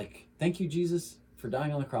 Like, thank you, Jesus, for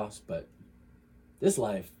dying on the cross, but this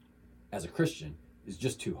life as a Christian is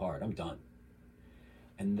just too hard. I'm done.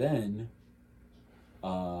 And then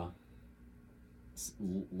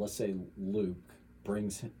let's say Luke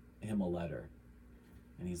brings him a letter,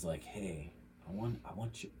 and he's like, hey, I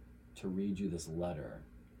want you to read you this letter.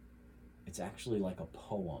 It's actually like a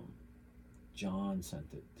poem. John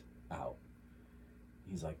sent it out.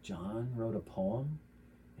 He's like, John wrote a poem?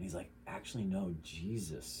 And he's like, actually, no,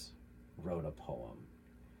 Jesus wrote a poem.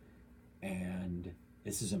 And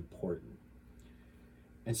this is important.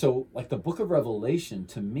 And so, like, the book of Revelation,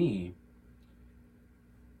 to me,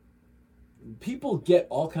 people get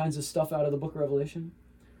all kinds of stuff out of the book of Revelation,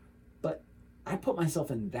 but I put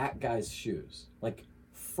myself in that guy's shoes. Like,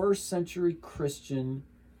 first century Christian,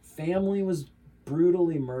 family was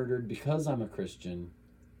brutally murdered because I'm a Christian,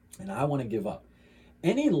 and I want to give up.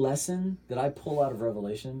 Any lesson that I pull out of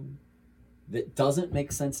Revelation that doesn't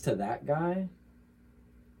make sense to that guy,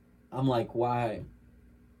 I'm like, why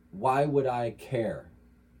would I care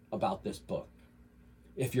about this book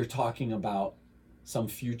if you're talking about some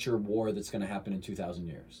future war that's going to happen in 2,000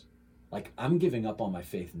 years? Like, I'm giving up on my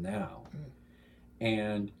faith now.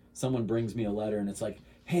 And someone brings me a letter and it's like,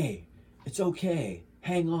 hey, it's okay,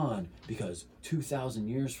 hang on, because 2,000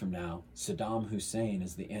 years from now, Saddam Hussein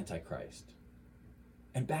is the Antichrist.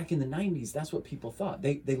 And back in the 90s, that's what people thought.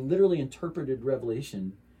 They literally interpreted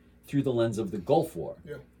Revelation through the lens of the Gulf War.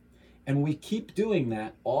 Yeah. And we keep doing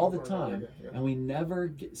that all the time, again, yeah. and we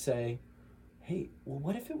never say, hey, well,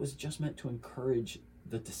 what if it was just meant to encourage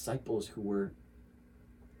the disciples who were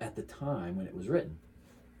at the time when it was written?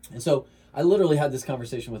 And so I literally had this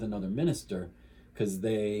conversation with another minister, because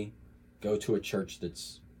they go to a church that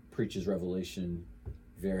preaches Revelation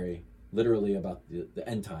very literally about the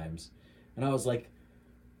end times. And I was like,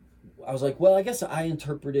 well, I guess I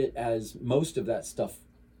interpret it as most of that stuff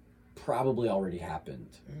probably already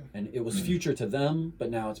happened. And it was future to them, but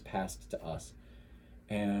now it's past to us.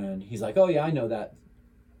 And he's like, oh yeah, I know that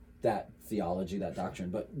theology, that doctrine,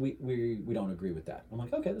 but we don't agree with that. I'm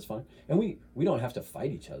like, okay, that's fine. And we don't have to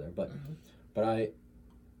fight each other, but I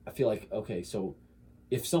feel like, okay, so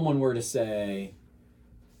if someone were to say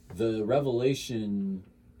the Revelation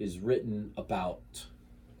is written about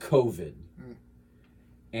COVID,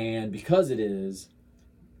 and because it is,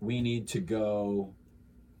 we need to go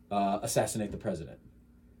assassinate the president,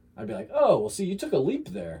 I'd be like, oh, well, see, you took a leap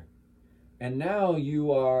there, and now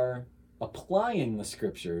you are applying the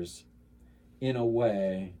scriptures in a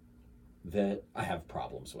way that I have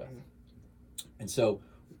problems with. And so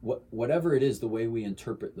whatever it is, the way we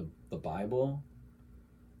interpret the Bible,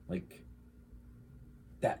 like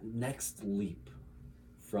that next leap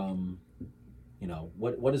from, you know,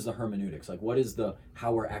 what is the hermeneutics? Like, what is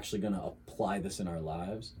how we're actually going to apply this in our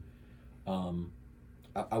lives? I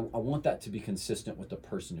want that to be consistent with the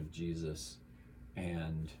person of Jesus,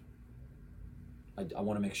 and I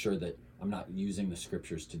want to make sure that I'm not using the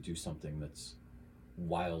scriptures to do something that's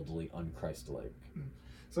wildly un-Christ-like.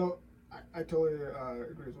 So I totally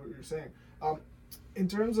agree with what you're saying. In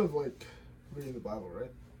terms of like reading the Bible,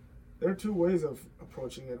 right? There are two ways of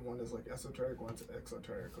approaching it. One is like esoteric, one's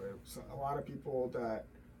exoteric, right? So a lot of people that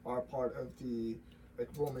are part of the like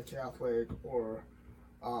Roman Catholic or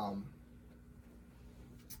I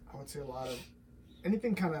would say a lot of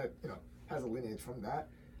anything kind of, you know, has a lineage from that,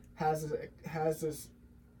 has this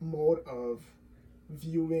mode of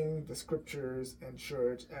viewing the scriptures and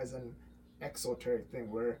church as an exoteric thing,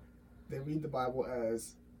 where they read the Bible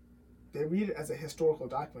as a historical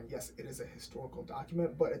document. Yes, it is a historical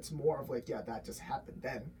document, but it's more of like, yeah, that just happened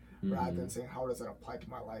then, rather than saying, how does that apply to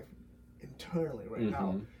my life internally right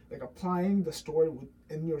now? Like applying the story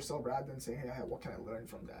within yourself rather than saying, hey, what can I learn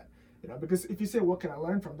from that? You know, because if you say, what can I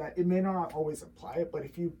learn from that, it may not always apply it, but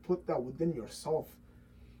if you put that within yourself,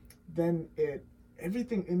 then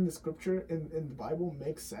everything in the scripture, in the Bible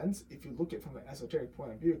makes sense if you look at it from an esoteric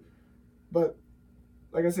point of view. But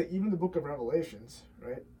like I said, even the book of Revelations,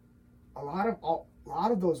 right? A lot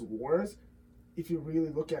of those wars, if you really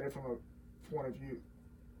look at it from a point of view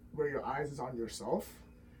where your eyes is on yourself,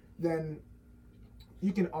 then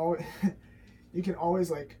you can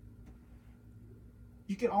always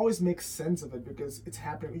make sense of it because it's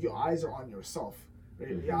happening. Your eyes are on yourself.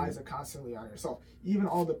 Right? Your eyes are constantly on yourself. Even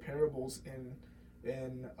all the parables in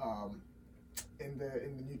the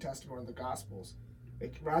New Testament or in the Gospels,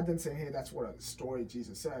 like rather than saying, hey, that's what a story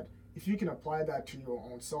Jesus said, if you can apply that to your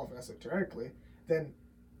own self esoterically, then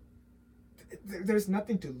there's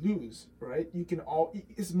nothing to lose, right? You can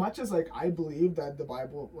as much as like I believe that the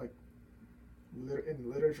Bible, like in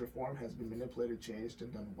literature form, has been manipulated, changed,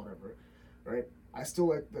 and done whatever, right? I still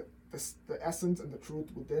like the essence and the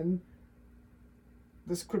truth within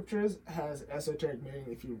the scriptures has esoteric meaning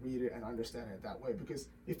if you read it and understand it that way. Because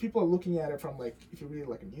if people are looking at it from like, if you read it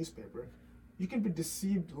like a newspaper, you can be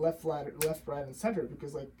deceived left, right, and center,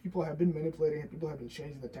 because like people have been manipulating it, people have been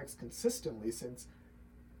changing the text consistently since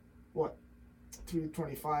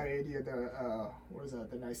 325 AD,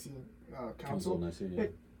 the Nicene Council. Nicene, yeah.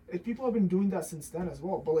 People have been doing that since then as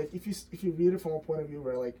well. But like if you read it from a point of view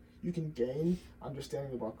where like you can gain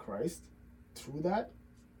understanding about Christ through that,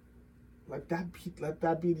 let that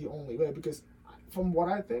be the only way. Because from what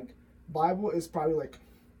I think, Bible is probably like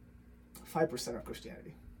 5% of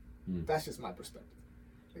Christianity. That's just my perspective.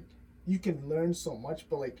 Like you can learn so much,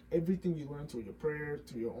 but like everything you learn through your prayer,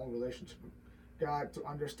 through your own relationship with God, to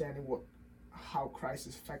understanding how Christ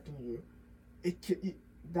is affecting you,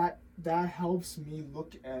 that helps me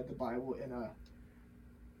look at the Bible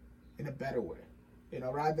in a better way. You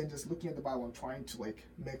know, rather than just looking at the Bible and trying to like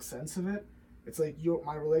make sense of it. It's like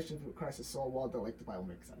my relationship with Christ is so well that like the Bible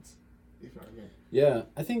makes sense. If you know what I mean. Yeah,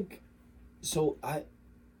 I think so. I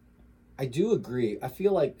do agree. I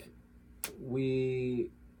feel like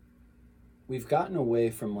we've gotten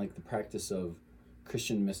away from like the practice of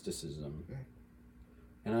Christian mysticism,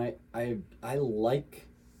 and I like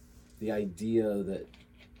the idea that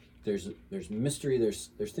there's mystery,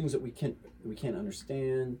 there's things that we can't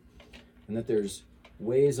understand, and that there's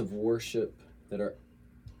ways of worship that are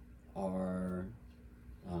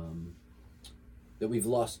that we've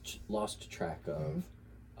lost track of.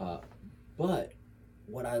 But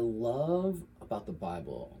what I love about the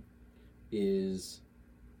Bible is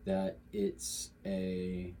that it's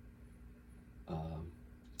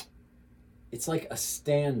like a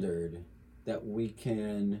standard that we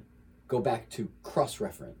can go back to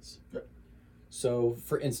cross-reference. Yep. So,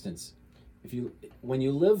 for instance, when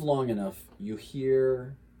you live long enough, you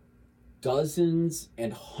hear dozens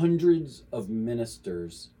and hundreds of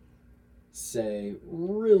ministers say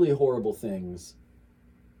really horrible things,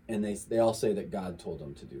 and they all say that God told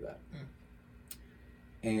them to do that,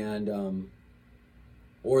 and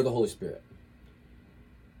or the Holy Spirit.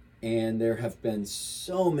 And there have been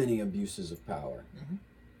so many abuses of power,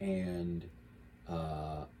 and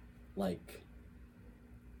like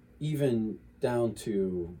even down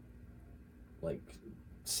to like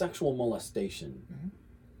sexual molestation.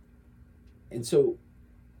 And so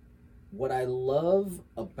what I love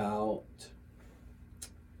about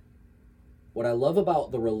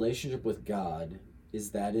the relationship with God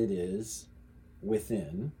is that it is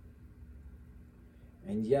within.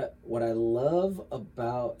 And yet what I love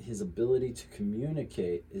about his ability to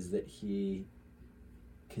communicate is that he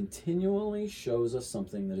continually shows us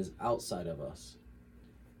something that is outside of us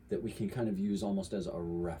that we can kind of use almost as a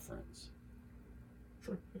reference.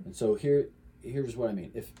 Sure. And so here's what I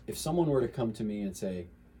mean. If someone were to come to me and say,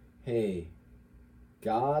 hey,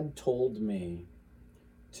 God told me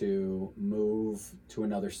to move to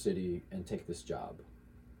another city and take this job,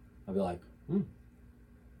 I'd be like,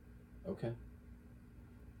 okay.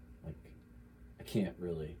 Like, I can't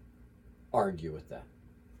really argue with that.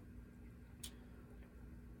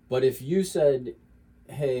 But if you said,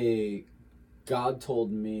 hey, God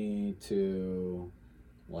told me to,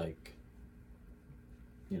 like,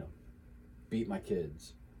 beat my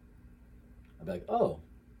kids, I'd be like, oh,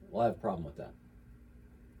 well, I have a problem with that.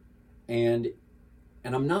 And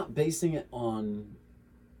I'm not basing it on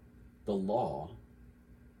the law,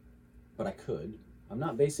 but I could. I'm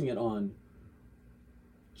not basing it on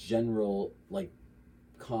general, like,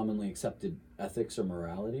 commonly accepted ethics or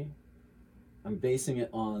morality. I'm basing it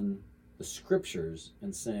on the scriptures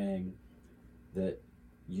and saying that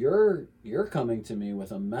you're coming to me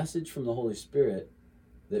with a message from the Holy Spirit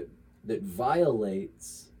that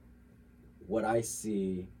violates what I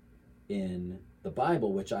see in the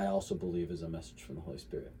Bible, which I also believe is a message from the Holy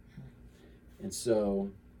Spirit. And so,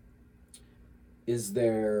 is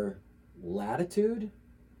there latitude?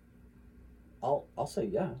 I'll say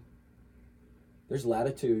yeah. There's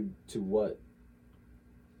latitude to what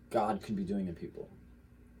God could be doing in people.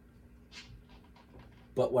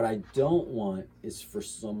 But what I don't want is for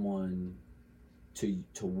someone to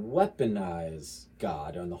weaponize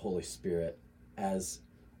God and the Holy Spirit as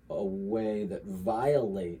a way that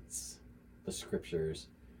violates the scriptures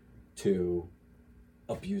to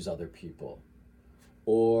abuse other people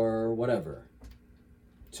or whatever,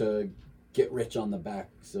 to get rich on the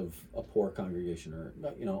backs of a poor congregation, or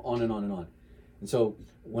on and on and on. And so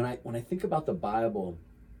when I think about the Bible,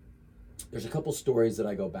 there's a couple stories that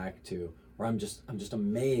I go back to where I'm just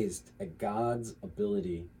amazed at God's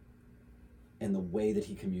ability and the way that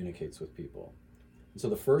he communicates with people. And so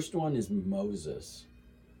the first one is Moses.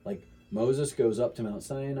 Like, Moses goes up to Mount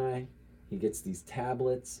Sinai, he gets these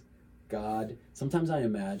tablets. God, sometimes I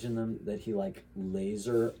imagine them that he like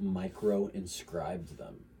laser micro inscribed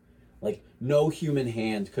them. Like, no human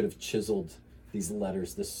hand could have chiseled these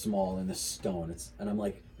letters this small in this stone. And I'm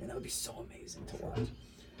like, man, that would be so amazing to watch.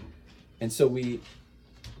 And so he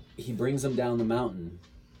brings them down the mountain.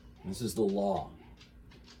 This is the law.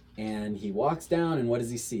 And he walks down, and what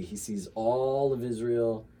does he see? He sees all of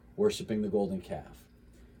Israel worshiping the golden calf.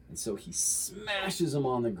 And so he smashes them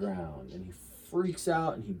on the ground, and he freaks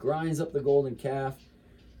out, and he grinds up the golden calf,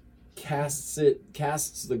 casts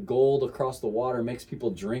the gold across the water, makes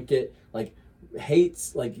people drink it, like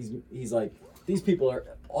hates, like he's like, these people are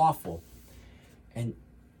awful. And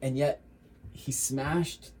yet he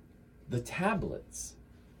smashed the tablets.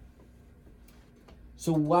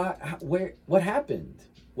 So what happened?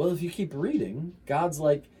 Well, if you keep reading, God's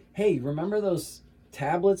like, hey, remember those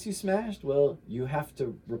tablets you smashed? Well, you have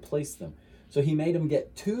to replace them. So he made him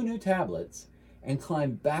get 2 new tablets and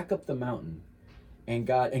climb back up the mountain. And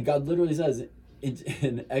God literally says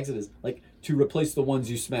in Exodus, like, to replace the ones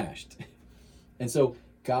you smashed. And so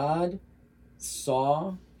God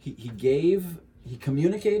saw, he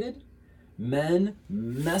communicated, men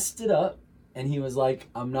messed it up, and he was like,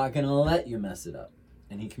 I'm not going to let you mess it up.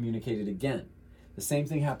 And he communicated again. The same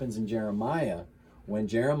thing happens in Jeremiah. When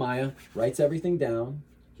Jeremiah writes everything down,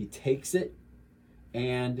 he takes it,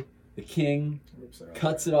 and the king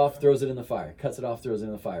cuts it off, throws it in the fire. Cuts it off, throws it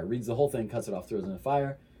in the fire. Reads the whole thing, cuts it off, throws it in the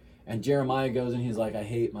fire. And Jeremiah goes and he's like, I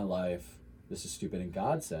hate my life. This is stupid. And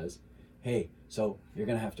God says, hey, so you're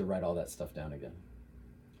going to have to write all that stuff down again.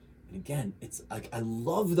 And again, it's like, I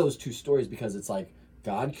love those 2 stories because it's like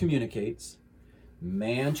God communicates,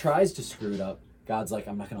 man tries to screw it up. God's like,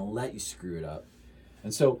 I'm not going to let you screw it up.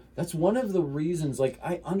 And so that's one of the reasons, like,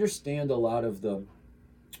 I understand a lot of the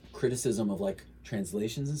criticism of like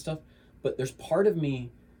translations and stuff, but there's part of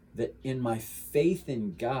me that in my faith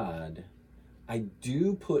in God, I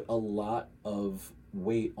do put a lot of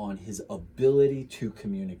weight on his ability to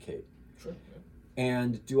communicate. Sure. Yeah.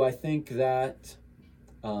 And do I think that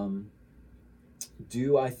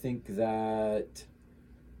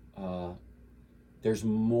there's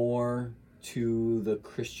more to the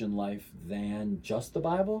Christian life than just the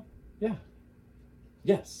Bible? Yeah.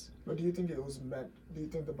 Yes. But do you think it was meant? Do you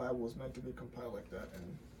think the Bible was meant to be compiled like that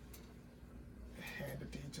and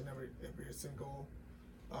handed to each and every single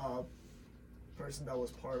person that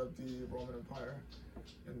was part of the Roman Empire,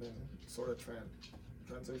 and then sort of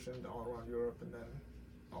transitioned all around Europe and then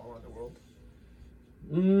all around the world?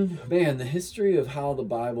 Man, the history of how the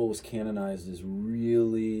Bible was canonized is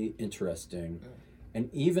really interesting. Yeah. And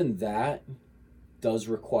even that does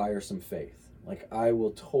require some faith. Like, I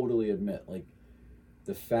will totally admit, like,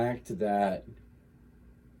 the fact that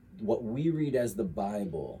what we read as the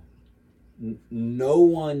Bible, no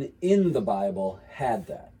one in the Bible had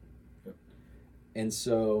that. Yep. And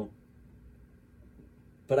so,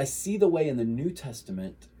 but I see the way in the New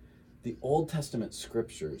Testament, the Old Testament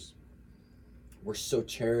scriptures were so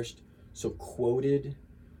cherished, so quoted,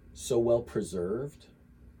 so well preserved.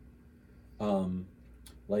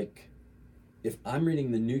 Like, if I'm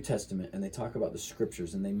reading the New Testament and they talk about the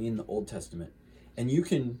scriptures and they mean the Old Testament, and you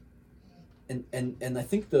can, and I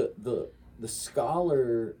think the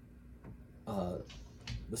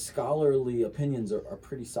scholarly opinions are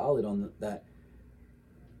pretty solid on that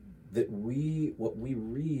what we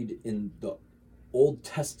read in the Old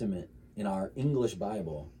Testament in our English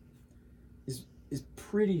Bible is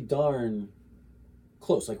pretty darn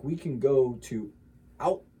close. Like, we can go to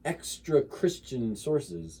extra Christian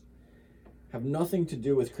sources, have nothing to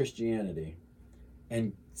do with Christianity,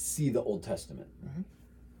 and see the Old Testament. Mm-hmm.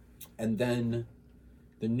 And then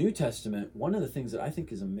the New Testament, one of the things that I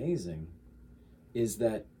think is amazing is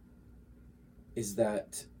that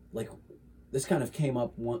like, this kind of came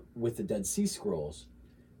up with the Dead Sea Scrolls,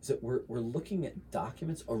 is that we're looking at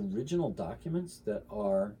documents, original documents that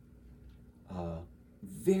are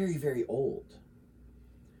very, very old.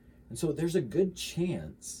 And so there's a good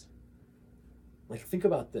chance, like, think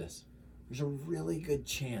about this, there's a really good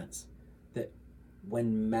chance that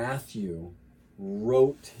when Matthew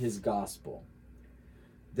wrote his gospel,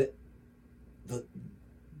 that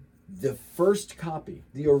the first copy,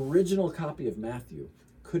 the original copy of Matthew,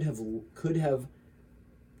 could have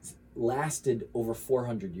lasted over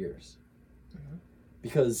 400 years. Mm-hmm.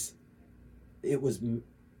 Because it was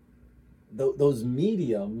those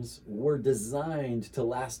mediums were designed to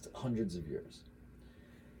last hundreds of years.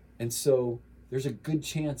 And so there's a good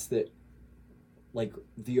chance that, like,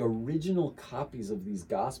 the original copies of these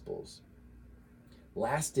gospels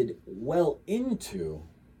lasted well into,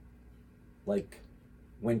 like,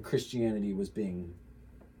 when Christianity was being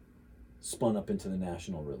spun up into the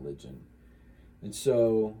national religion. And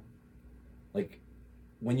so, like,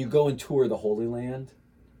 when you go and tour the Holy Land,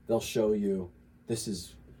 they'll show you, this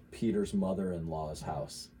is Peter's mother-in-law's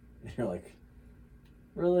house. And you're like,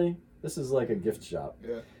 really? This is like a gift shop.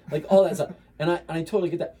 Yeah. Like, all that stuff. And I totally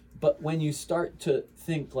get that. But when you start to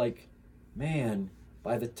think, like, man,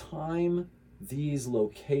 by the time these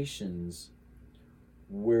locations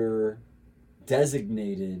were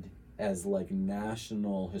designated as, like,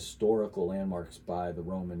 national historical landmarks by the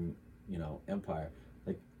Roman, Empire,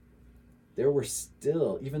 like, there were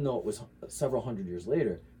still, even though it was several hundred years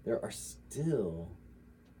later, there are still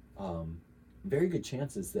very good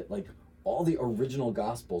chances that, like, all the original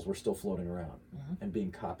gospels were still floating around Mm-hmm. and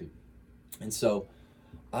being copied. And so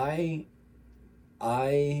I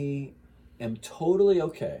am totally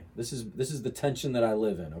okay. This is the tension that I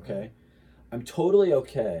live in, okay? I'm totally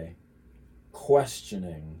okay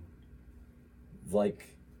questioning,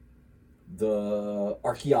 like, the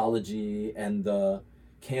archaeology and the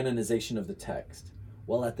canonization of the text,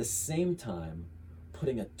 while at the same time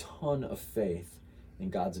putting a ton of faith in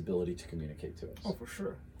God's ability to communicate to us. Oh, for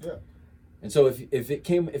sure. Yeah. And so if it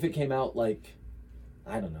came out, like,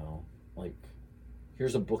 I don't know, like,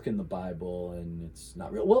 here's a book in the Bible and it's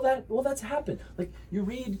not real. Well, that's happened. Like, you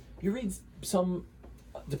read some,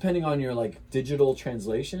 depending on your, like, digital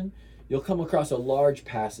translation, you'll come across a large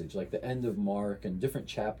passage, like the end of Mark, and different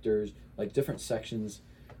chapters, like different sections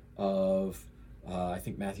of I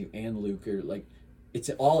think Matthew and Luke, are, like, it's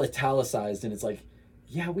all italicized, and it's like,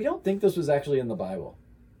 yeah, we don't think this was actually in the Bible.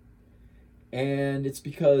 And it's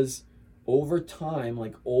because over time,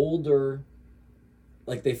 like,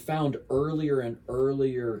 they found earlier and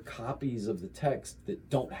earlier copies of the text that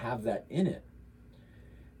don't have that in it.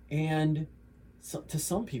 And so, to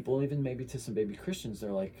some people, even maybe to some baby Christians,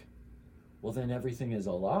 they're like, well, then everything is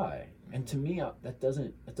a lie. And to me, that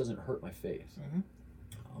doesn't hurt my faith. Mm-hmm.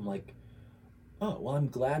 I'm like, oh, well, I'm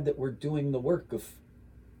glad that we're doing the work of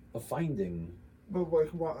finding. But like,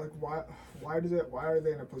 why are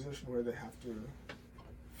they in a position where they have to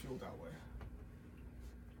feel that way?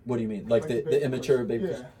 What do you mean? Like the immature baby?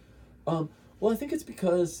 Yeah. Well, I think it's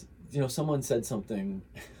because, someone said something.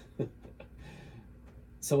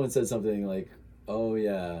 Someone said something like, oh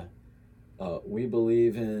yeah, we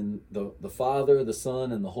believe in the Father, the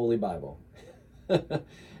Son, and the Holy Bible. And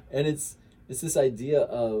it's this idea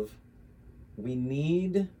of we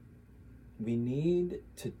need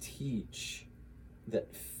to teach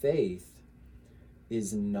that faith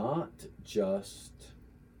is not just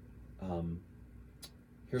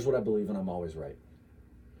here's what I believe and I'm always right.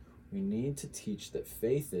 We need to teach that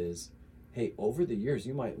faith is, hey, over the years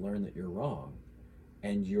you might learn that you're wrong,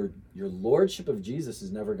 and your lordship of Jesus is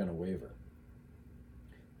never going to waver.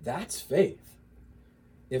 That's faith.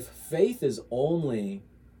 If faith is only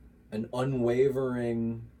an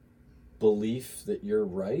unwavering belief that you're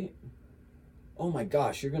right, oh my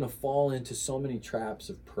gosh, you're going to fall into so many traps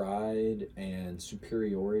of pride and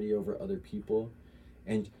superiority over other people,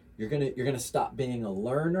 and you're going to stop being a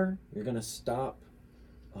learner. You're going to stop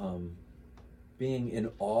being in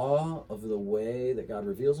awe of the way that God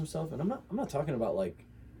reveals himself. And I'm not talking about like,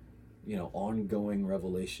 ongoing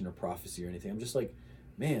revelation or prophecy or anything. I'm just like,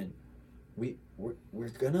 man, we're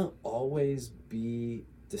gonna always be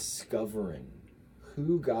discovering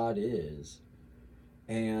who God is,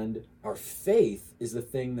 and our faith is the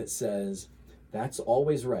thing that says that's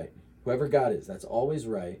always right. Whoever God is, that's always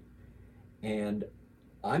right. And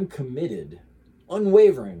I'm committed,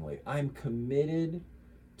 unwaveringly, I'm committed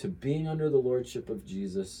to being under the lordship of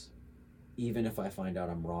Jesus, even if I find out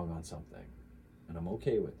I'm wrong on something. And I'm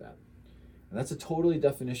okay with that. And that's a totally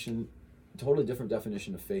different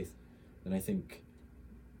definition of faith than I think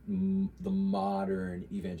the modern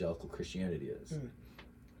evangelical Christianity is.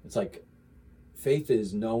 It's like faith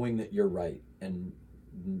is knowing that you're right and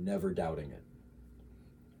never doubting it.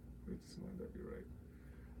 It's knowing that you're right.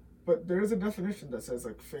 But there is a definition that says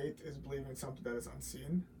like faith is believing something that is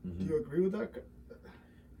unseen. Mm-hmm. Do you agree with that?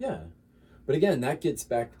 Yeah. But again, that gets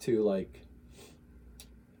back to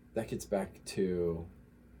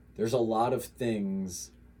there's a lot of things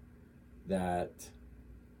that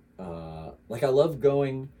I love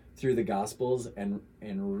going through the Gospels and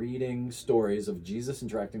reading stories of Jesus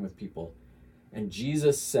interacting with people, and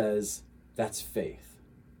Jesus says that's faith,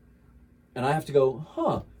 and I have to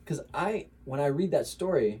go, because when I read that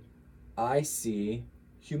story, I see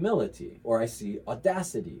humility, or I see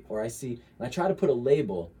audacity, or and I try to put a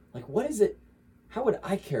label, like, what is it? How would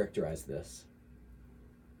I characterize this?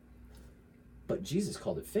 But Jesus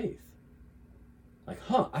called it faith. Like,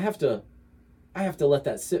 I have to let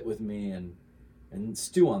that sit with me and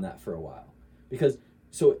stew on that for a while. Because,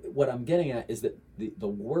 so what I'm getting at is that the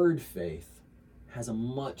word faith has a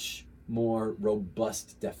much more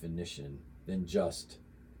robust definition than just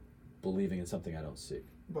believing in something I don't see.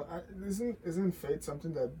 But isn't faith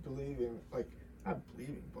something that believing, like, not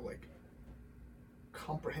believing, but like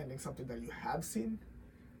comprehending something that you have seen?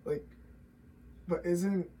 Like, but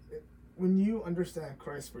when you understand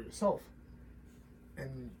Christ for yourself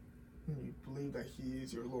and you believe that he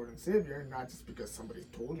is your Lord and Savior, not just because somebody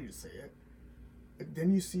told you to say it,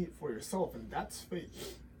 then you see it for yourself, and that's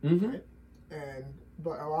faith, right?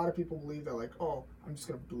 But a lot of people believe that, like, I'm just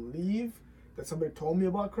going to believe that somebody told me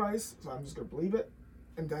about Christ, so I'm just going to believe it,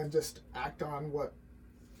 and then just act on what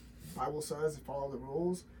the Bible says, follow the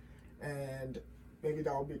rules, and maybe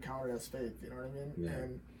that will be counted as faith, you know what I mean? Yeah.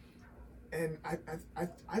 And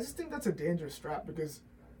I just think that's a dangerous trap, because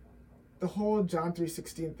the whole John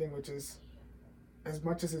 3:16 thing, which is, as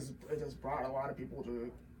much as it has brought a lot of people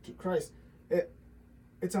to Christ,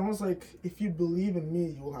 it's almost like, if you believe in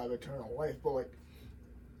me, you will have eternal life. But like,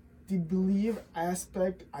 the believe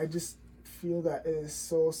aspect, I just feel that it is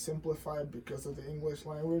so simplified because of the English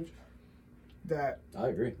language that I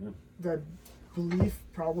agree. Yeah. That belief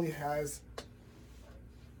probably has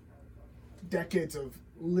decades of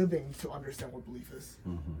living to understand what belief is.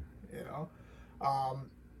 Mm-hmm. You know?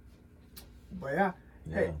 But yeah,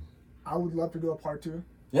 hey, I would love to do a part 2.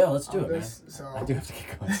 Yeah, let's do it, this, man. So, I do have to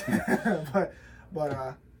get going.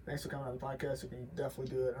 but thanks for coming on the podcast. We can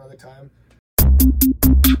definitely do it another time.